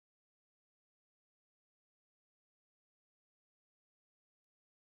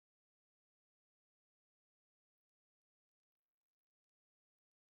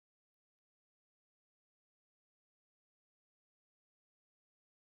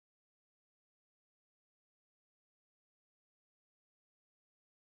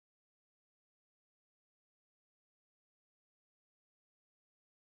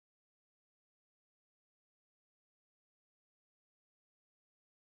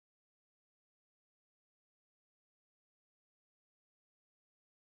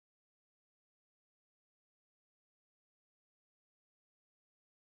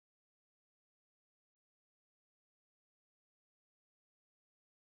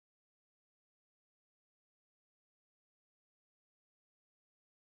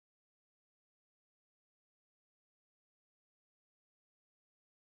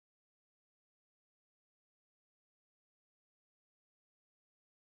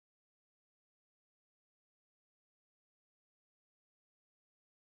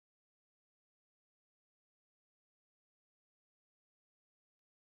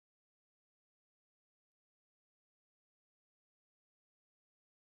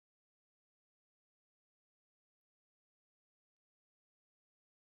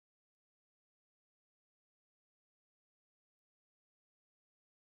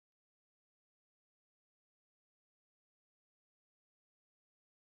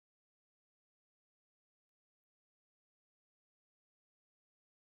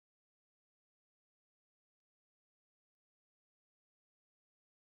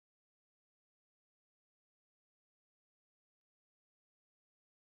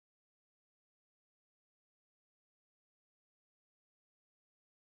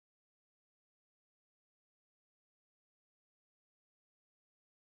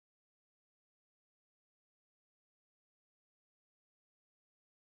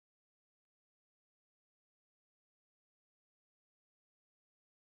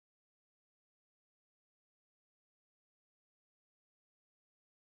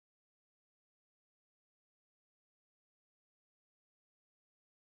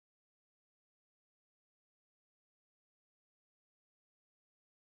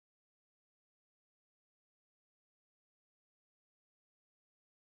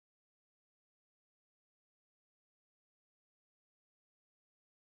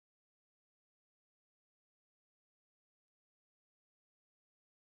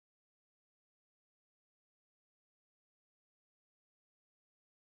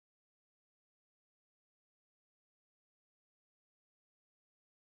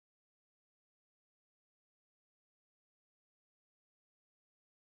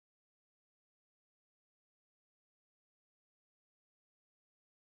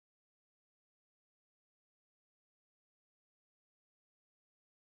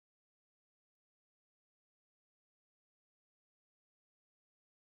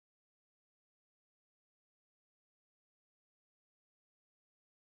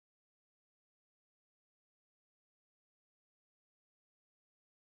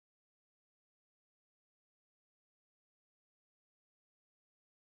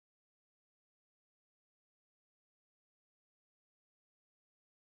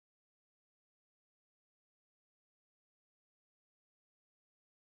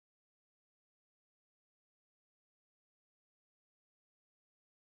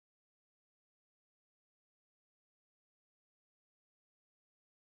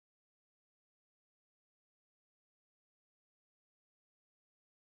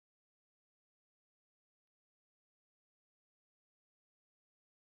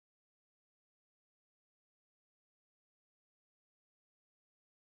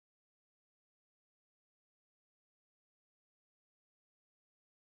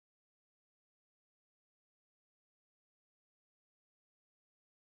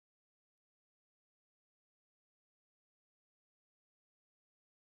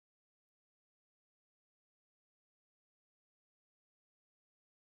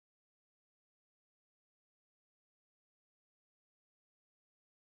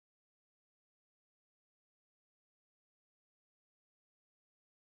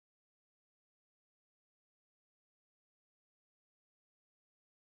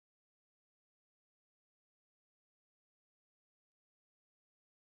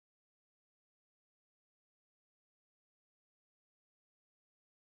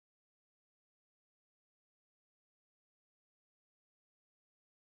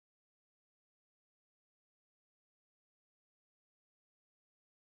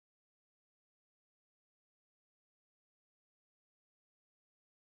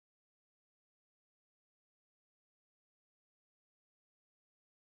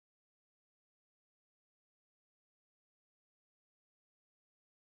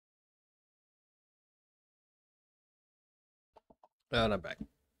 And I'm back.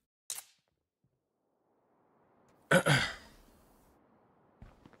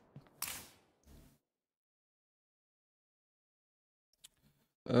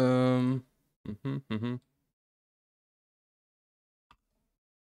 um.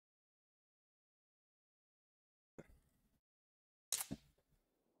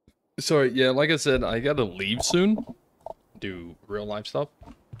 Sorry, yeah, like I said, I gotta leave soon. Do real life stuff.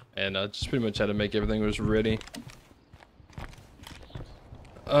 And I just pretty much had to make everything was ready.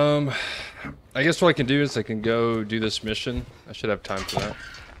 I guess what I can do is I can go do this mission. I should have time for that.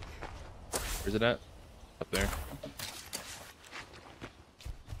 Where's it at? Up there.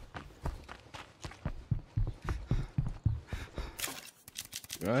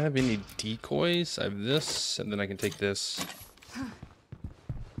 Do I have any decoys? I have this, and then I can take this.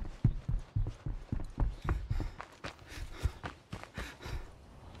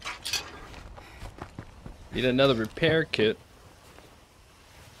 Need another repair kit.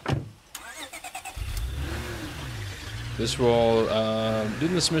 This will do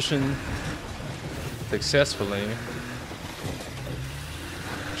this mission successfully.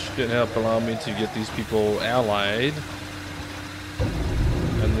 Should help allow me to get these people allied.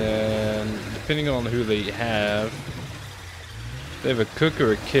 And then, depending on who they have a cook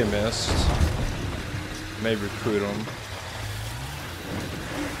or a chemist. May recruit them.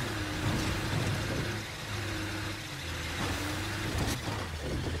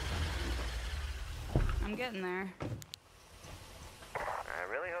 I'm getting there. I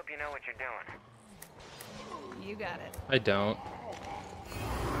really hope you know what you're doing. You got it. I don't.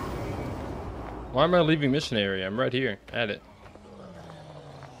 Why am I leaving mission area? I'm right here at it.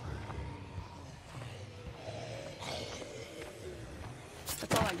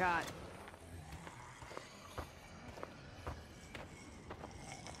 That's all I got.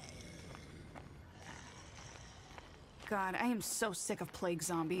 God, I am so sick of plague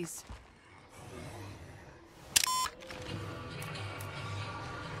zombies.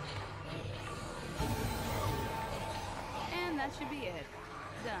 And that should be it.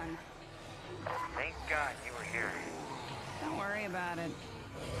 Done. Thank God you were here. Don't worry about it.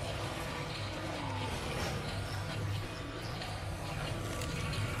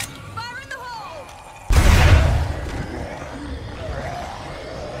 Fire in the hole!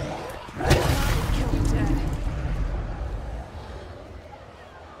 Kill him dead.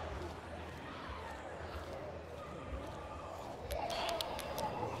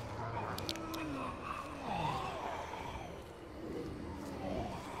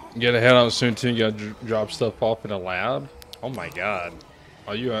 You gotta head out soon too. You gotta drop stuff off in a lab. Oh my god.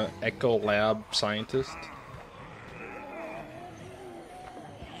 Are you an echo lab scientist?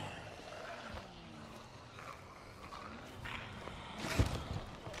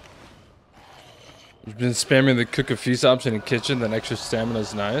 You've been spamming the cook a feast option in the kitchen. That extra stamina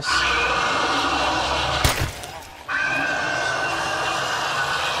is nice.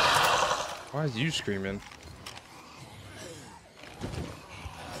 Why is you screaming?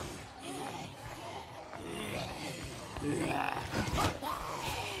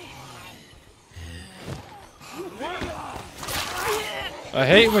 I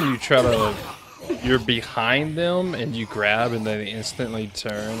hate when you try to, you're behind them and you grab and then they instantly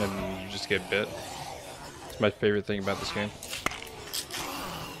turn and you just get bit. It's my favorite thing about this game.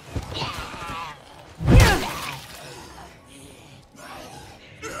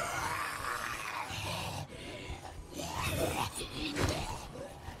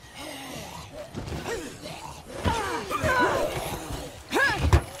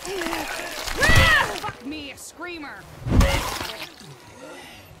 Fuck me, a screamer!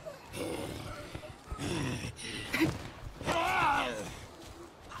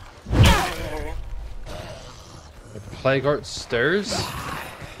 The plague heart stirs?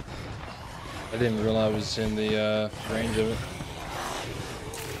 I didn't realize I was in the range of it.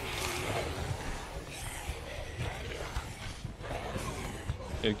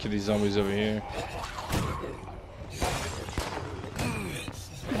 Gotta kill these zombies over here.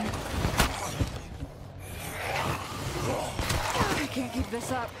 I can't keep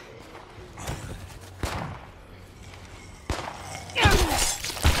this up.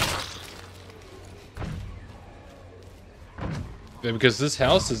 Yeah, because this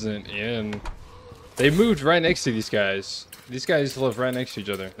house isn't in. They moved right next to these guys. These guys live right next to each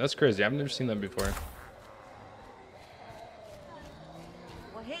other. That's crazy. I've never seen them before.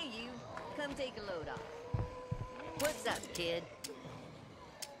 Well, hey, you. Come take a load off. What's up, kid?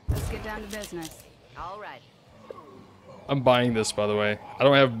 Let's get down to business. All right. I'm buying this, by the way. I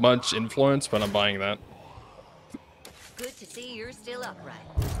don't have much influence, but I'm buying that. Good to see you're still upright.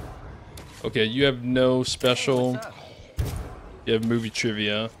 Okay, you have no special. You have movie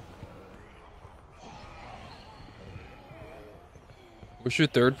trivia. What's your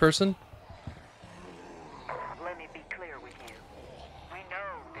third person? Let me be clear with you. We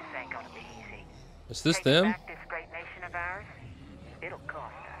know this ain't gonna be easy. Is this Taking them? back this great nation of ours, it'll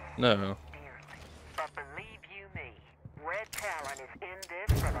cost us No. dearly. But believe you me, Red Talon is in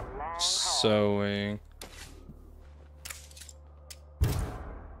this for the long haul. Sewing.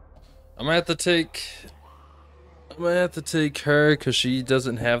 I'm gonna have to take her because she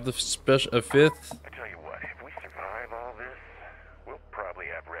doesn't have the special a fifth. I tell you what, if we survive all this, we'll probably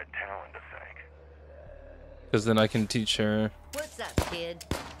have Red Talon to thank. Because then I can teach her. What's up, kid?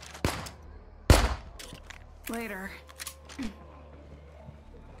 Later.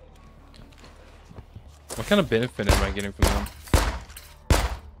 What kind of benefit am I getting from them?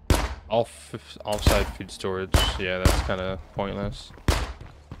 Offside food storage. Yeah, that's kind of pointless.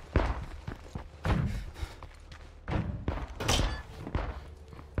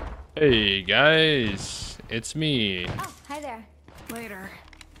 Hey guys, it's me. Oh, hi there. Later.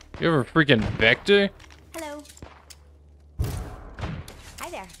 You have a freaking vector? Hello. Hi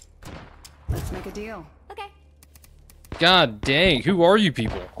there. Let's make a deal. Okay. God dang, who are you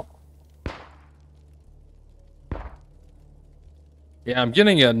people? Yeah, I'm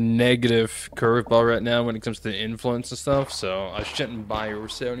getting a negative curveball right now when it comes to influence and stuff, so I shouldn't buy or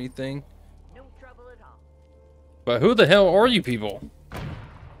sell anything. No trouble at all. But who the hell are you people?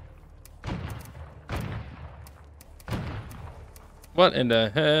 What in the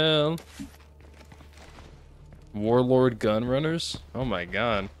hell? Warlord gun runners? Oh my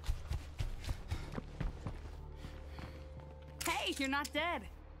god. Hey, you're not dead.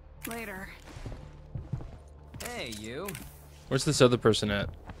 Later. Hey, you. Where's this other person at?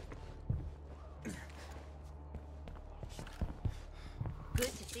 Good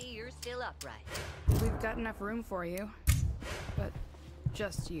to see you're still upright. We've got enough room for you. But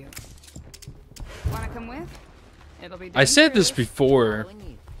just you. Wanna come with? It'll be I said this dangerous. before. Following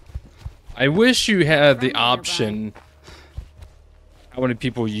you. I wish you had the Friendly option how many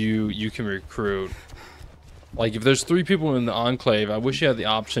people you can recruit. Like if there's 3 people in the Enclave, I wish you had the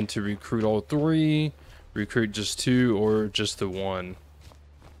option to recruit all 3, recruit just 2, or just the 1.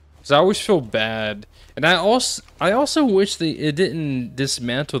 Cause I always feel bad, and I also wish it didn't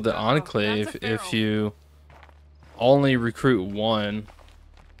dismantle the Enclave that's a if feral. you only recruit 1.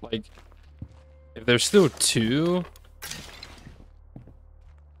 Like if there's still 2,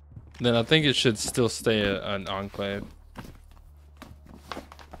 then I think it should still stay an Enclave.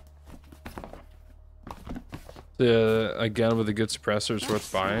 A gun with a good suppressor is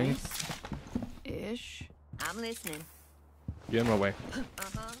worth buying. Ish. I'm listening. Get in my way.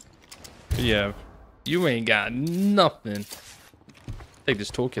 Uh-huh. Yeah, you ain't got nothing. Take this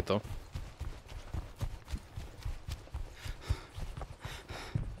toolkit though.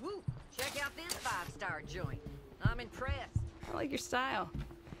 Woo! Check out this 5-star joint. I'm impressed. I like your style.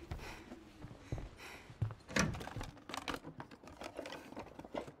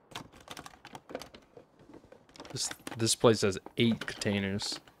 This place has 8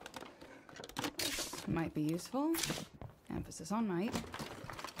 containers. Might be useful. Emphasis on might.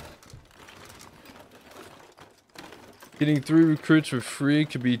 Getting 3 recruits for free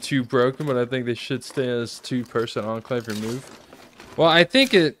could be too broken, but I think they should stay as 2-person Enclave remove. Well, I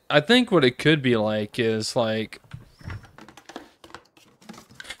think what it could be like is like,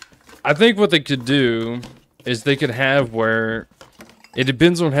 I think what they could do is they could have where it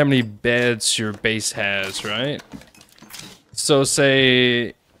depends on how many beds your base has, right? So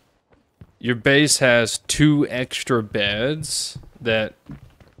say your base has 2 extra beds that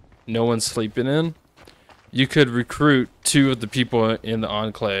no one's sleeping in. You could recruit 2 of the people in the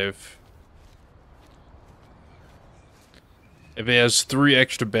Enclave. If it has 3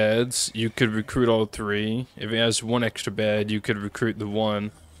 extra beds, you could recruit all 3. If it has 1 extra bed, you could recruit the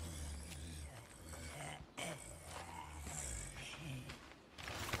 1.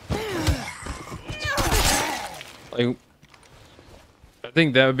 Like, I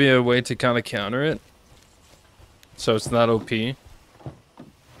think that would be a way to kind of counter it, so it's not OP. You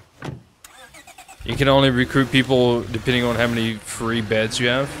can only recruit people depending on how many free beds you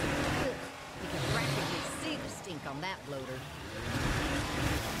have. You can practically see the stink on that bloater.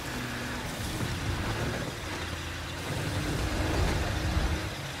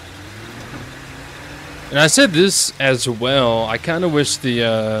 And I said this as well. I kind of wish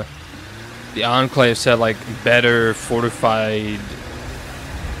the Enclaves had like better fortified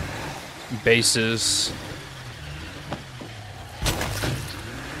bases.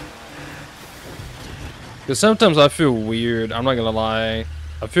 Because sometimes I feel weird. I'm not gonna lie.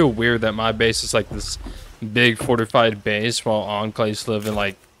 I feel weird that my base is like this big fortified base while Enclaves live in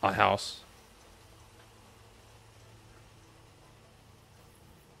like a house.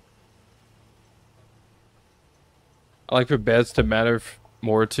 I like for beds to matter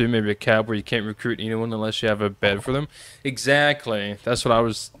more too. Maybe a camp where you can't recruit anyone unless you have a bed for them. Exactly. That's what I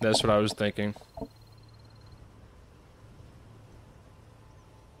was thinking.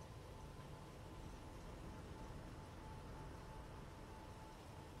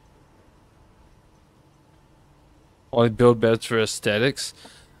 Only build beds for aesthetics.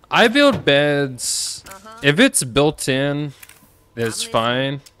 I build beds if it's built in, it's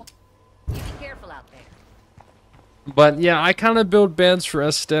fine. You be careful out there. But yeah, I kind of build beds for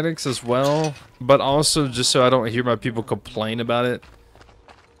aesthetics as well, but also just so I don't hear my people complain about it.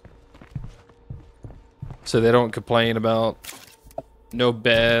 So they don't complain about no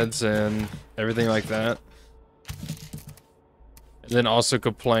beds and everything like that. And then also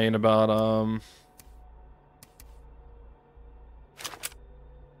complain about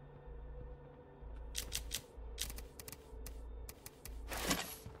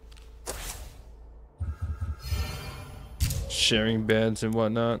sharing beds and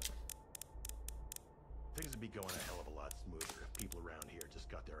whatnot. Things would be going a hell of a lot smoother if people around here just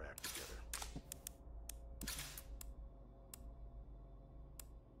got their act together.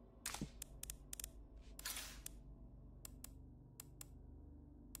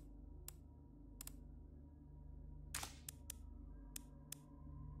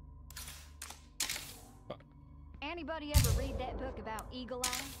 Anybody ever read that book about Eagle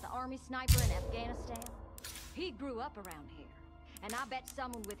Eye, the army sniper in Afghanistan? He grew up around here, and I bet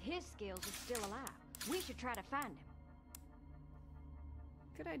someone with his skills is still alive. We should try to find him.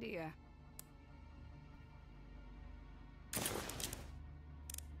 Good idea.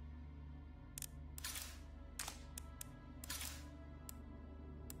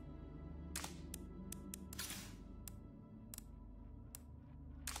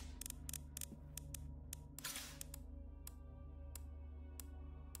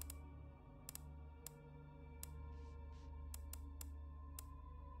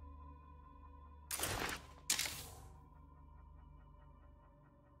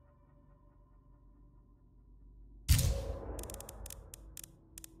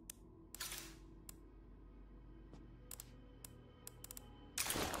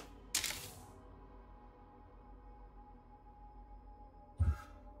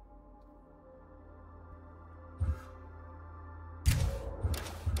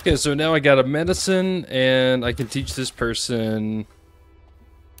 Okay, so now I got a medicine, and I can teach this person.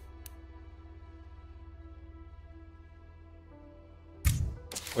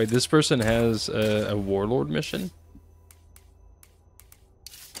 Wait, this person has a warlord mission?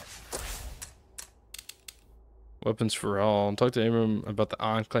 Weapons for all. Talk to Abram about the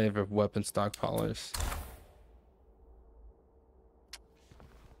Enclave of weapon stockpilers.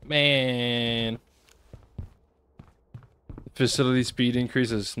 Man. Facility speed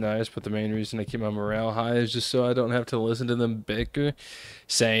increase is nice, but the main reason I keep my morale high is just so I don't have to listen to them bicker.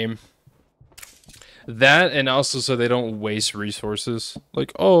 Same. That, and also so they don't waste resources.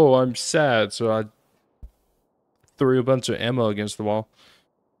 Like, oh, I'm sad, so I threw a bunch of ammo against the wall.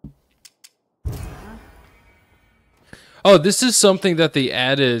 Oh, this is something that they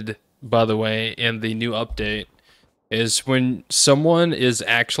added, by the way, in the new update. Is when someone is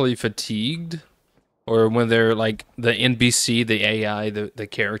actually fatigued, or when they're like the NPC, the AI, the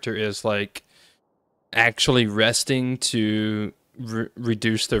character is like actually resting to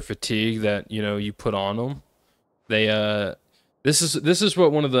reduce their fatigue that, you know, you put on them. They this is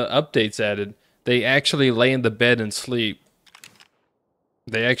what one of the updates added. They actually lay in the bed and sleep.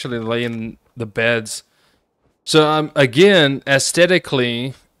 They actually lay in the beds. So again,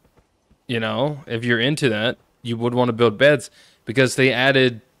 aesthetically, you know, if you're into that, you would want to build beds, because they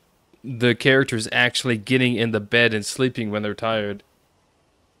added the characters actually getting in the bed and sleeping when they're tired.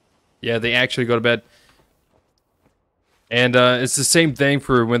 Yeah, they actually go to bed. And it's the same thing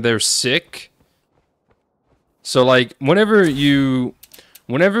for when they're sick. So like whenever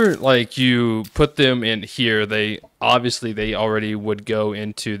like you put them in here, they already would go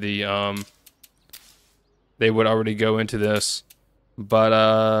into the they would already go into this.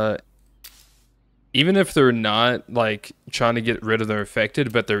 But even if they're not like trying to get rid of their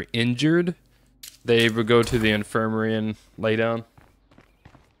infected, but they're injured, they would go to the infirmary and lay down.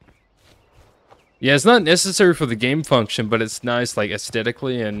 Yeah, it's not necessary for the game function, but it's nice, like,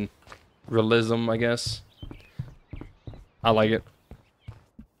 aesthetically and realism, I guess. I like it.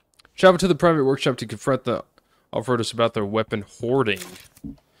 Travel to the private workshop to confront the off-roaders about their weapon hoarding.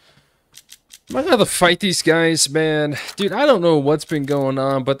 I gotta fight these guys, man. Dude, I don't know what's been going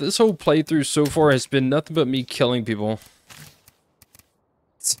on, but this whole playthrough so far has been nothing but me killing people.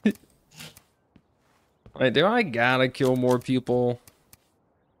 Like, do I gotta kill more people?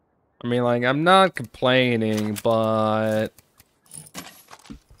 I mean, like, I'm not complaining, but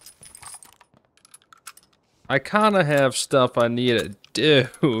I kind of have stuff I need to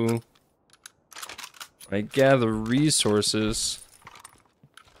do. I gather resources.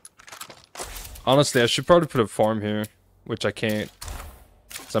 Honestly, I should probably put a farm here, which I can't,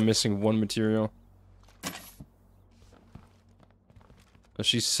 because I'm missing one material.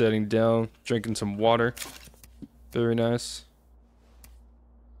 She's sitting down, drinking some water. Very nice.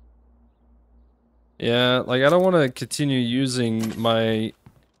 Yeah, like, I don't want to continue using my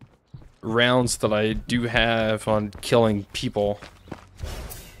rounds that I do have on killing people.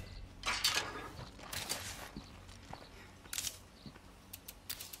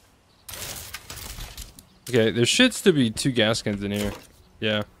 Okay, there should still be 2 gas cans in here.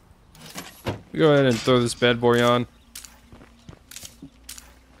 Yeah. Go ahead and throw this bad boy on.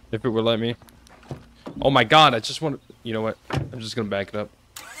 If it would let me. Oh my god, I just want to... You know what? I'm just gonna back it up.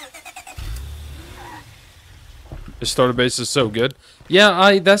 The starter base is so good.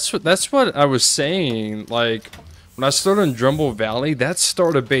 Yeah, that's what I was saying. Like, when I started in Trumbull Valley, that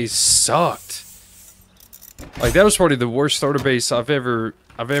starter base sucked. Like, that was probably the worst starter base I've ever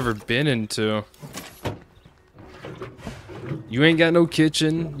been into. You ain't got no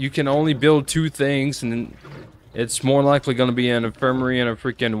kitchen. You can only build 2 things, and it's more likely going to be an infirmary and a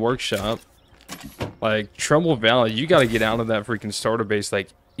freaking workshop. Like, Trumbull Valley, you got to get out of that freaking starter base, like,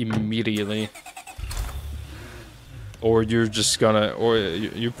 immediately. Or you're just gonna, or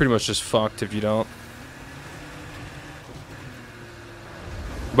you're pretty much just fucked if you don't.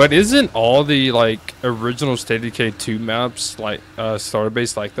 But isn't all the, like, original State of Decay 2 maps, like, starter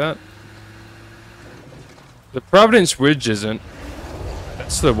base like that? The Providence Ridge isn't.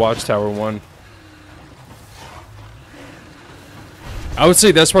 That's the Watchtower one. I would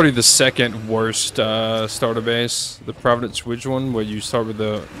say that's probably the second worst starter base. The Providence Ridge one, where you start with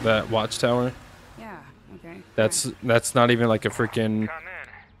that Watchtower. Yeah, okay. That's not even like a freaking... Come in,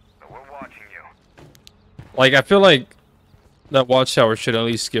 but we're watching you. Like, I feel like that Watchtower should at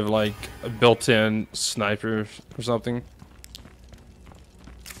least give, like, a built-in sniper or something.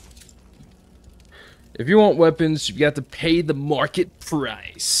 If you want weapons, you got to pay the market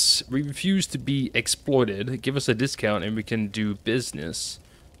price. We refuse to be exploited. Give us a discount and we can do business.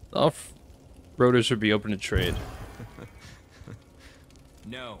 Off-roaders should be open to trade.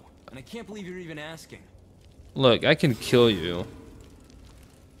 No, and I can't believe you're even asking. Look, I can kill you,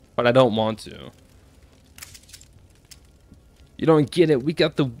 but I don't want to. You don't get it. We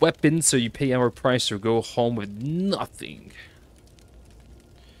got the weapons, so you pay our price or go home with nothing.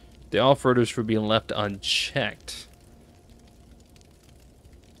 The off-roaders were being left unchecked.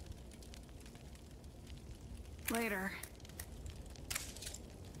 Later.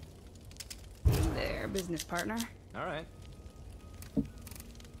 There, business partner. All right.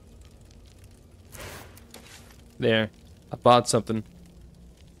 There. I bought something.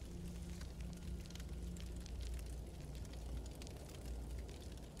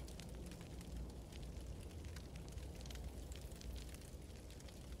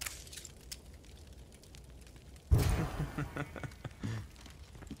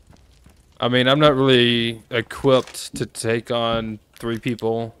 I mean, I'm not really equipped to take on 3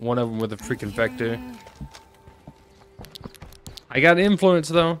 people, one of them with a freaking vector. I got influence,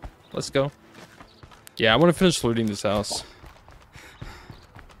 though. Let's go. Yeah, I want to finish looting this house.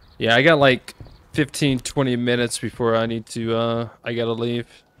 Yeah, I got like 15-20 minutes before I need to, I gotta leave.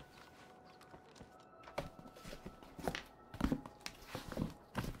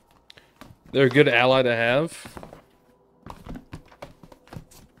 They're a good ally to have.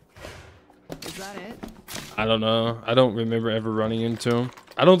 Is that it? I don't know. I don't remember ever running into them.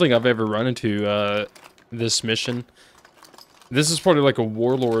 I don't think I've ever run into this mission. This is probably like a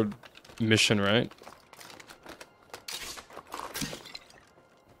warlord mission, right?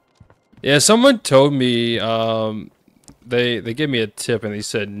 Yeah, someone told me they gave me a tip and they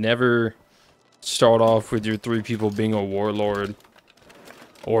said never start off with your 3 people being a warlord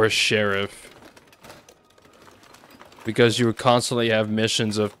or a sheriff, because you would constantly have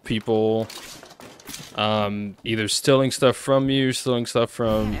missions of people either stealing stuff from you, stealing stuff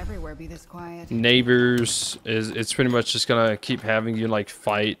from Can't everywhere be this quiet. neighbors. It's pretty much just gonna keep having you like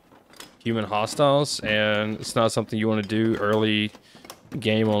fight human hostiles, and it's not something you want to do early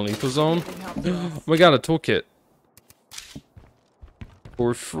game on Lethal Zone. Oh my god, a toolkit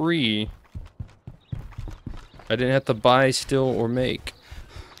for free. I didn't have to buy, steal, or make.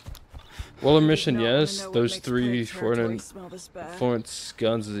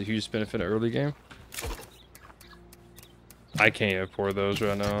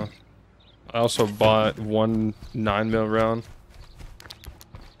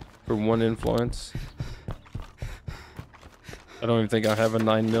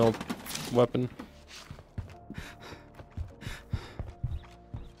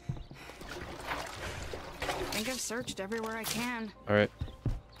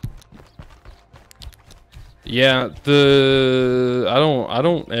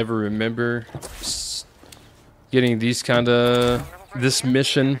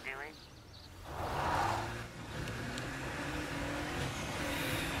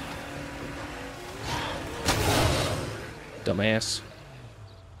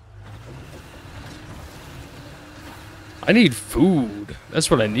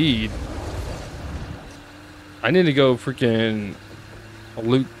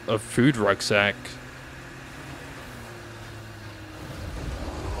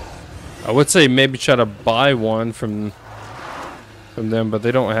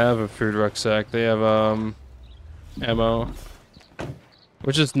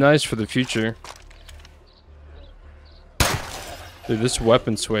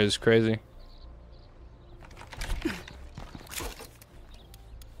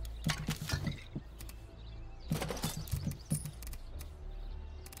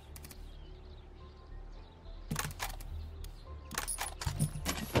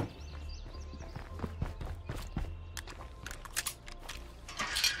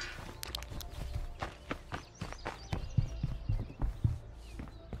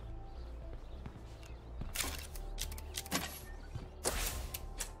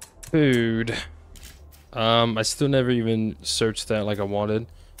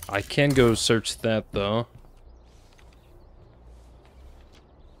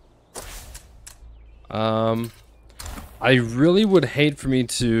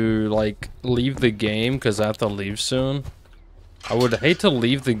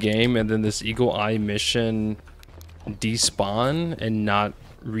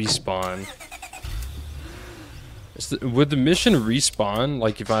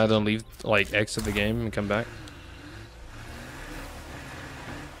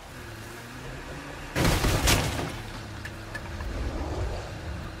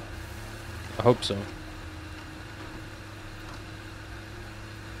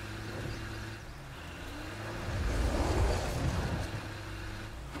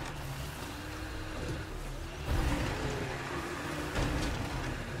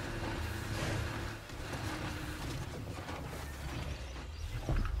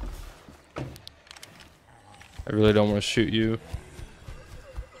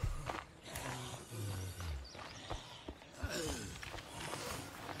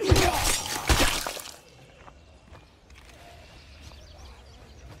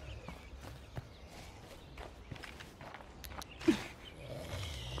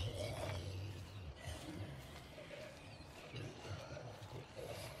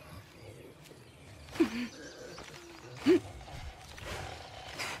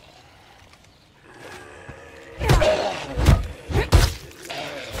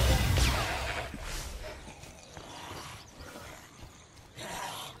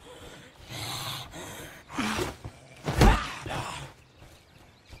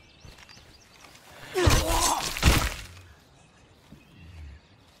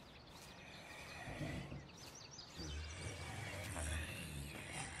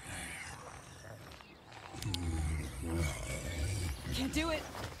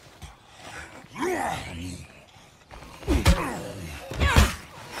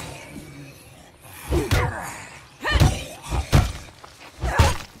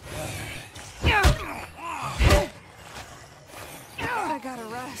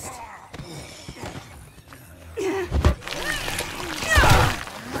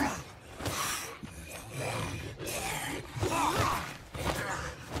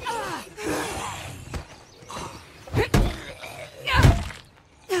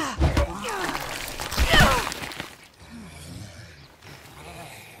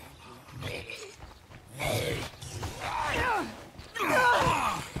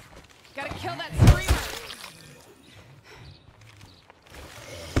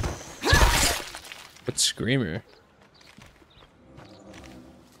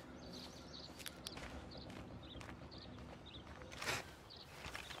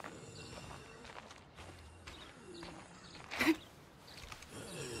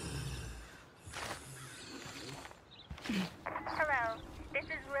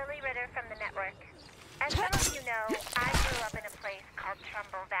 As some of you know, I grew up in a place called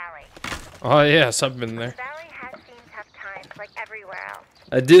Trumbull Valley. Oh yes, I've been The there. valley has seen tough times like everywhere else.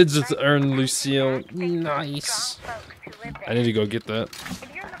 I did just earn Lucille. Nice. Strong folks who live I there. need to go get that.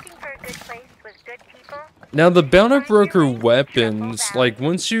 If you're looking for a good place with good people, Now the bounty broker weapons, like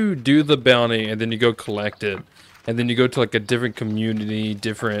once you do the bounty and then you go collect it, and then you go to like a different community,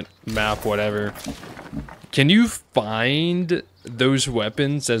 different map, whatever, can you find those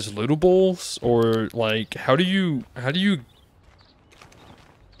weapons as lootables? Or like how do you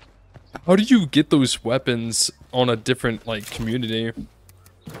get those weapons on a different like community?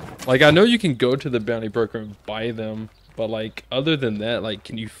 Like I know you can go to the bounty broker and buy them, but like other than that, like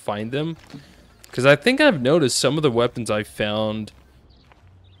can you find them? Because I think I've noticed some of the weapons I found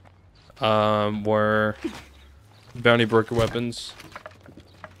were bounty broker weapons.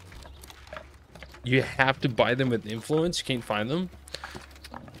 You have to buy them with influence. You can't find them.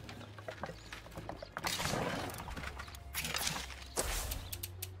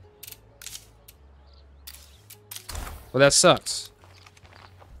 Well, that sucks.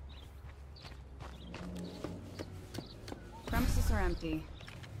 Premises are empty.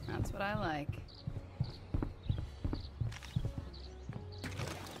 That's what I like.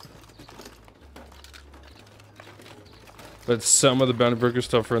 But some of the bounty broker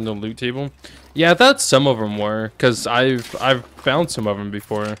stuff are in the loot table. Yeah, I thought some of them were, cause I've found some of them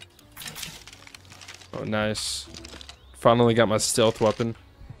before. Oh, nice. Finally got my stealth weapon.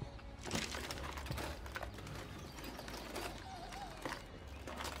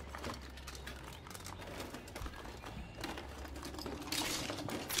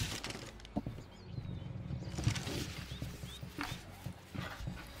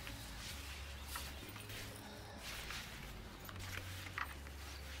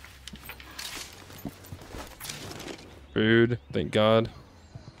 Food, thank God.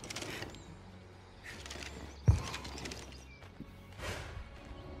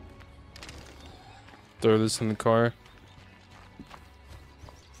 Throw this in the car.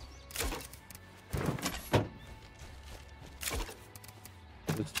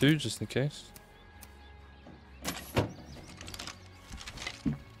 Let's do just in case.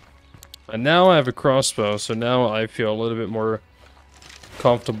 And now I have a crossbow, so now I feel a little bit more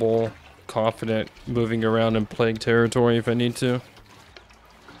comfortable, confident moving around in plague territory if I need to.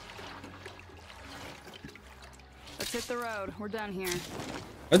 Let's hit the road. We're done here.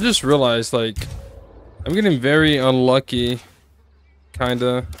 I just realized, like, I'm getting very unlucky,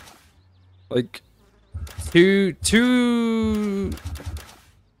 kinda. Like, two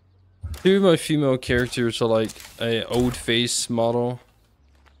of my female characters are like a old face model,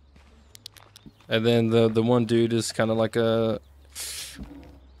 and then the one dude is kind of like an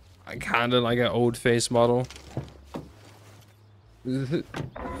old face model. I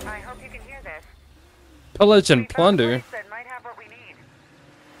hope you can hear this. Pillage and plunder. That might have what we need.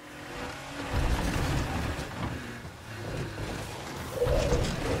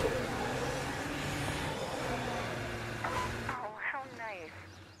 Oh, how nice.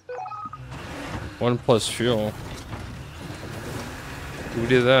 1 plus fuel. Who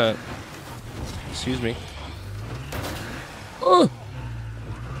did that? Excuse me. Oh!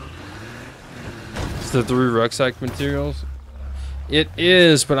 It's the 3 rucksack materials. It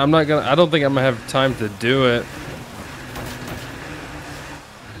is, but I don't think I'm gonna have time to do it.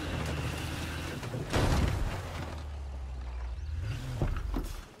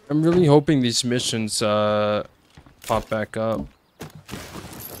 I'm really hoping these missions pop back up.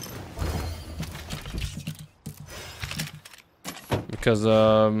 Because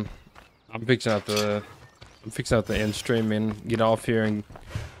I'm fixing out the end stream and get off here and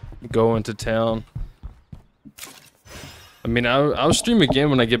go into town. I mean, I'll stream again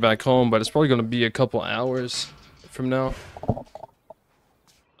when I get back home, but it's probably going to be a couple hours from now.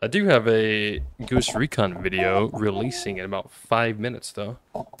 I do have a Ghost Recon video releasing in about 5 minutes, though.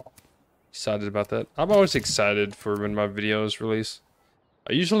 Excited about that. I'm always excited for when my videos release.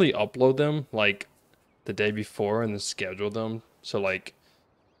 I usually upload them, like, the day before and then schedule them. So, like,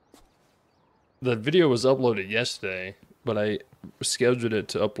 the video was uploaded yesterday, but I scheduled it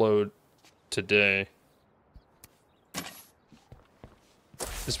to upload today.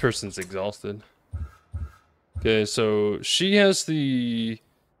 This person's exhausted. Okay, so she has the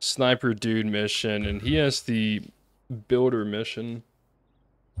sniper dude mission, and he has the builder mission.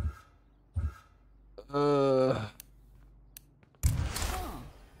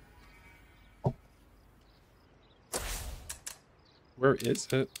 Where is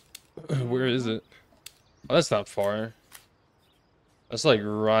it? Where is it? Oh, that's not far. That's like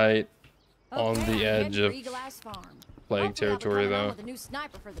right on the edge of plague territory, though. With a new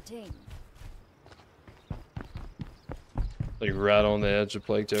sniper for the team. Like right on the edge of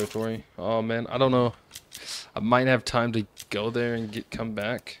plague territory. Oh man, I don't know. I might have time to go there and come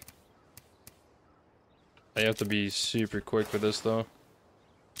back. I have to be super quick with this though.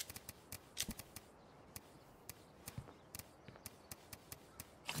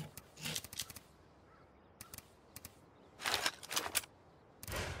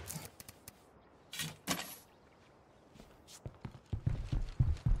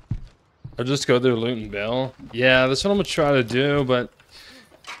 I'll just go there, loot and bail. Yeah, that's what I'm gonna try to do, but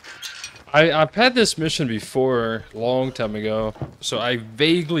I've had this mission before, a long time ago, so I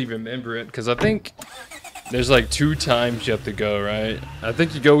vaguely remember it, because I think there's like 2 times you have to go, right? I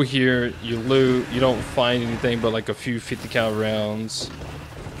think you go here, you loot, you don't find anything but like a few 50 cal rounds,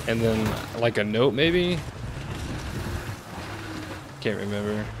 and then like a note maybe? Can't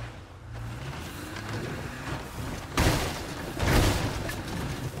remember.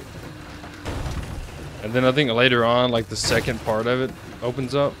 And then I think later on, like the second part of it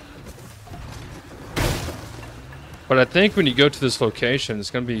opens up. But I think when you go to this location,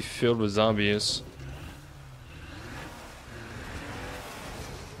 it's going to be filled with zombies.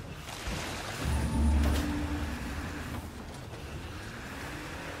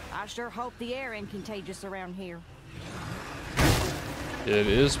 I sure hope the air ain't contagious around here. It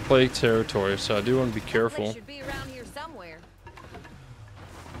is plague territory, so I do want to be careful. They should be around here somewhere.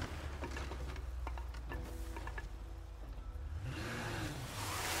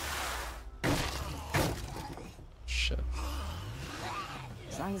 Shit.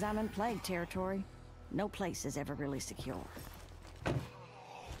 As long as I'm in plague territory, no place is ever really secure.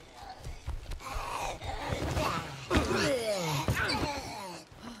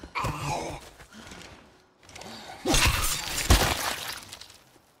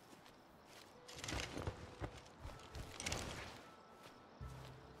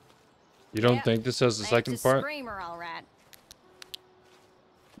 You don't think this has the second part? Screamer, all right.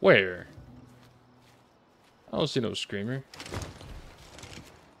 Where? I don't see no screamer.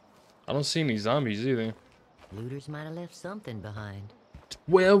 I don't see any zombies either. Looters might have left something behind.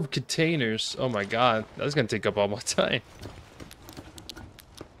 12 containers. Oh my god, that's gonna take up all my time.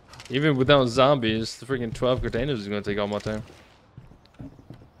 Even without zombies, the freaking 12 containers is gonna take all my time.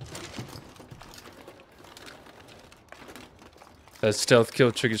 That stealth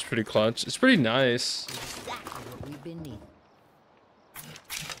kill trick is pretty clutch. It's pretty nice. Exactly what we've been needing.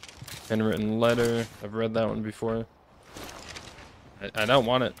 Handwritten letter. I've read that one before. I don't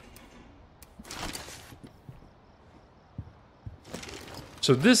want it.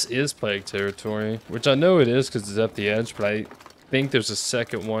 So this is plague territory, which I know it is because it's at the edge, but I think there's a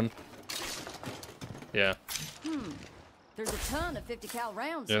second one. Yeah. There's a ton of 50 cal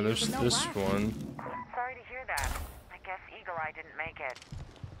rounds. Yeah, here, there's but no this rifle. one. Sorry to hear that. I guess Eagle Eye didn't make it.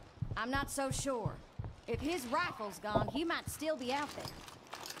 I'm not so sure. If his rifle's gone, he might still be out there.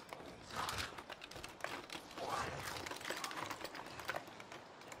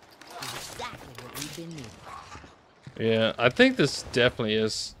 Exactly what we've been needing. Yeah, I think this definitely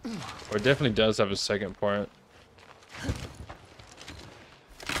is, or definitely does have a second part.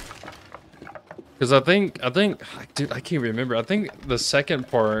 Because I think, dude, I can't remember. I think the second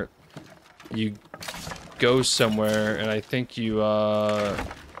part, you go somewhere, and I think you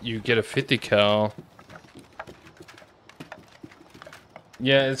get a 50 cal.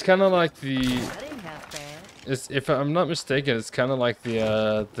 Yeah, it's kind of like the. If I'm not mistaken, it's kind of like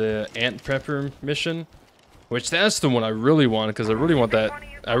the ant prepper mission, which that's the one I really want because I really want that.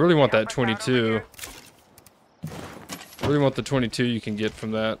 I really want that 22. I really want the 22 you can get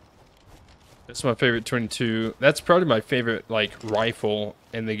from that. That's my favorite 22. That's probably my favorite like rifle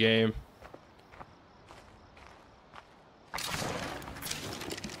in the game.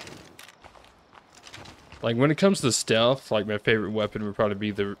 Like when it comes to stealth, like my favorite weapon would probably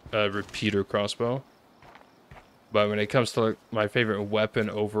be the repeater crossbow. But when it comes to like, my favorite weapon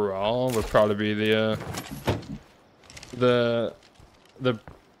overall, would probably be the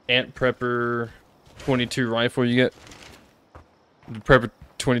ant prepper 22 rifle you get. The prepper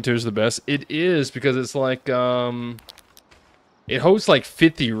 22 is the best. It is because it's like it holds like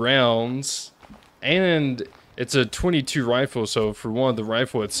 50 rounds, and it's a 22 rifle. So for one, the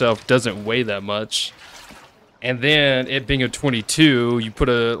rifle itself doesn't weigh that much. And then it being a 22, you put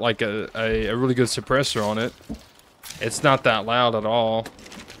a really good suppressor on it. It's not that loud at all.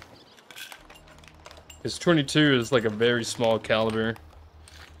 Because 22 is like a very small caliber.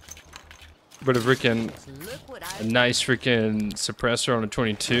 But a nice freaking suppressor on a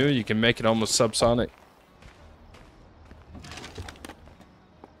 22, you can make it almost subsonic.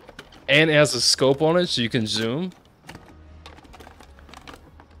 And it has a scope on it so you can zoom.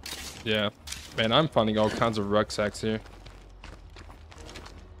 Yeah. Man, I'm finding all kinds of rucksacks here.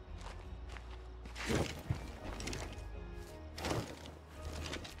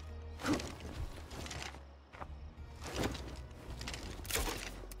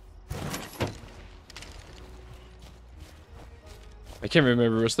 I can't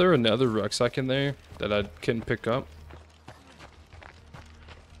remember. Was there another rucksack in there that I couldn't pick up?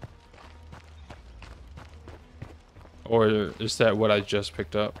 Or is that what I just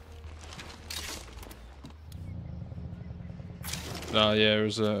picked up? No, yeah, it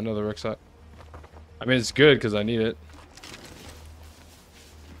was another rucksack. I mean, it's good because I need it.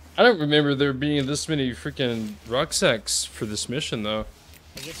 I don't remember there being this many freaking rucksacks for this mission, though.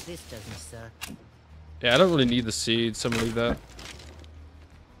 I guess this doesn't suck. Yeah, I don't really need the seeds. Someone leave that.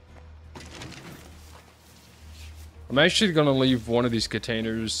 I'm actually gonna leave one of these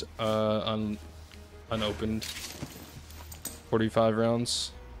containers unopened. 45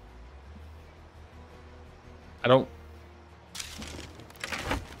 rounds. I don't.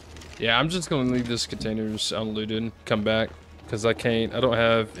 Yeah, I'm just gonna leave this containers unlooted. Come back because I don't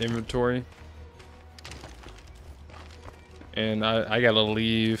have inventory, and I gotta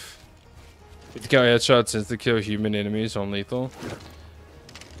leave. If you kill headshots, it's to kill human enemies on lethal.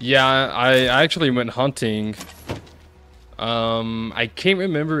 Yeah, I actually went hunting. I can't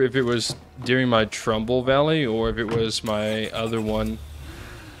remember if it was during my Trumbull Valley or if it was my other one.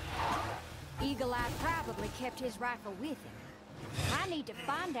 Eagle Eye probably kept his rifle with him. I need to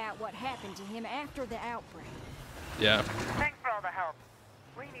find out what happened to him after the outbreak. Yeah. Thanks for all the help.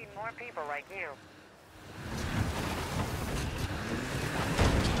 We need more people like you.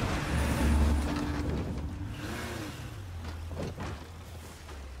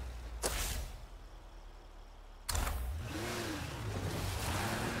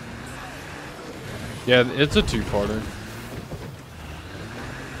 Yeah, it's a two-parter.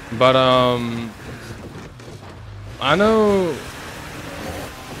 But, I know...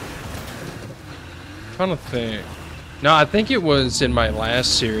 I'm trying to think. No, I think it was in my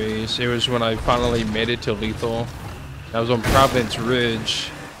last series. It was when I finally made it to lethal. I was on Providence Ridge.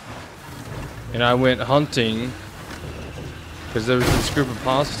 And I went hunting. Because there was this group of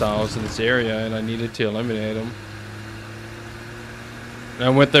hostiles in this area and I needed to eliminate them. And I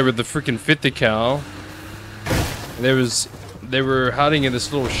went there with the freaking 50 cal. They were hiding in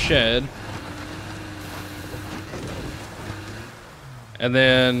this little shed. And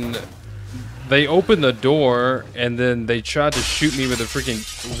then they opened the door and then they tried to shoot me with a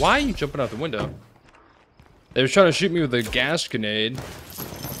freaking... Why are you jumping out the window? They were trying to shoot me with a gas grenade.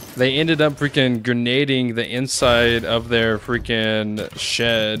 They ended up freaking grenading the inside of their freaking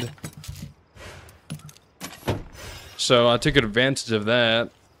shed. So I took advantage of that.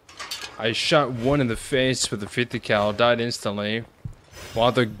 I shot one in the face with a 50 cal, died instantly.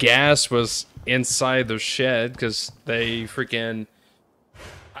 While the gas was inside the shed because they freaking...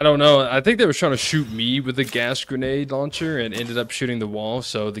 I don't know. I think they were trying to shoot me with a gas grenade launcher and ended up shooting the wall.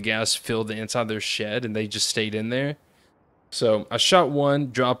 So the gas filled the inside of their shed and they just stayed in there. So I shot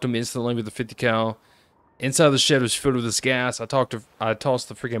one, dropped him instantly with a 50 cal. Inside the shed was filled with this gas. I tossed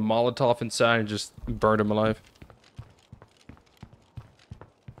the freaking Molotov inside and just burned him alive.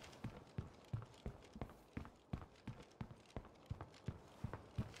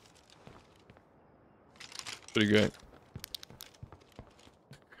 Pretty good.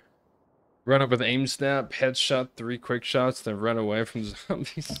 Run up with aim snap, headshot, 3 quick shots, then run away from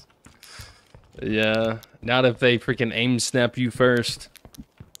zombies. Yeah, not if they freaking aim snap you first.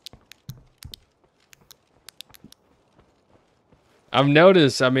 I've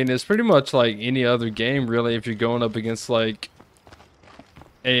noticed, I mean, it's pretty much like any other game, really, if you're going up against like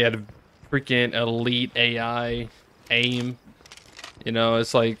a freaking elite AI aim. You know,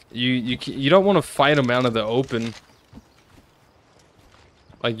 it's like you don't want to fight them out of the open.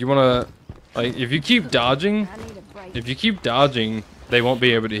 Like you want to, like if you keep dodging, they won't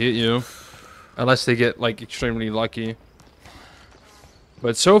be able to hit you unless they get like extremely lucky.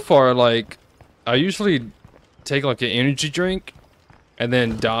 But so far, like I usually take like an energy drink and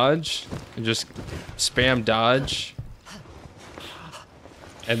then dodge and just spam dodge.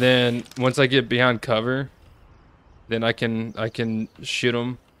 And then once I get behind cover, then I can shoot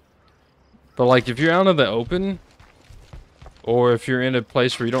them. But like if you're out in the open, or if you're in a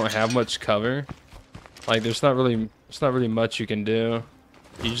place where you don't have much cover, like there's not really much you can do.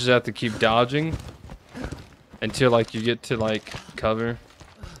 You just have to keep dodging until like you get to like cover.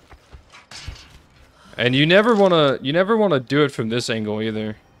 And you never wanna do it from this angle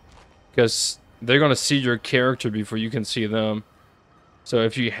either, because they're gonna see your character before you can see them. So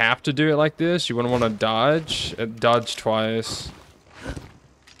if you have to do it like this, you want to dodge twice.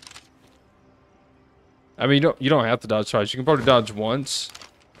 I mean, you don't have to dodge twice. You can probably dodge once.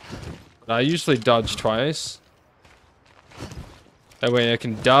 But I usually dodge twice. That way I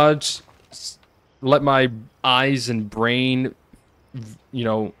can dodge, let my eyes and brain, you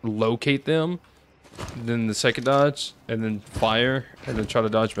know, locate them, then the second dodge, and then fire, and then try to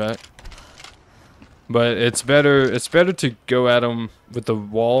dodge back. But it's better to go at them with the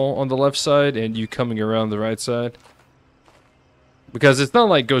wall on the left side and you coming around the right side. Because it's not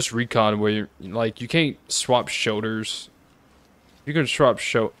like Ghost Recon where you're like, you can't swap shoulders. You can swap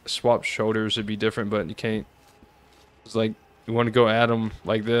shoulders, it'd be different, but you can't. It's like you want to go at them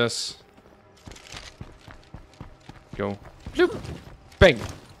like this. Go, bloop, bang,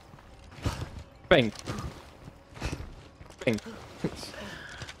 bang, bang.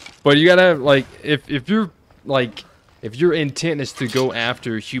 But you gotta have, like, if your intent is to go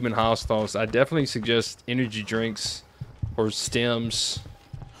after human hostiles, I definitely suggest energy drinks or stems.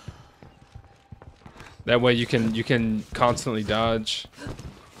 That way you can constantly dodge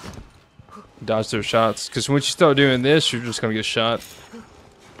their shots. Because once you start doing this, you're just gonna get shot. You're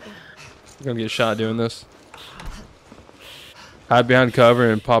gonna get shot doing this. Hide behind cover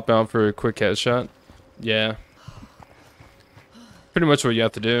and pop out for a quick headshot. Yeah. Pretty much what you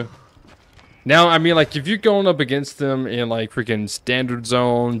have to do. Now, I mean, like, if you're going up against them in, like, freaking standard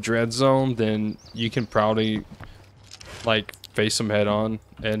zone, dread zone, then you can probably, like, face them head on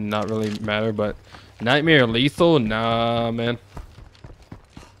and not really matter. But Nightmare lethal? Nah, man.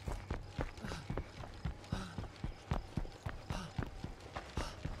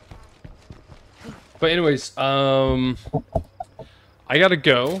 But anyways, I gotta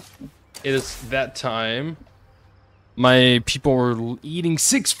go. It is that time. My people were eating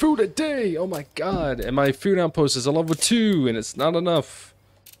 6 food a day. Oh my god. And my food outpost is a level 2 and it's not enough.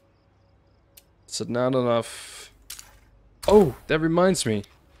 It's not enough. Oh, that reminds me.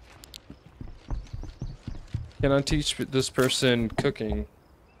 Can I teach this person cooking?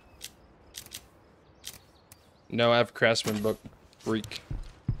 No, I have a craftsman book. Freak.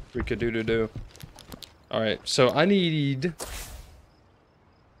 Freak-a-doo-doo-doo. Alright, so I need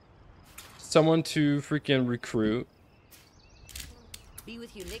someone to freaking recruit. Be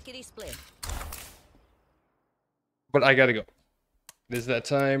with you lickety split. But I gotta go. It is that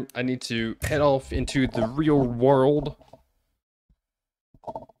time. I need to head off into the real world.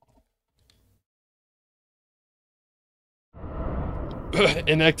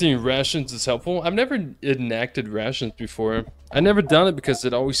 Enacting rations is helpful. I've never enacted rations before. I never done it because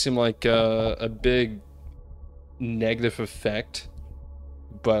it always seemed like a big negative effect.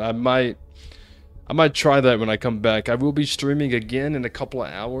 But I might try that when I come back. I will be streaming again in a couple of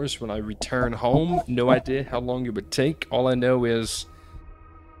hours when I return home. No idea how long it would take. All I know is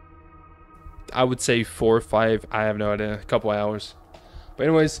I would say 4 or 5. I have no idea. A couple of hours. But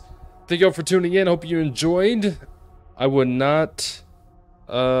anyways, thank you all for tuning in. Hope you enjoyed. I would not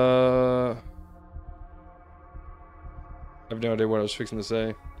I have no idea what I was fixing to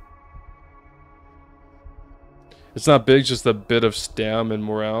say. It's not big, just a bit of stam and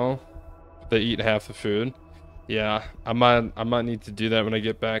morale. They eat half the food. Yeah, I might need to do that when I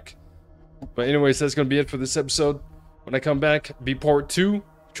get back. But anyways, that's gonna be it for this episode. When I come back, be part 2,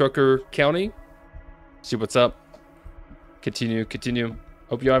 Drucker County. See what's up. Continue.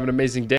 Hope you all have an amazing day.